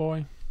loner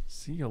boy."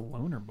 See a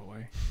loner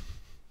boy.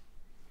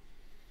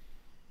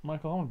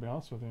 Michael, I'm gonna be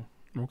honest with you.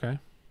 Okay.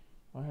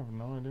 I have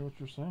no idea what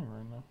you're saying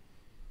right now.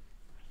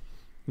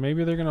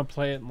 Maybe they're gonna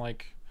play it and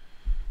like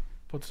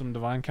put some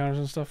divine counters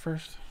and stuff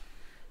first,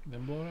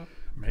 then blow it up.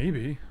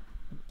 Maybe.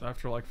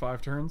 After like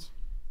 5 turns.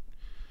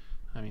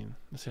 I mean,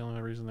 that's the only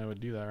reason they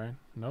would do that, right?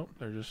 Nope.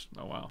 They're just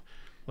Oh wow.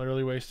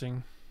 literally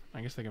wasting. I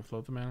guess they can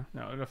float the mana.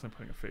 No, they're definitely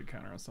putting a fade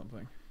counter on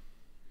something.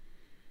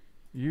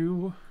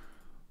 You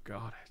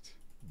got it.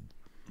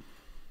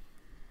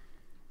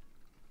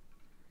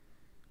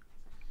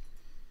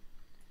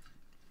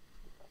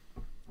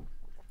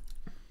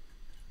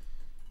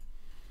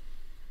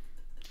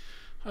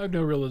 I have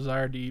no real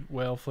desire to eat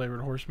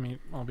whale-flavored horse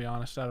meat. I'll be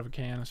honest, out of a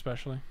can,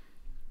 especially.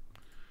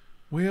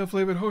 Whale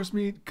flavored horse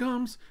meat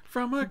comes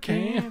from a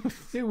can.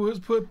 It was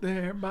put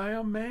there by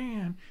a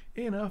man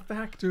in a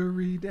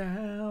factory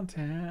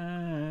downtown.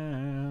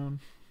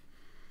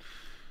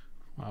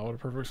 Wow, what a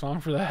perfect song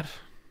for that.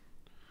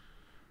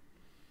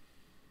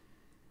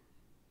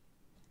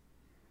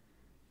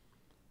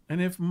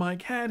 And if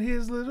Mike had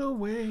his little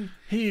way,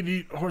 He'd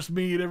eat horse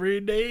meat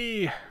every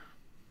day.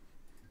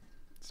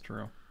 it's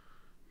true.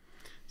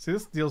 See,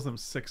 this deals them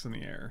 6 in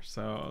the air,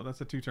 so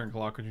that's a 2-turn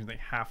clock, which means they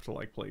have to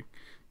like play.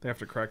 They have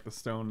to crack the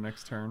stone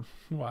next turn.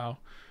 Wow.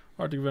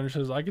 Arctic Avenger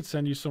says, I could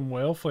send you some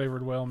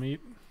whale-flavored whale meat.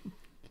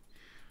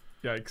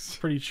 Yikes!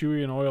 Pretty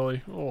chewy and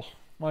oily. Oh,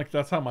 Mike,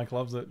 that's how Mike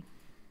loves it.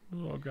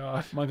 oh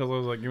God. Michael's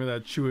always like, "Give me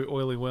that chewy,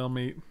 oily whale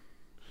meat."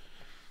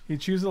 He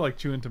chews it like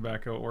chewing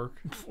tobacco at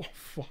work. Oh,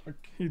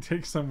 fuck. He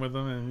takes some with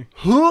him, and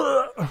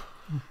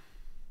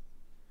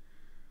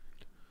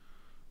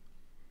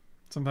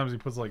sometimes he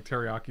puts like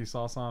teriyaki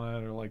sauce on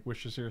it, or like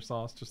Worcestershire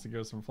sauce, just to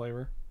give some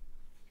flavor.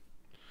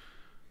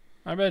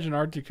 I imagine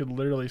Arctic could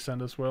literally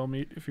send us whale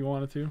meat if he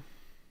wanted to.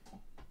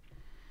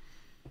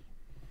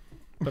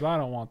 But I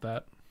don't want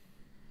that.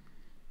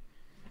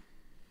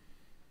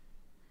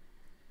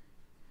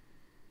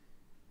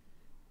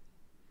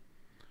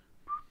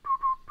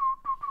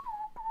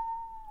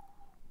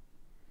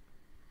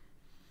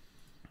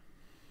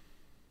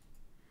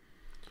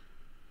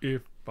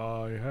 If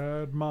I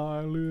had my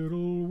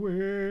little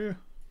way,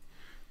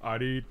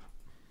 I'd eat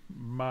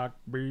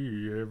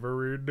Macbee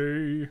every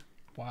day.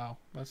 Wow,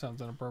 that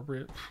sounds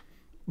inappropriate.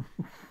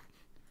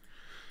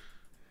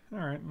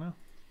 Alright, now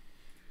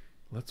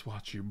let's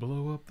watch you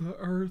blow up the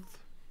earth.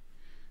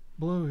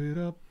 Blow it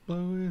up,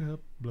 blow it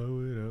up,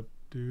 blow it up.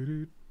 Doo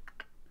doo.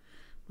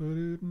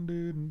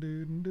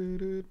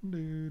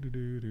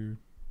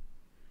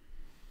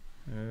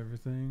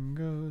 Everything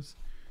goes,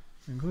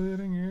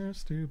 including your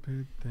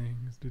stupid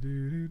things.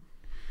 Doo-doo-doo.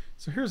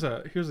 So here's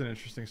an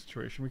interesting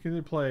situation. We can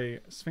either play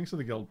Sphinx of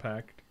the Guild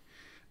Pact.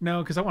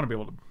 No, because I want to be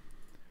able to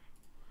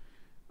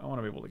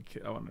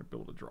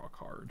draw a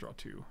card, draw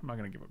 2. I'm not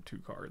going to give up 2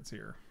 cards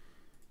here.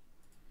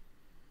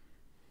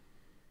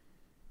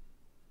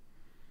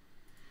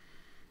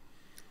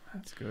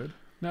 That's good.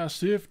 Now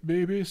sift,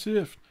 baby,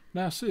 sift.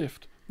 Now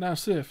sift. Now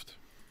sift.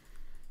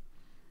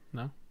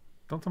 No?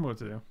 Don't tell me what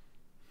to do.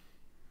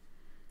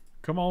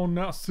 Come on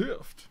now,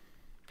 sift.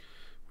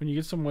 When you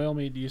get some whale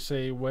meat, do you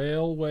say,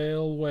 whale,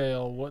 whale,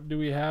 whale, what do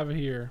we have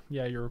here?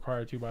 Yeah, you're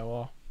required to by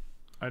law.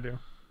 I do.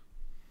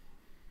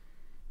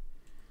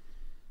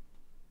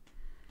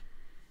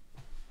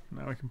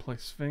 Now we can play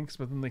Sphinx,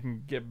 but then they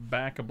can get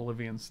back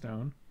Oblivion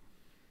Stone.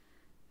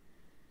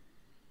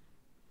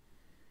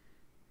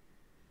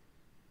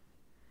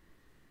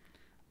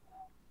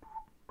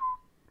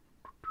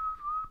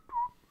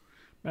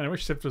 Man, I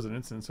wish Sift was an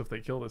instant, so if they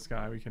kill this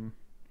guy, we can...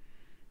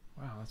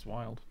 Wow, that's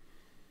wild.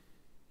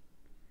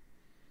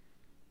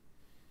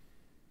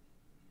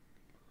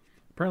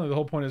 Apparently the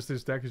whole point of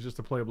this deck is just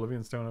to play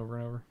Oblivion Stone over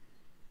and over.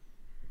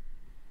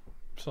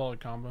 Solid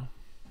combo.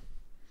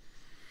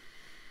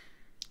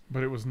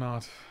 But it was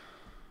not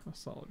a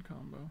solid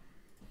combo.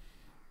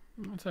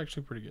 That's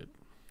actually pretty good.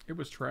 It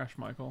was trash,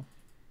 Michael.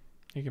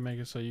 You can make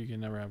it so you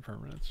can never have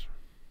permanents.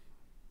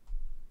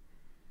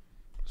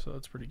 So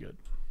that's pretty good.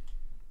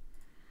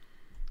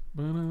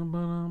 Just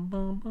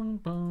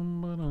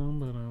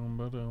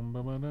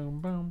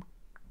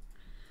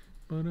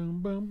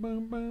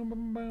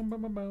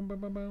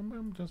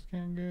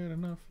can't get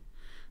enough.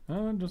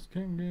 I just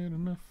can't get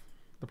enough.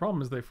 The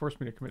problem is they forced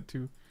me to commit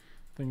 2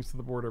 things to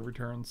the board every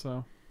turn,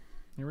 so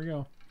here we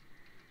go.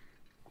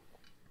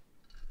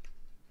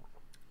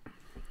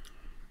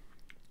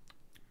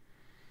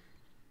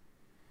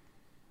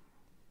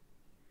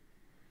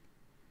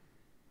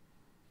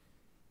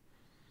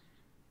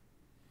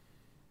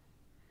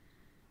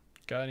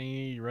 Got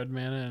any red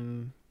mana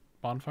and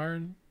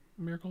bonfire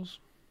miracles?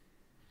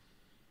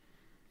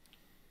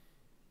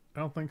 I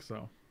don't think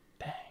so.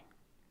 Dang.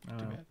 I don't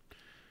Too know. bad.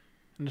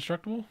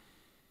 Indestructible?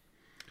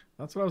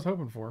 That's what I was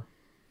hoping for.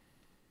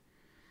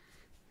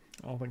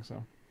 I don't think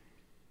so.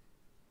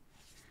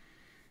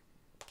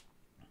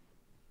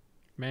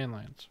 Man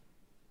lands.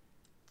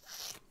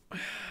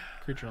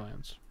 Creature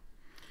lands.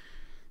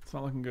 It's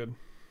not looking good.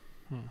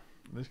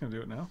 Are they just gonna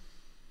do it now?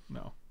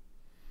 No.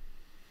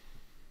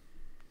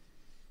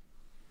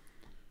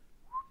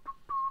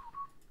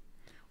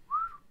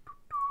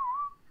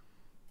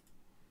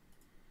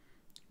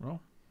 Well.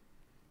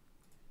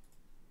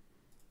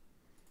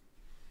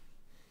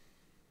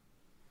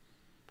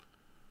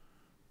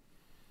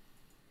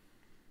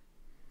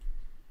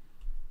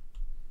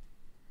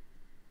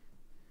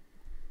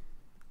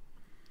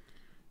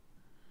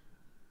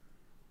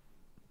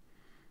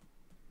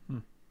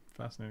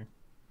 Fascinating.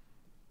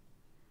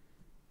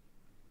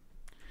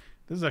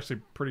 This is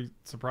actually pretty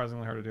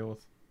surprisingly hard to deal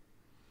with.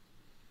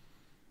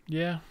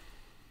 Yeah.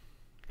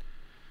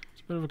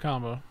 It's a bit of a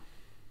combo.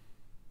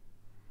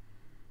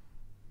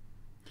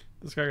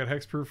 This guy got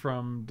hexproof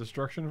from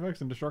destruction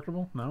effects.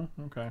 Indestructible? No?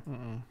 Okay.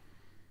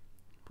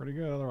 Pretty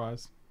good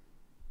otherwise.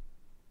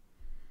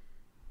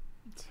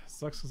 It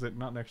sucks because it's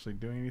not actually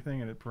doing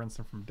anything and it prevents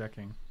them from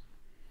decking.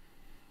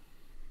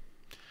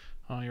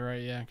 Oh, you're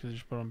right, yeah, because you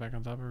just put them back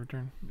on top every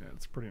turn. Yeah,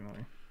 it's pretty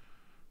annoying.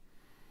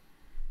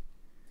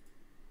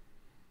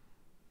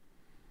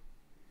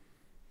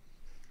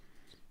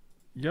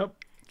 Yep.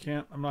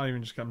 Can't. I'm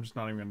just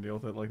not even gonna deal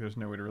with it. Like, there's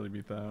no way to really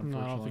beat that,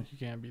 unfortunately. No, I don't think you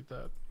can beat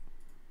that.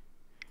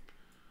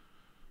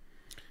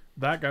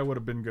 That guy would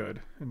have been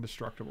good.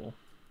 Indestructible.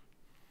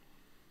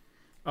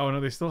 Oh, no,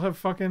 they still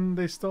have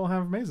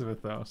Maze of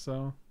It, though,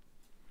 so.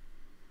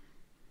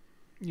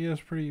 Yeah,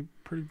 it's pretty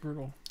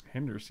brutal.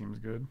 Hinder seems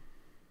good.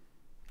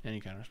 Any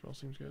kind of spell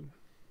seems good.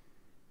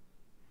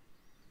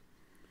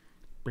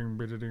 Imagine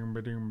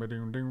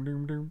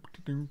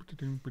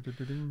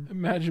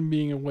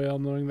being a whale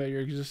knowing that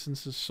your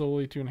existence is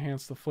solely to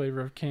enhance the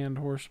flavor of canned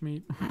horse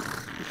meat.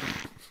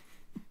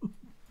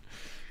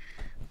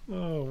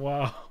 Oh,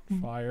 wow.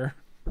 Fire.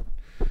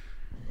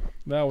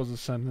 That was a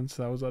sentence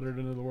that was uttered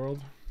into the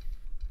world.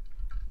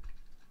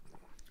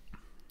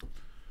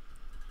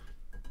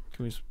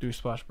 Can we do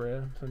splash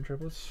bread and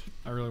triplets?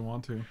 I really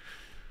want to.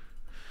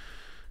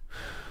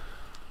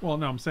 Well,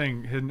 no, I'm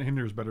saying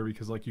Hinder is better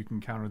because, like, you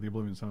can counter the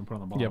Oblivion Stone and put on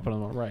the bottom. Yeah, put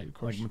them on. Right, of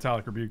course. Like,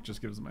 Metallic Rebuke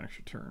just gives them an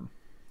extra turn.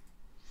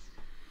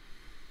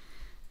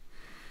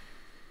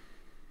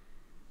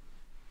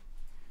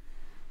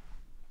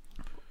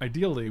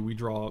 Ideally, we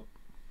draw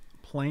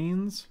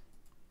Plains.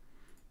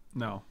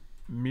 No.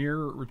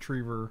 Mirror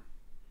Retriever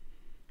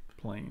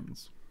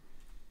Plains.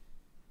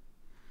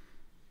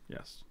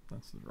 Yes,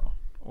 that's the draw.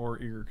 Or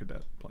Eager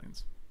Cadet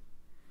Plains.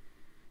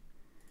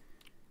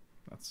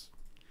 That's...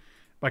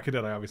 By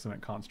Cadet, I obviously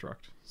meant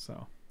Construct.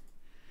 So,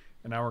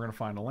 and now we're going to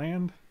find a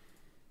land.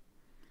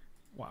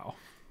 Wow.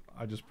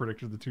 I just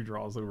predicted the 2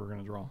 draws that we were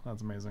going to draw.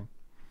 That's amazing.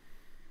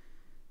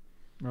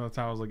 Remember that's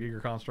how I was like Eager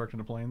Construct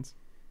into Plains?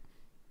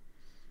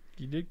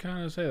 You did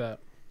kind of say that.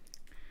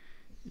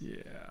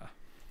 Yeah.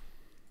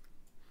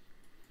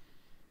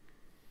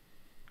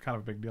 Kind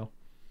of a big deal.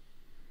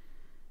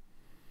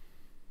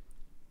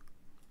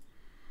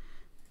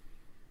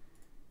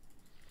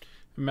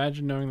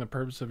 Imagine knowing the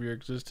purpose of your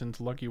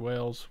existence, lucky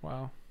whales.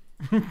 Wow.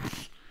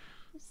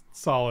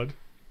 Solid.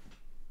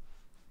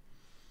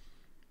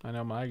 I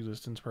know my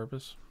existence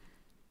purpose.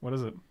 What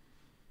is it?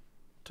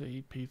 To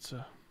eat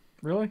pizza.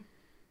 Really?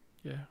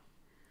 Yeah.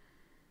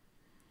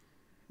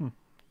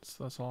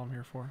 That's all I'm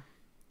here for.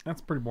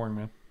 That's pretty boring,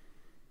 man.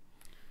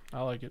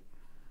 I like it.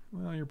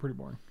 Well, you're pretty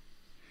boring.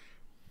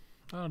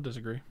 I don't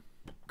disagree.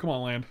 Come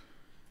on, land.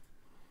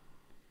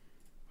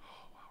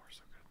 Oh, wow, we're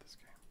so good at this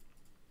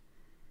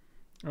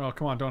game. Oh,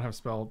 come on, don't have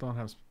spell. Don't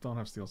have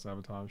Steel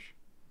Sabotage.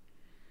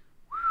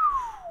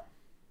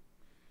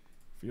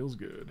 Feels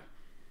good.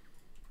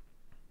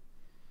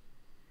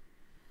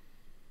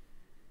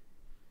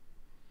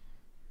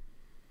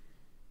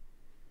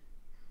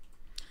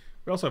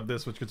 We also have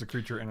this, which gets a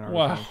creature in our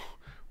Wow.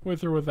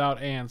 With or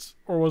without ants.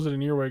 Or was it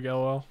an earwig,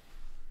 lol?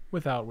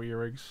 Without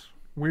earwigs.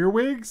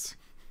 Weirwigs?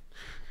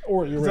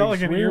 Or earwigs. Is that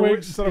like an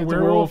earwigs? is that a It's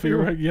werewolf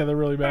earwig. Yeah, they're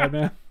really bad,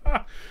 man.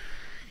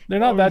 They're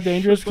not Oh, that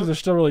dangerous shit. because they're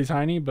still really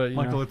tiny, but you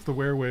Michael, know. it's the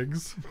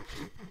werewigs.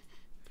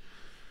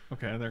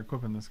 Okay, they're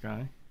equipping this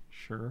guy.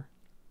 Sure.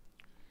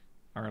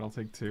 Alright, I'll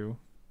take 2.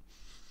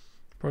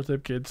 Pro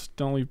tip, kids,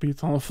 don't leave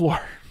pizza on the floor.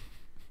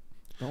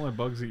 Don't let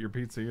bugs eat your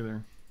pizza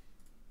either.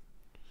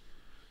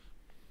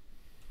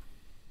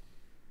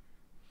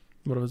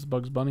 What if it's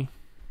Bugs Bunny?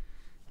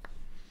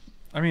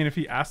 I mean, if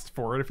he asked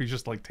for it, if he's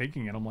just like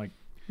taking it, I'm like,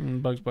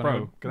 Bugs Bunny.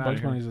 Bro, get outta Bugs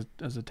here. Bunny's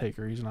as a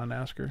taker. He's not an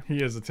asker. he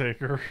is a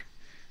taker.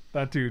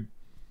 That dude,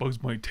 Bugs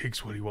Bunny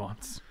takes what he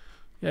wants.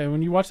 Yeah,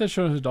 when you watch that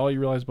show as a doll, you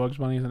realize Bugs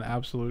Bunny is an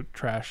absolute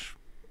trash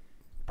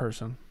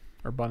person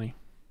or bunny.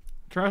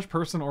 Trash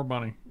person or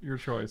bunny, your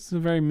choice. He's a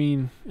very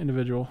mean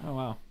individual. Oh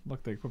wow,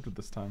 look, they equipped it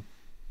this time.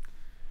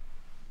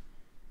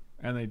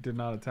 And they did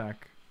not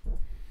attack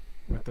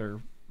with their...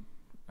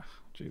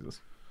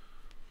 Jesus.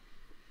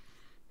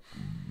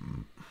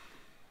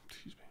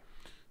 Excuse me.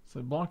 So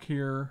they block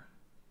here,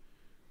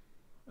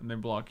 and they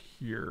block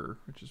here,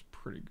 which is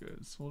pretty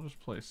good. So we'll just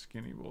play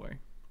Skinny Boy.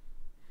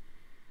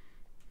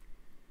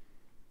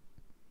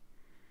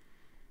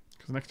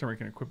 Because next time we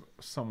can equip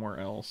somewhere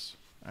else.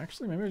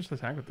 Actually, maybe I just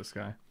attack with this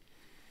guy.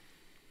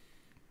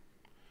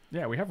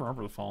 Yeah, we have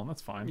Remember the Fallen.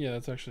 That's fine. Yeah,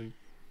 that's actually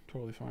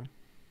totally fine.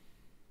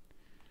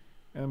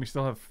 And then we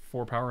still have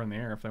 4 power in the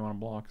air if they want to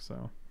block,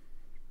 so.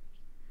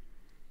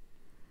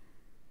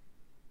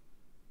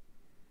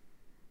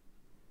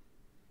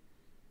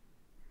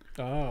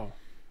 Oh,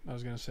 I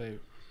was gonna say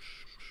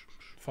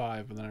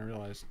 5, but then I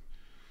realized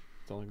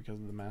it's only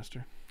because of the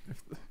master.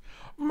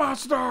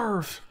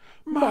 Master!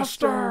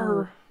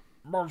 Master!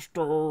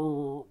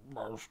 Master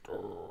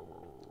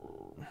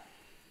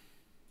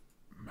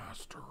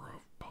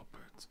of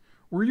puppets.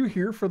 Were you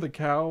here for the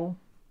cow?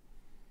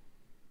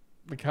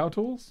 The cow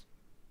tools?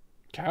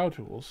 Cow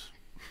tools.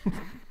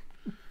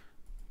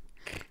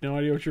 No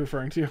idea what you're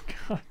referring to.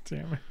 God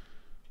damn it.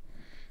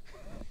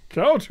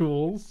 Cow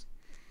tools?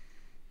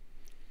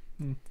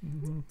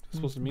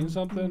 Supposed to mean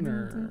something,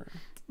 or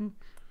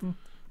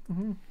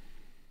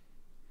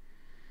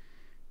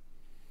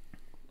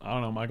I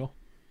don't know, Michael.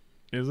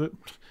 Is it?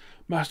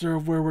 Master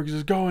of Werewolves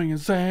is going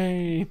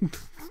insane.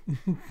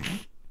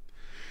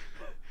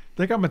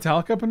 They got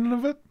Metallica up in none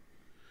of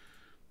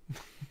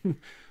it?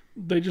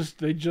 They just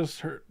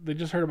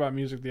heard about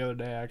music the other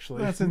day.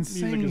 Actually, That's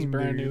insane. Music is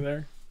brand new dude.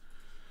 there.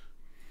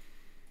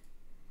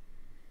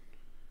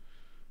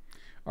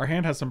 Our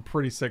hand has some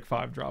pretty sick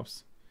 5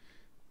 drops.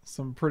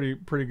 Some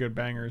pretty good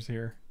bangers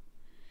here.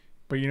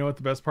 But you know what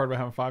the best part about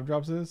having 5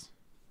 drops is?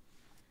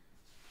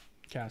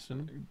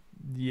 Casting.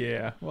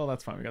 Yeah. Well,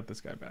 that's fine. We got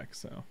this guy back,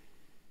 so.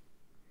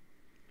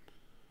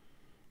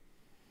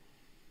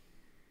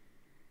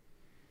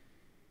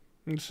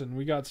 Listen,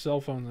 we got cell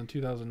phones in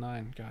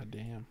 2009. God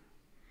damn.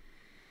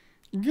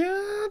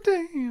 God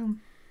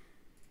damn.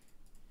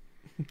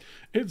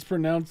 It's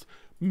pronounced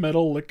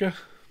Metallica.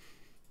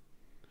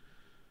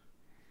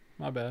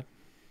 My bad.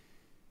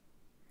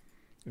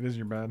 It is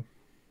your bad.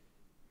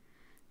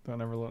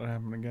 Don't ever let it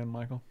happen again,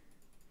 Michael.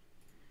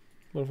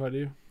 What if I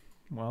do?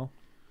 Well.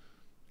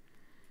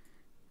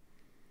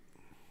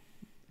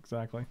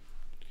 Exactly.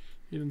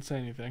 You didn't say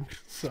anything,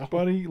 so.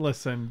 Buddy,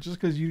 listen. Just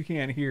because you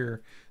can't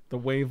hear the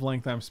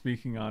wavelength I'm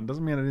speaking on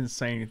doesn't mean I didn't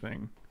say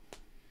anything.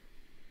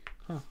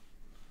 Well,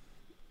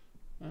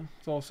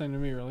 it's all the same to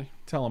me, really.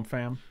 Tell him,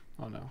 fam.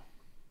 Oh no.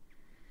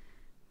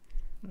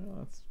 Oh,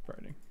 that's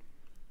frightening.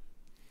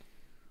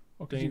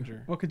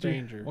 Danger. What could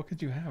Danger. you? What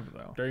could you have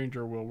though?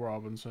 Danger, Will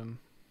Robinson.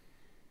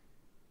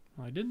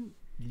 Well, I didn't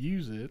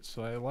use it,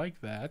 so I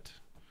like that.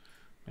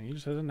 And he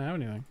just doesn't have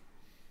anything.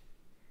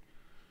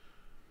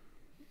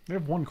 They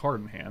have 1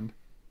 card in hand.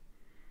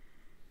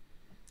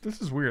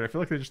 This is weird. I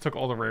feel like they just took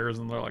all the rares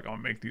and they're like, "I'll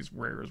make these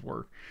rares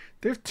work."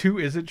 They have 2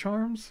 Is It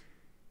charms.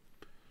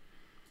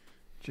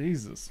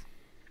 Jesus.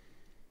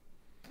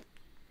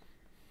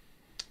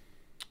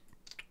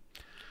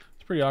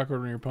 It's pretty awkward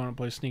when your opponent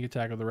plays sneak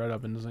attack with the red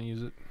up and doesn't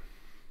use it.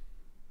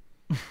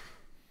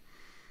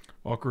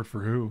 Awkward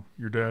for who?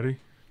 Your daddy?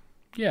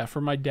 Yeah, for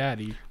my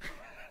daddy.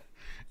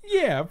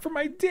 Yeah, for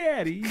my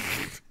daddy.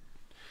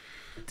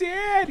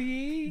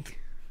 Daddy.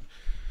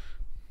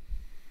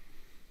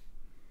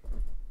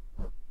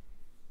 I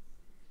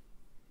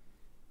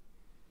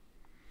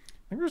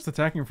think we're just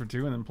attacking for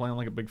 2 and then playing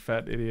like a big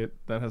fat idiot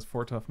that has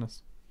 4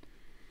 toughness.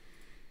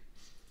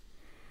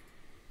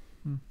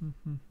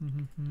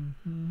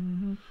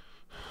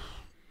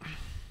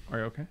 Are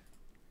you okay?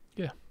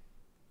 Yeah.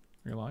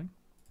 Are you lying?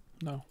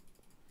 No.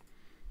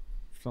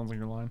 Sounds like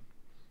you're lying.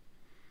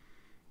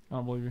 I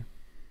don't believe you.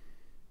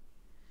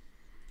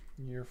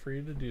 You're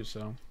free to do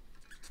so.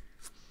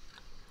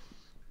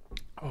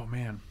 Oh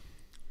man.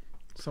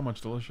 So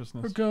much We're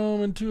deliciousness.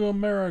 coming to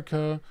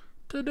America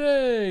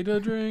today to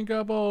drink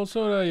apple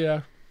soda,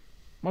 yeah.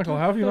 Michael,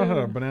 how have you not had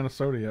a banana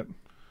soda yet?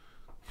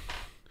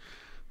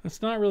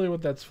 That's not really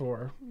what that's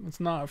for. It's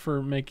not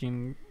for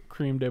making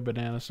cream de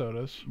banana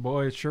sodas.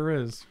 Boy, it sure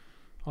is.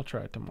 I'll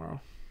try it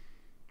tomorrow.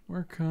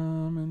 We're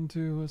coming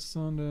to a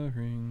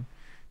sundering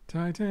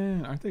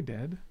Titan. Aren't they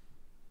dead?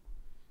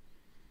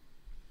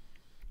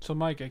 So,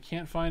 Mike, I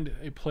can't find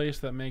a place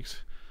that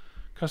makes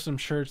custom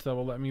shirts that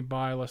will let me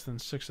buy less than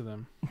 6 of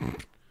them.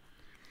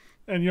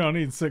 And you don't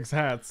need 6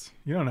 hats.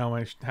 You don't know how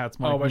many hats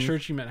Mike Oh, by needs.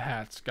 shirts you meant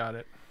hats. Got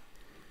it.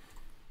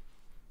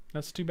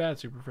 That's too bad,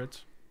 Super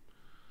Fritz.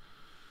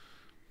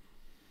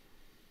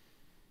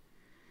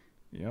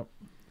 Yep.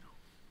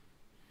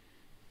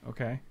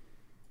 Okay.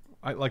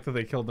 I like that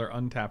they killed their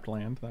untapped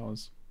land. That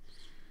was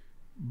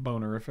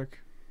bonerific.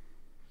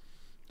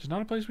 There's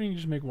not a place where you can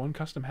just make one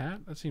custom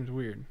hat? That seems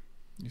weird.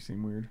 You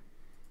seem weird.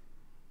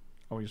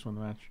 Oh, we just won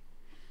the match.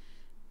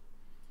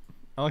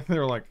 I like that they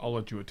were like, "I'll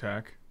let you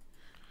attack."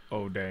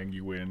 Oh, dang,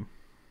 you win.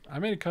 I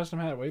made a custom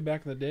hat way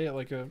back in the day at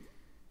like I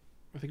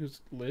think it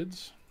was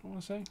Lids, I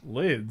want to say.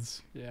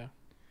 Lids? Yeah.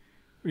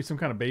 Are you some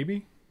kind of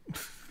baby?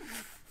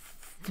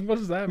 What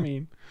does that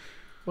mean?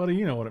 Well, do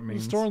you know what it The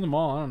means? store in the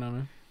mall, I don't know,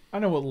 man. I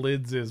know what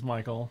lids is,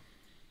 Michael.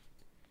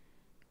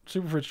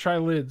 Super Fritz, try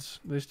Lids.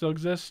 They still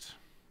exist?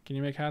 Can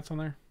you make hats on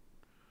there?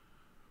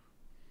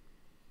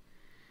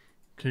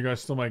 Can you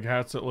guys still make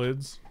hats at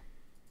lids?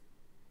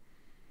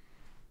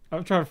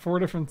 I've tried 4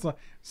 different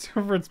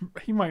sizes.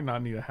 He might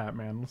not need a hat,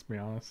 man. Let's be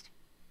honest.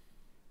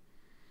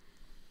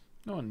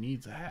 No one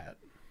needs a hat.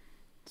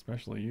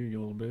 Especially you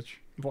little bitch.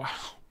 Wow.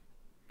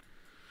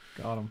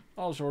 Got him.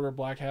 I'll just order a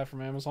black hat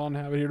from Amazon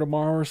and have it here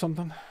tomorrow or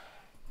something.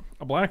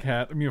 A black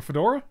hat? I mean, a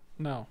fedora?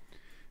 No.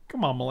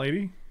 Come on,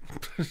 milady.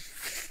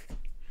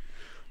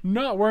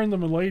 Not wearing the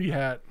milady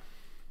hat.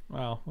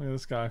 Wow, look at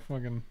this guy.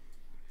 Fucking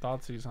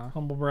Thoughtseize, huh?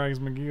 humble brags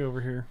McGee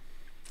over here.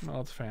 No,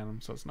 it's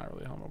Phantom, so it's not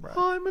really a humble brag.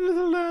 I'm a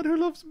little lad who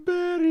loves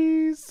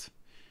berries.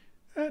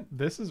 And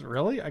this is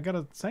really? I got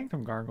a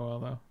Sanctum Gargoyle,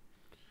 though.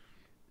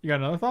 You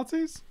got another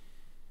Thoughtseize?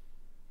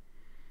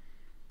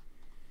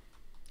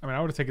 I mean,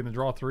 I would have taken the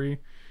draw 3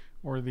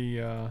 or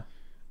the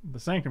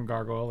Sanctum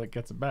Gargoyle that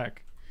gets it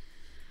back.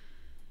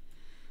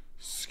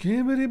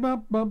 Skibbity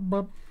bop bop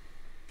bop.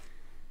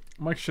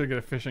 Mike should get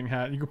a fishing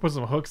hat. You could put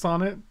some hooks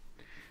on it,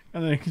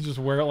 and then you can just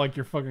wear it like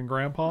your fucking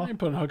grandpa. I ain't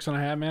putting hooks on a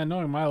hat, man.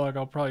 Knowing my luck,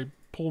 I'll probably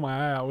pull my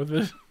eye out with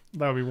it.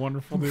 That would be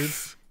wonderful, dude.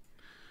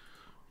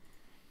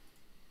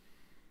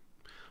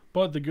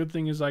 But the good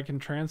thing is I can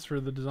transfer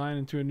the design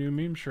into a new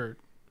meme shirt.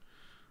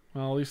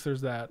 Well, at least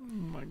there's that. Oh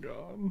my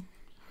god.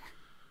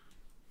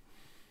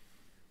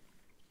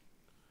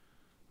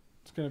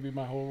 It's going to be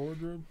my whole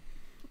wardrobe.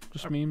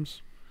 Just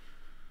memes.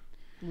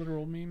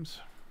 Literal memes.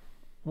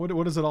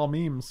 What is it all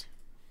memes?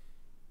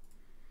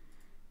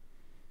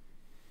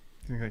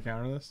 Do you think they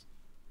counter this?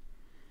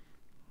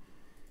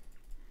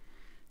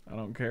 I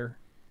don't care.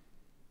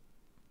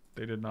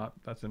 They did not.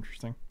 That's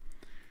interesting.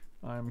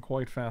 I'm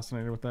quite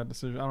fascinated with that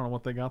decision. I don't know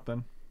what they got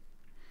then.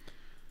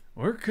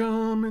 We're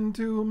coming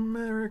to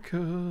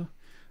America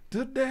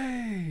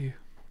today.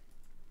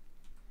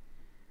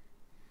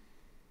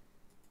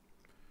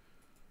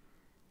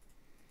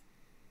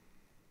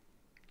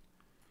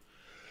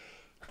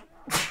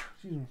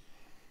 Excuse me.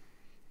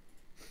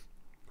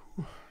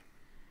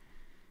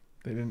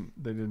 They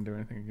didn't do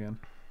anything again.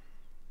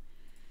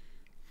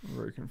 I'm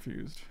very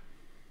confused.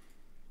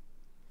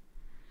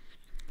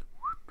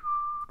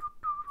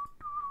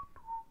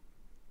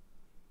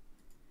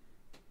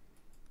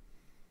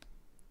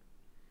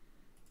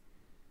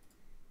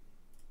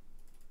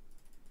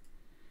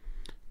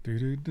 Do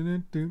do do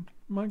do do.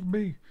 Mike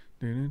B.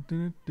 Do do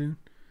do do.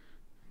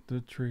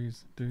 The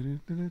trees. Do do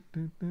do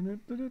do do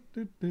do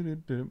do do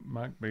do.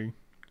 Mike B.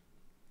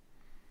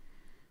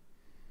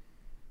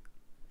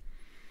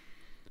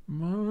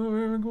 My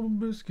miracle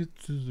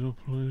biscuits is a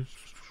place.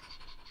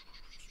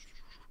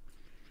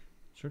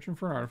 Searching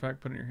for an artifact,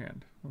 put it in your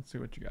hand. Let's see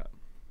what you got.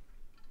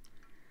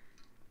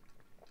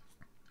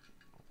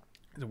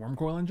 Is it Worm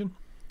Coil Engine?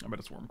 I bet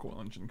it's Worm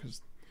Coil Engine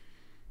because.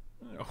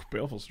 Oh,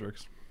 Baleful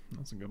Strix.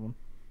 That's a good one.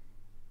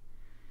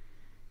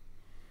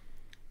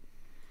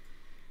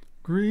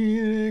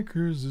 Green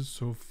Acres is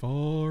so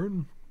far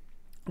and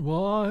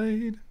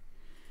wide.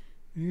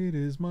 It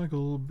is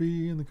Michael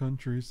B. in the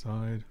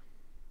countryside.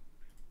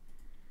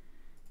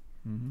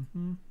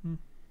 Mm-hmm.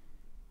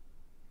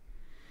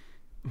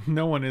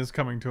 No one is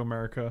coming to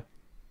America.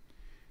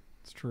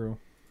 It's true.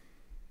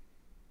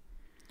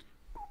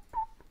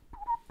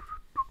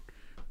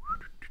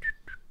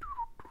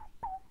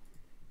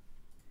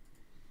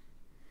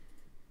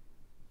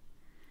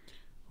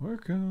 We're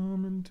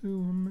coming to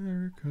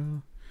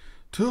America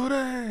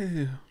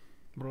today.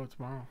 What about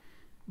tomorrow?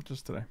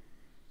 Just today.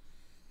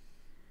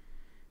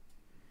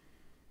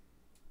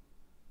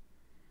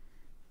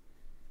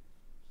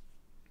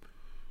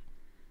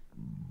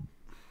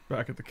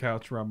 Back at the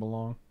couch where I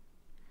belong.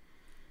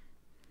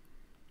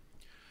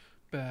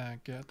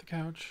 Back at the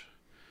couch.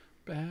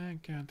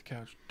 Back at the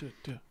couch. Duh,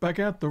 duh. Back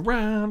at the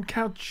round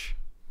couch.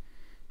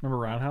 Remember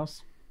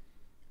Roundhouse?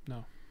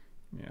 No.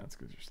 Yeah, that's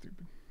because you're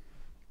stupid.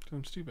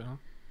 I'm stupid, huh?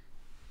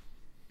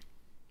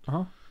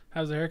 Uh-huh.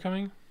 How's the hair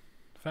coming?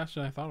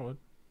 Faster than I thought it would.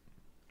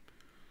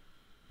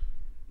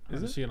 I Is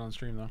didn't it? see it on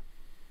stream, though.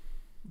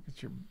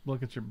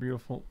 Look at your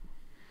beautiful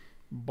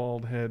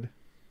bald head.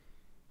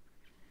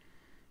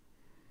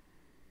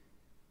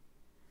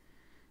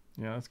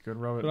 Yeah, that's good.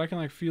 Rub it. But I can,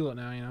 like, feel it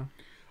now, you know?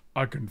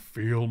 I can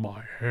feel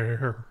my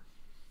hair.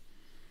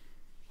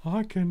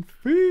 I can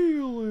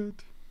feel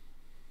it.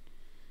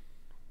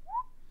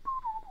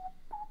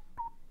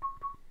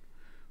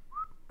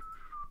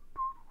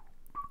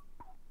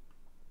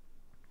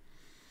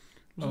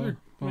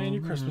 Man,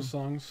 your Christmas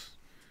songs.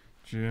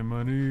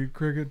 Jiminy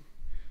Cricket.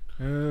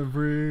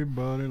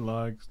 Everybody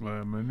likes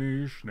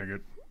Lemony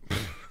Snicket. You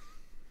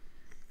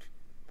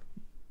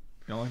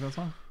don't like that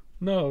song?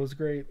 No, it was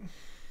great.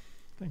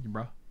 Thank you,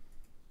 bro.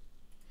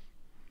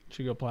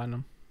 Should go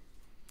platinum.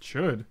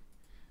 Should.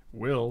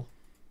 Will.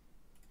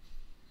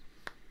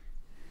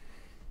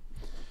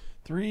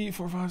 3,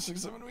 4, 5,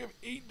 6, 7. We have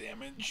 8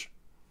 damage.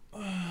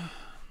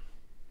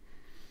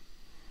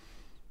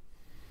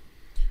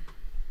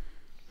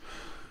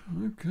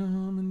 We're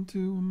coming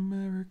to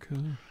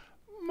America.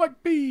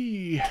 Mike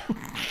B.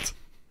 It's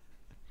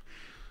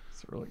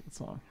a really good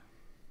song.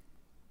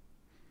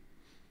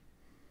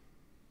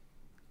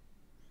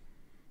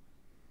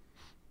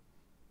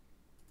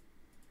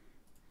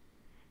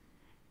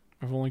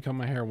 I've only cut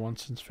my hair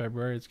once since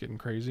February. It's getting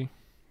crazy.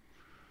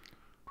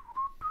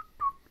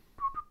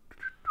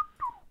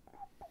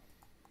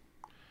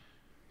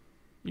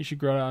 You should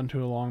grow it out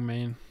into a long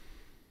mane.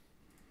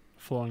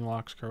 Flowing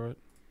locks, Kerwit.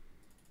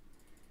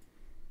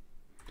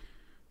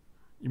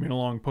 You mean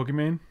along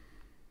Pokemon?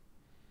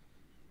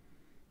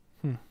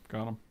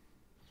 Got him.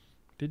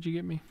 Did you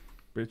get me?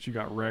 Bitch, you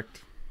got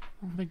wrecked. I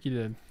don't think you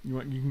did. You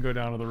can go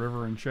down to the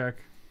river and check.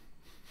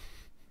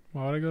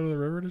 Why would I go to the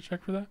river to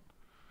check for that?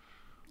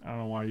 I don't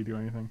know why you do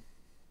anything.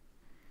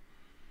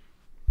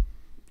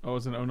 Oh,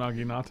 it's an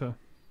Onaginata.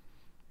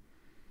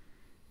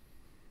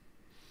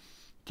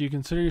 Do you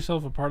consider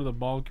yourself a part of the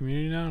bald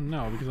community now?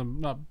 No, because I'm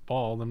not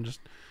bald. I'm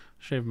just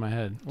shaving my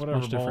head. It's Whatever,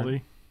 much different.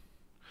 Baldy.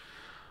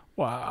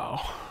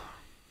 Wow.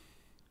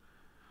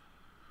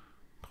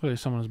 Clearly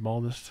someone is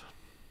baldest.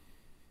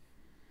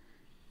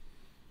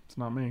 It's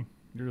not me.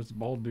 You're just a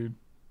bald dude.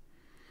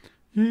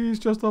 He's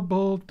just a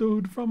bald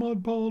dude from a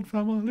bald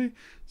family.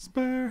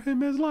 Spare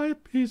him his life.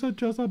 He's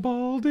just a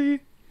baldy.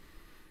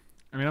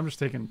 I mean, I'm just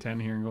taking 10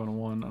 here and going to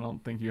 1. I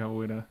don't think you have a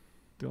way to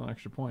do an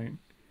extra point.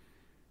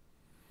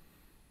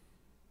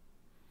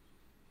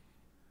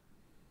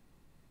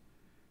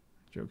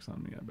 Joke's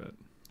on me, I bet.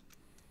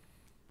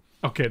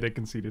 Okay, they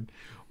conceded.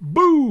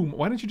 Boom!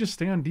 Why didn't you just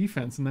stay on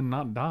defense and then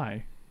not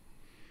die?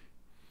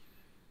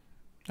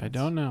 I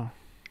don't know.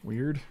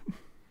 Weird.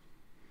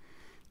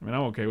 I mean,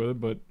 I'm okay with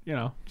it, but, you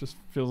know, just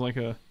feels like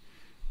a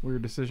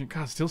weird decision.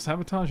 God, Steel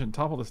Sabotage and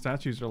Topple the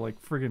Statues are like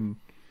friggin'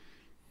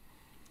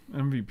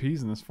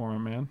 MVPs in this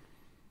format, man.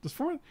 This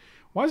format...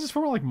 Why is this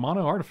format like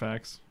mono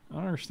artifacts? I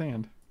don't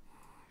understand.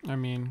 I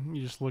mean,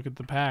 you just look at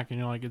the pack and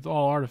you're like, it's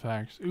all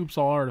artifacts. Oops,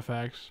 all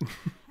artifacts.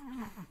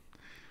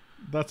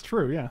 That's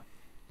true, yeah.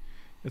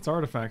 It's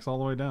artifacts all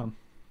the way down.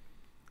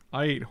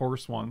 I ate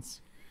horse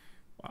once.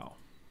 Wow.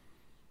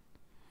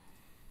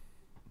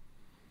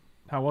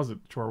 How was it,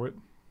 Chorwit?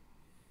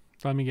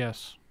 Let me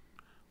guess.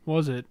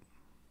 Was it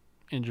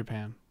in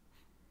Japan?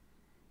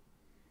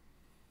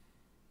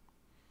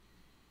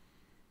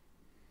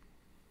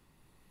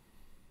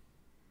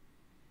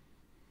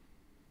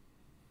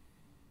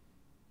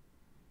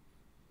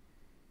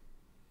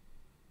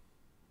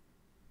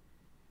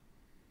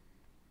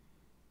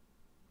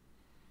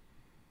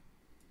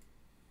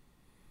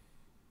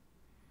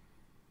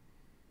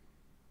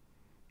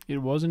 It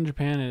was in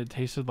Japan and it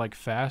tasted like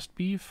fast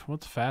beef?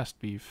 What's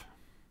fast beef?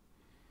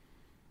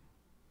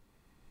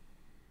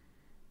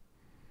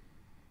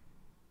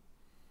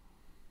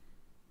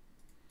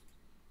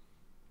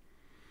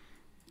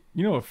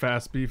 You know what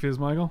fast beef is,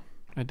 Michael?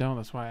 I don't,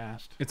 that's why I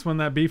asked. It's when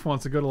that beef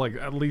wants to go to like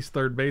at least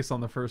third base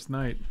on the first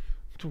night.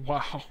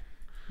 Wow.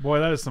 Boy,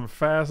 that is some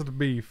fast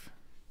beef.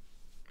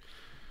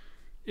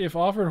 If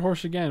offered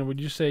horse again, would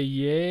you say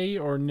yay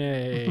or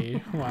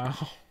nay?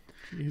 Wow.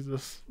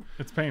 Jesus.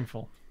 It's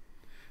painful.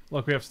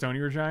 Look, we have Stone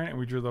Ear Giant and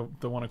we drew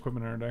the one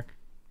equipment in our deck.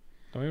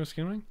 Don't we have a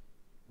skin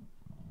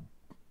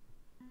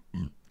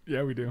wing?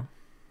 Yeah, we do.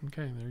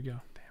 Okay, there you go.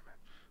 Damn it.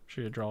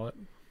 Should you draw it?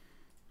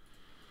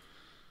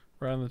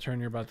 Right on the turn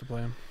you're about to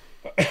play him.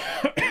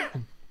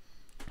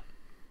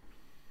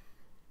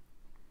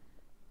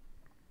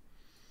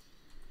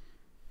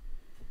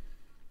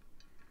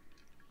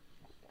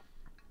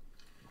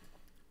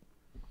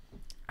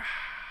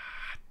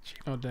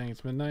 Oh dang,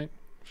 it's midnight?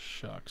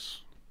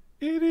 Shucks.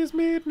 It is I'm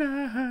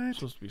midnight.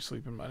 supposed to be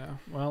sleeping by now.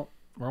 Well,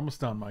 we're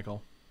almost done,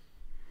 Michael.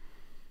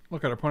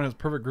 Look, our opponent has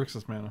perfect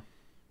Grixis mana.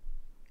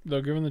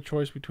 Though given the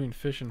choice between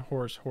fish and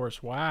horse,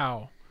 horse.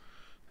 Wow.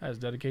 That is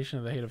dedication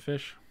to the hate of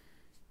fish.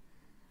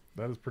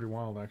 That is pretty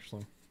wild,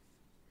 actually.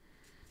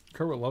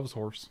 Kerwit loves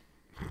horse.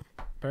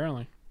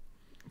 Apparently.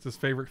 It's his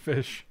favorite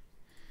fish.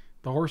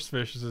 The horse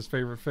fish is his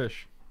favorite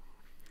fish.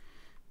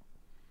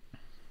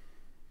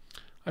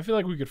 I feel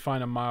like we could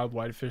find a mild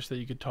white fish that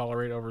you could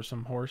tolerate over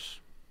some horse.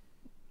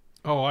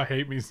 Oh, I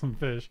hate me some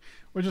fish.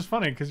 Which is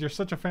funny, because you're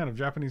such a fan of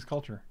Japanese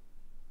culture.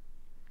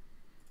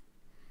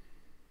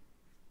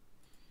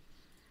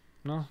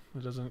 No,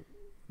 it doesn't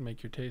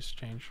make your taste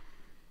change.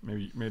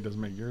 Maybe it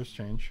doesn't make yours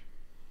change.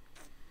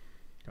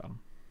 Got him.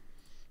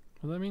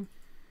 What does that mean?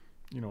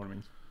 You know what it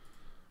means.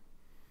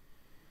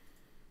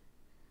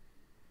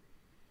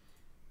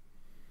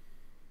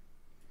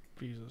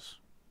 Jesus.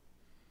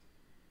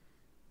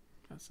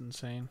 That's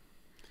insane.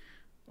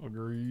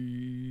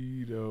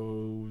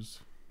 Doritos.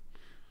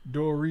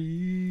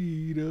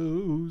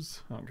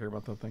 Doritos. I don't care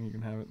about that thing. You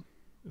can have it.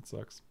 It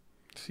sucks.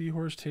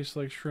 Seahorse tastes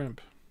like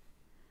shrimp.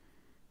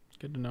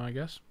 Good to know, I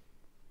guess.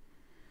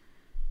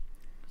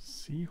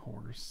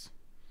 Seahorse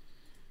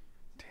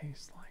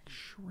tastes like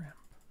shrimp.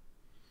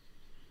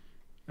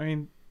 I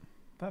mean,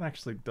 that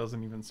actually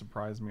doesn't even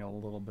surprise me a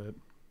little bit.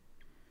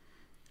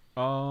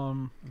 I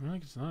feel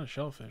like it's not a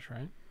shellfish,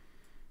 right?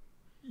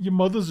 Your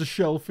mother's a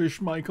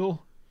shellfish,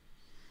 Michael.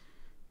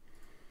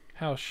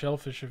 How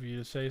shellfish of you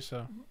to say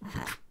so.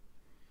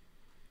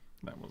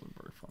 That wasn't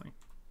very funny.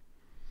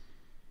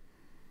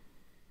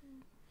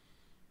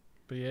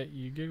 But yet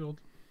you giggled.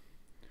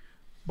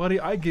 Buddy,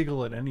 I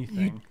giggle at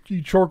anything.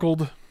 You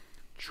chorkled.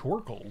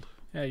 Chorkled?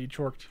 Yeah, you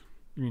chorked.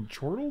 You mean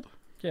chortled?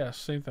 Yeah,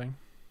 same thing.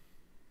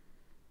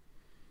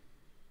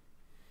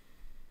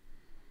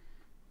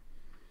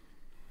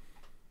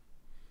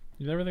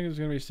 You never think there's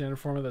going to be a standard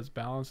format that's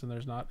balanced and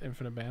there's not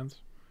infinite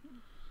bands?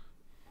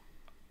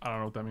 I don't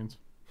know what that means.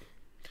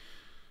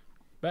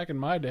 Back in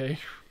my day,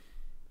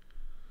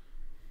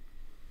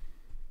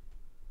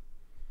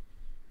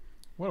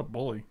 What a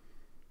bully.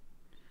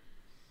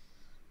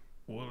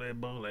 Bully,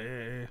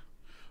 bully.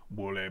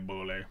 Bully,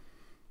 bully.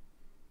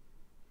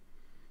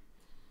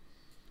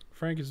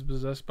 Frank is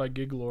possessed by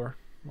Giglor.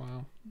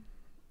 Wow.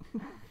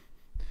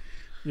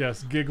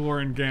 Yes, Giggler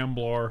and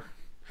Gambler.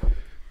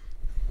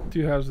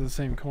 Two halves of the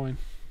same coin.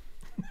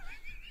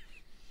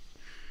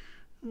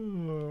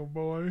 Oh,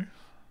 boy.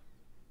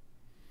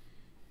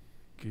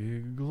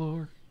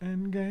 Giggler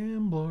and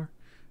Gambler.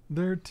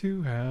 They're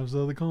two halves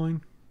of the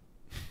coin.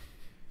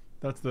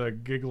 That's the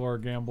Giggler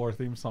Gambler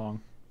theme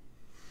song.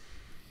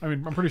 I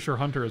mean, I'm pretty sure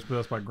Hunter is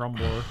possessed by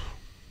Grumbler.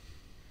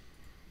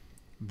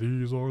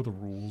 These are the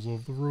rules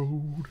of the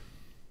road.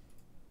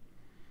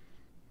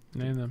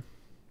 Name them.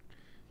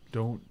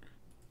 Don't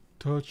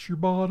touch your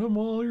bottom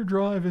while you're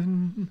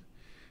driving.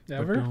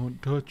 Ever? But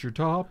don't touch your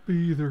top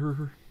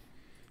either.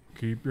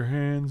 Keep your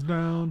hands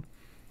down.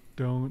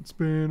 Don't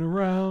spin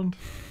around.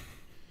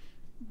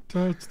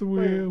 Touch the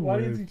wheel. Why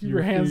do you have to keep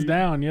your hands feet.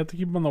 down? You have to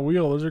keep them on the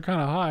wheel. Those are kind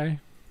of high.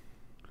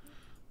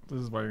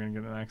 This is why you're gonna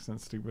get an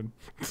accent, stupid.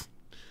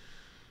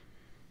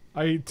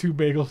 I ate 2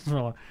 bagels for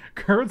lunch.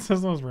 Kermit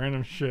says the most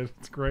random shit.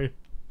 It's great.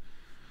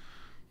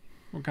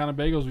 What kind of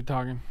bagels we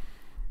talking?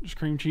 Just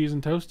cream cheese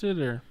and toasted,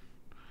 or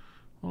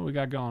what we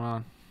got going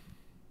on?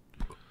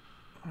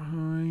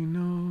 I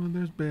know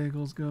there's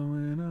bagels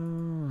going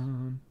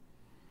on.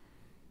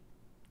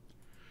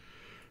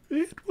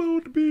 It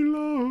won't be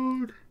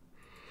long.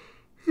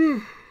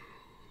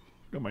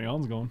 Got my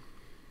yawns going.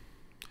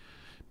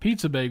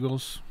 Pizza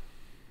bagels.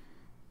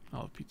 I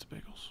love pizza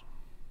bagels.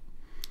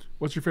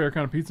 What's your favorite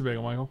kind of pizza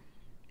bagel, Michael?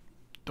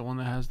 The one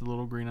that has the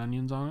little green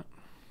onions on it.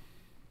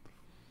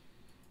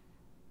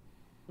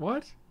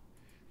 What?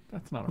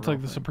 That's not a It's real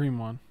like the thing. supreme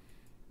one.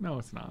 No,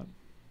 it's not.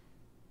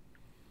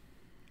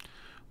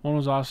 One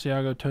was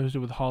Asiago toasted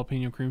with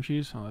jalapeno cream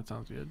cheese. Oh, that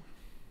sounds good.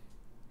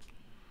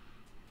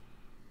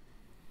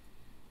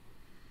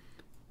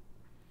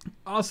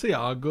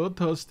 Asiago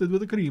toasted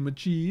with a cream of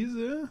cheese.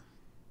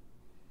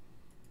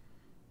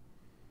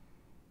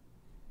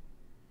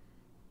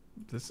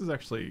 This is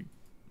actually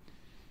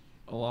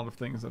a lot of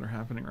things that are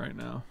happening right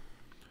now.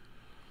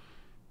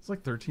 It's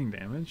like 13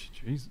 damage.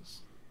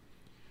 Jesus.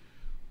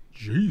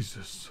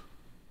 Jesus.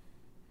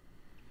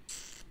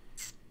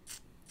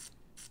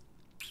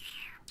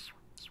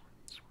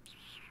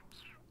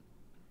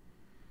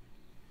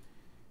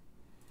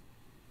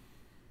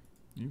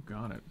 You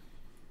got it.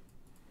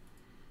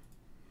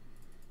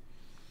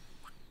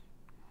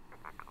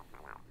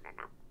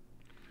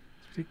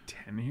 Did you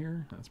take 10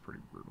 here? That's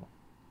pretty brutal.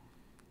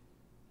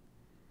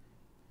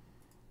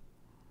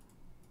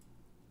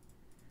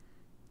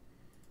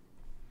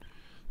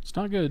 It's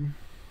not good.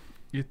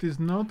 It is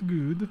not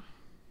good.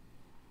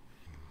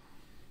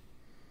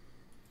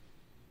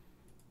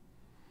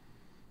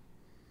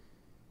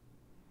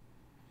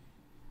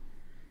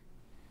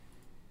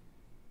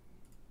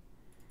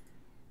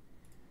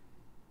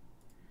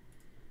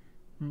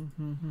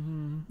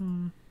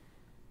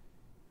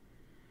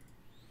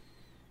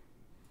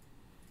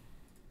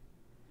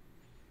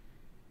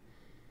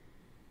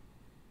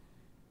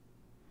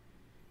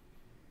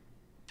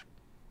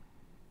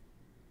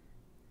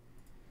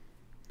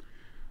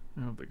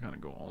 I hope they kind of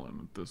go all in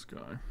with this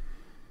guy.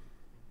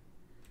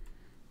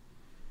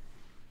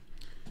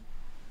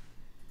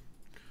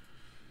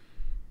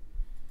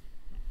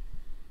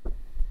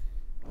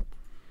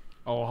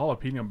 Oh, a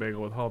jalapeno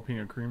bagel with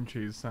jalapeno cream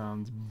cheese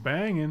sounds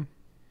banging.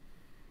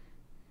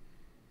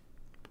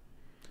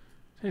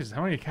 Jesus,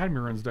 how many Academy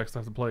runs decks do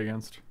I have to play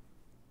against?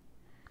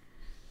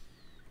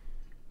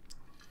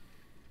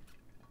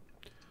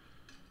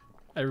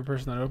 Every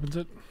person that opens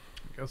it.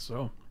 I guess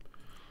so.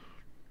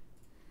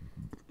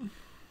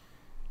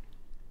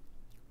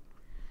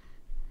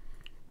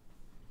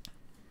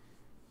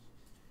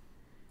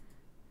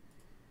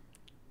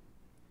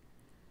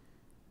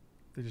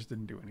 They just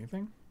didn't do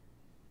anything?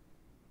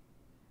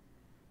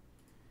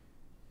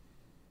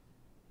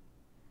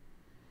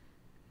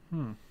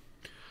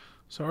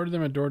 So I ordered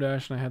them at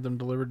DoorDash and I had them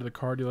delivered to the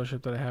car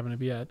dealership that I happened to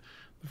be at.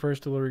 The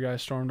first delivery guy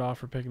stormed off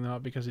for picking them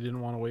up because he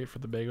didn't want to wait for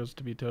the bagels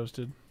to be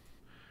toasted.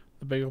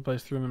 The bagel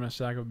place threw them in a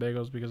sack of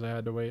bagels because I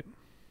had to wait.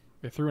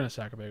 They threw in a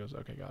sack of bagels.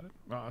 Okay, got it.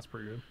 Wow, that's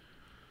pretty good.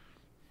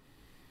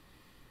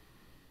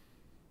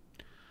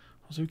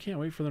 Also, we can't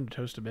wait for them to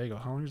toast a bagel.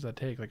 How long does that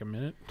take? Like a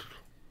minute?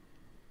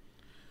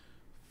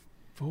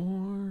 4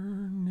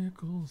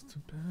 nickels to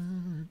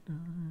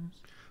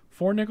paradise.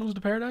 4 nickels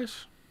to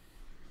paradise?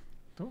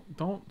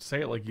 Don't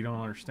say it like you don't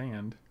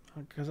understand.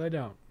 Because I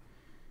don't.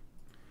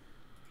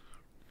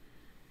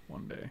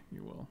 One day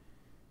you will.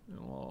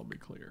 It'll all be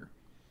clear.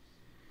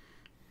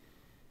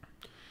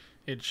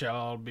 It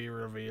shall be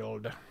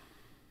revealed.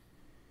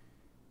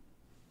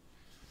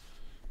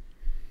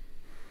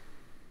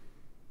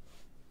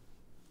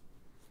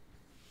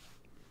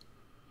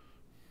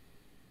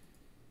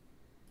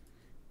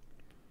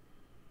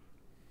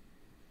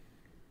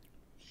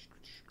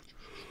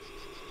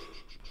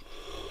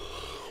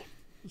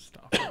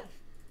 Stop it.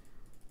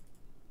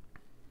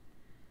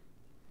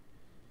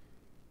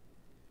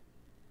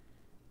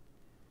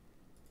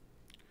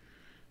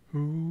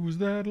 Who's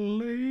that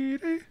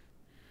lady?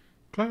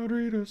 Cloud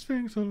Reader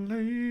Sphinx a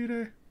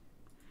lady.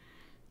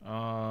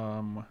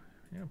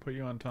 Yeah, put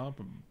you on top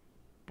and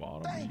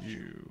bottom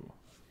you.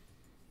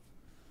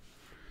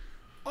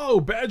 Oh,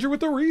 Badger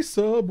with the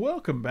resub.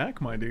 Welcome back,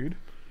 my dude.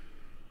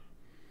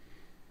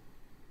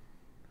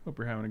 Hope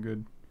you're having a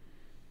good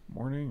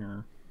morning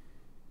or,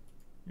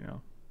 you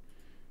know,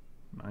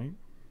 night,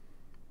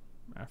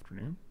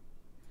 afternoon,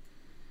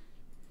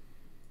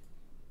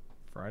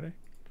 Friday.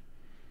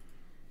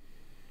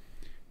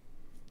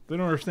 They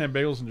don't understand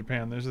bagels in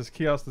Japan. There's this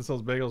kiosk that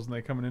sells bagels and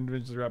they come in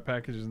individually wrapped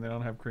packages and they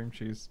don't have cream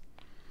cheese.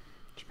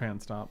 Japan,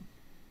 stop.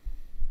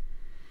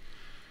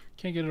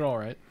 Can't get it all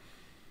right.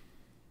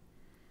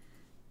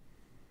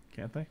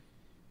 Can't they?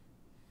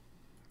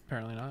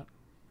 Apparently not.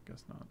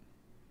 Guess not.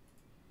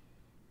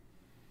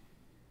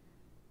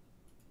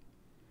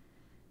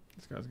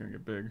 This guy's gonna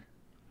get big.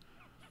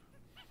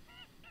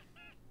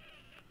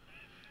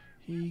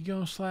 He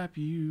gonna slap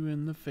you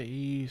in the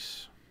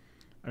face.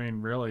 I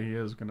mean, really, he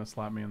is gonna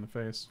slap me in the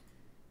face.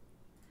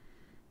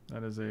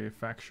 That is a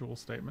factual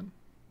statement.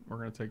 We're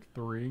gonna take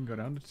 3 and go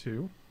down to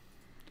 2.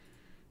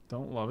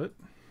 Don't love it.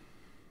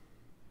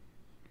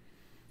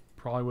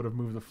 Probably would have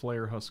moved the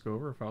Flayer Husk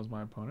over if I was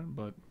my opponent,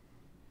 but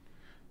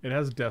it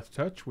has Death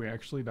Touch. We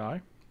actually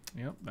die.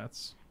 Yep,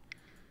 that's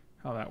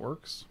how that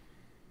works.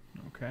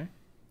 Okay.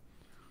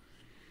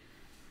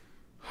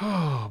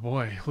 Oh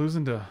boy,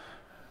 losing to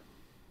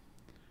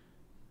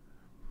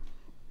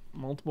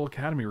multiple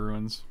Academy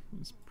ruins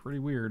is pretty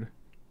weird.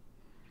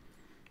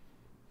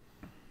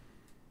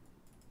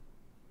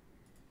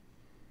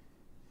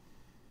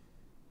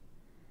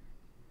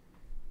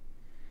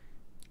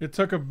 It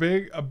took a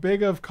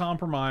big of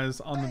compromise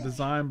on the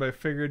design, but I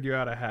figured you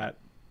had a hat.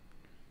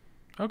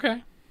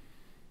 Okay.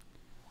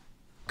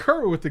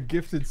 Kurt with the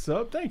gifted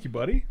sub. Thank you,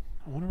 buddy.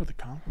 I wonder what the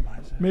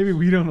compromise is. Maybe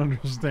we don't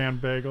understand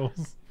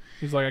bagels.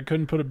 He's like, I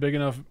couldn't put a big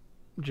enough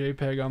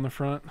JPEG on the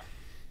front.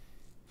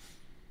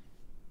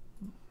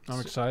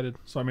 I'm excited.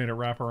 So I made it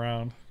wrap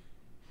around.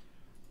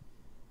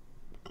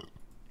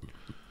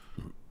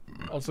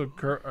 Also,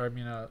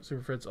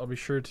 Super Fritz, I'll be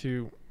sure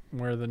to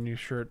wear the new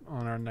shirt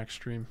on our next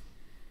stream.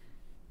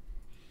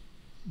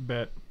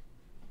 Bet.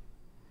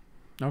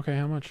 Okay,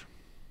 how much?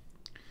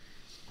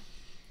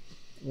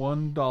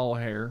 $1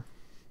 hair.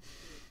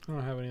 I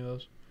don't have any of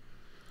those.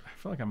 I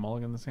feel like I'm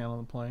mulliganing this hand on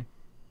the play.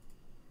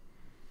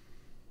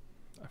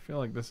 I feel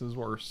like this is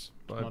worse,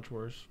 but Much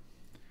worse.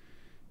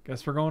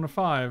 guess we're going to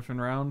 5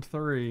 in round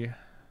 3.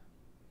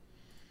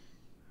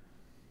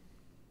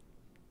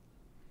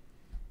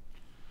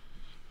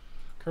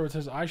 Kerwood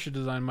says I should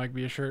design Mike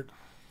B a shirt.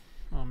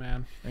 Oh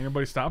man. Ain't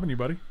nobody stopping you,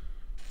 buddy. They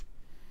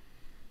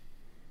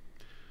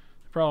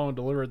probably won't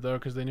deliver it though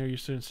because they knew you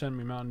shouldn't send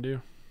me Mountain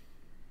Dew.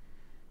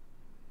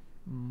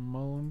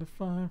 Mulling to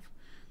 5.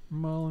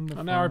 Mulling to 5.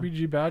 And now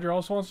RPG Badger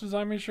also wants to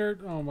design me a shirt.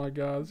 Oh my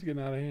god, it's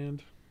getting out of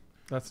hand.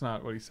 That's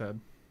not what he said.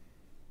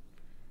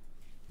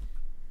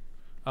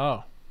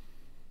 Oh.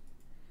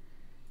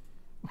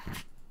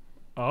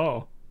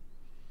 Oh.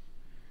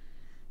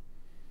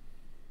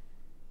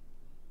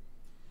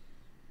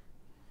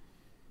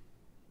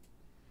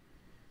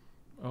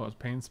 Oh, it's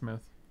Payne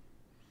Smith.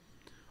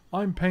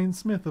 I'm Payne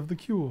Smith of The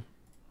Cure.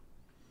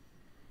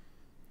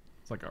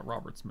 It's like a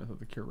Robert Smith of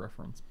The Cure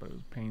reference, but it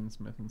was Payne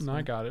Smith and Smith. No,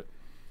 I got it.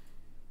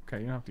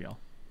 Okay, you don't have to yell.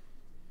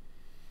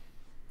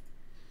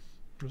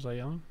 Was I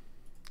yelling?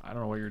 I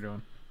don't know what you're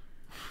doing.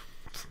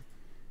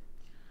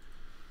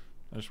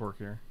 I just work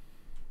here.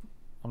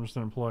 I'm just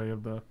an employee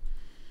of the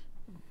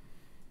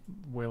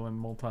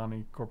Wayland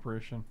Multani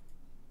Corporation.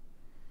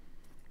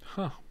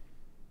 Huh.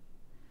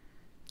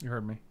 You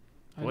heard me.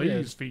 I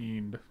Blaze did.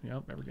 Fiend.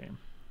 Yep, every game.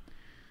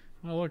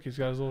 Oh look, he's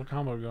got his little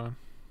combo going.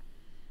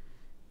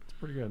 It's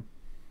pretty good.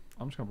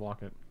 I'm just gonna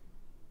block it.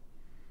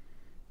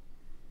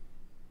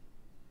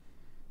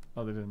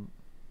 Oh, they didn't.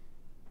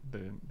 They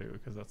didn't do it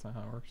because that's not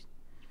how it works.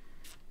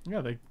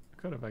 Yeah, they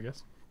could have, I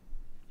guess.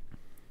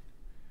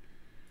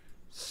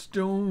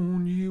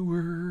 Stone you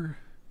were.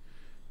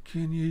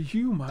 Can you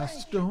hew my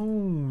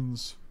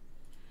stones?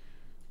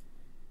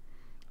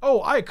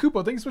 Oh,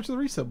 Kupo, thanks so much for the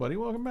resub, buddy.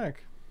 Welcome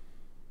back.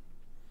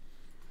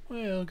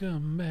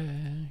 Welcome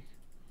back.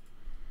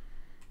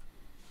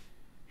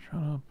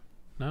 Shut up.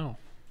 No.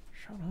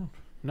 Shut up.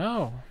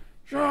 No.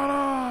 Shut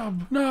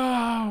up!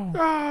 No.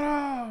 Shut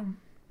up!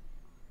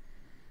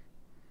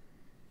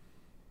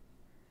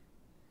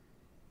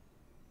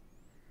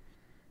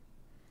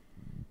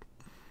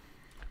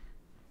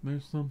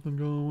 There's something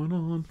going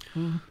on.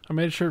 I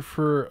made a shirt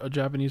for a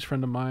Japanese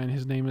friend of mine.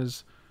 His name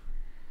is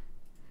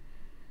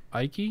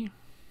Ike.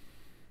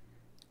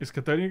 Is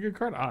Kathania a good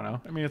card? I don't know.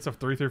 I mean, it's a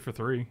 3/3 for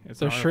 3. It's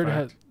The an shirt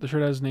artifact. has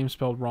his name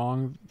spelled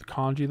wrong, the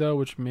kanji though,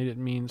 which made it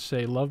mean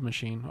say love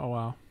machine. Oh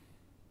wow.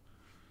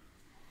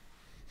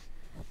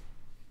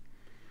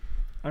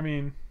 I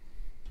mean,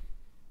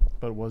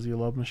 But was he a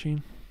love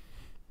machine?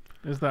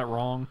 is that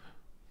wrong?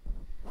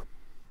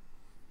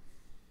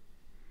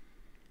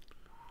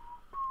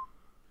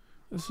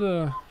 This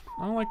I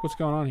don't like what's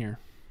going on here.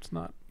 It's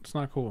not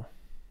cool.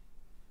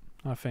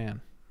 Not a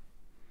fan.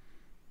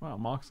 Wow,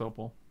 Mox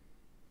Opal.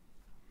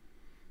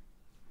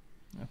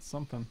 That's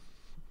something.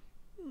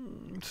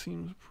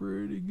 Seems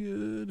pretty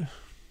good.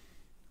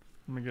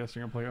 Let me guess,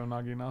 you're gonna play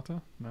Onagi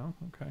Nata? No?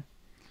 Okay.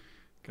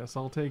 Guess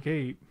I'll take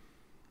 8.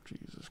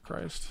 Jesus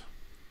Christ.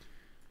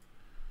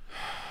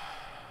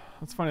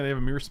 That's funny, they have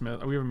a Mirror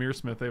Smith. We have a Mirror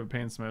Smith, they have a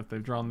Pain Smith.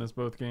 They've drawn this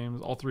both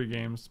games. All 3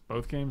 games.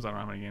 Both games? I don't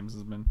know how many games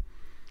this has been.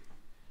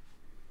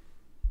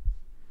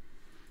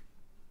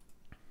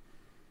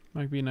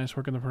 Might be nice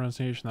work in the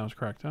pronunciation. That was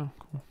correct. Oh,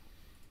 cool.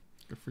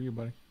 Good for you,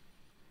 buddy.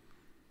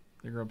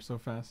 They grow up so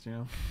fast, you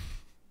know?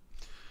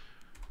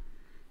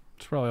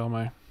 It's probably all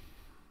my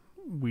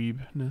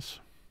weebness.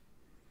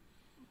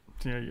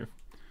 Yeah,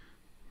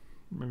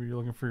 maybe you're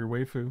looking for your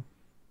waifu.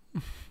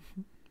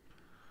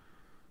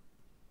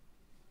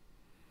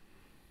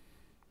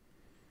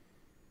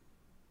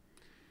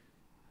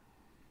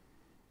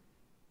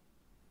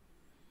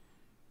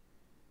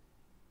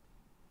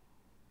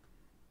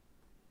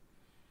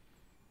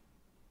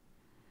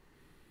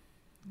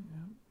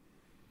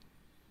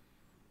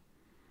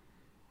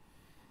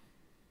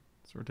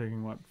 So we're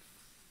taking what?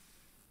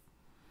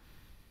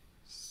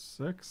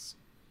 6?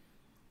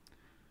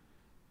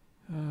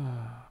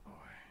 Ah, boy.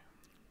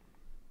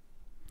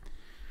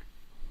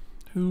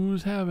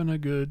 Who's having a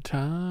good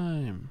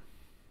time?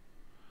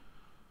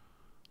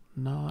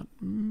 Not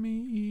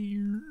me.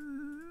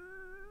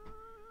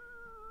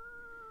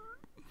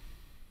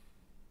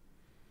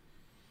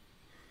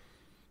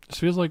 This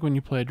feels like when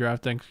you play a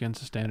draft deck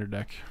against a standard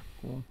deck.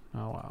 Cool.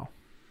 Oh, wow.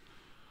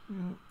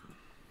 Yeah.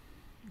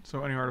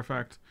 So any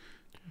artifact,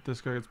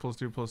 this guy gets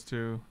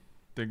 +2/+2.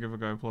 They give a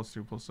guy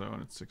 +2/+0,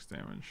 and it's 6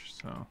 damage.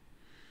 So,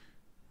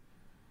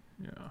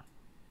 yeah.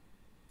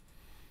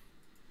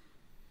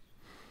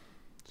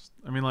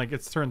 I mean, like,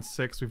 it's turn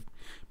 6. We've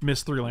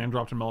missed 3 land,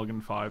 dropped to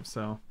Mulligan 5.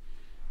 So,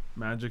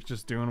 Magic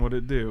just doing what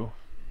it do.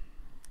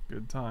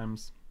 Good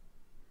times.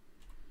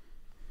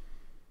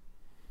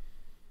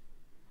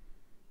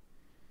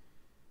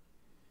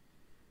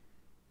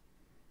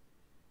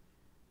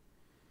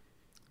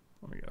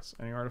 Let me guess.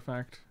 Any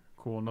artifact?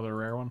 Cool, another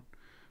rare one.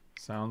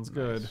 Sounds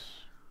good.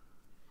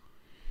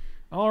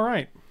 All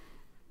right.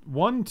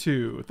 1,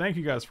 2. Thank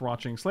you guys for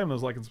watching. Slam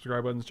those like and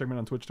subscribe buttons. Check me out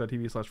on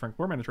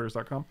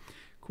twitch.tv/frankleporemanagers.com.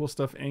 Cool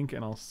Stuff Inc.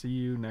 And I'll see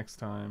you next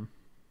time.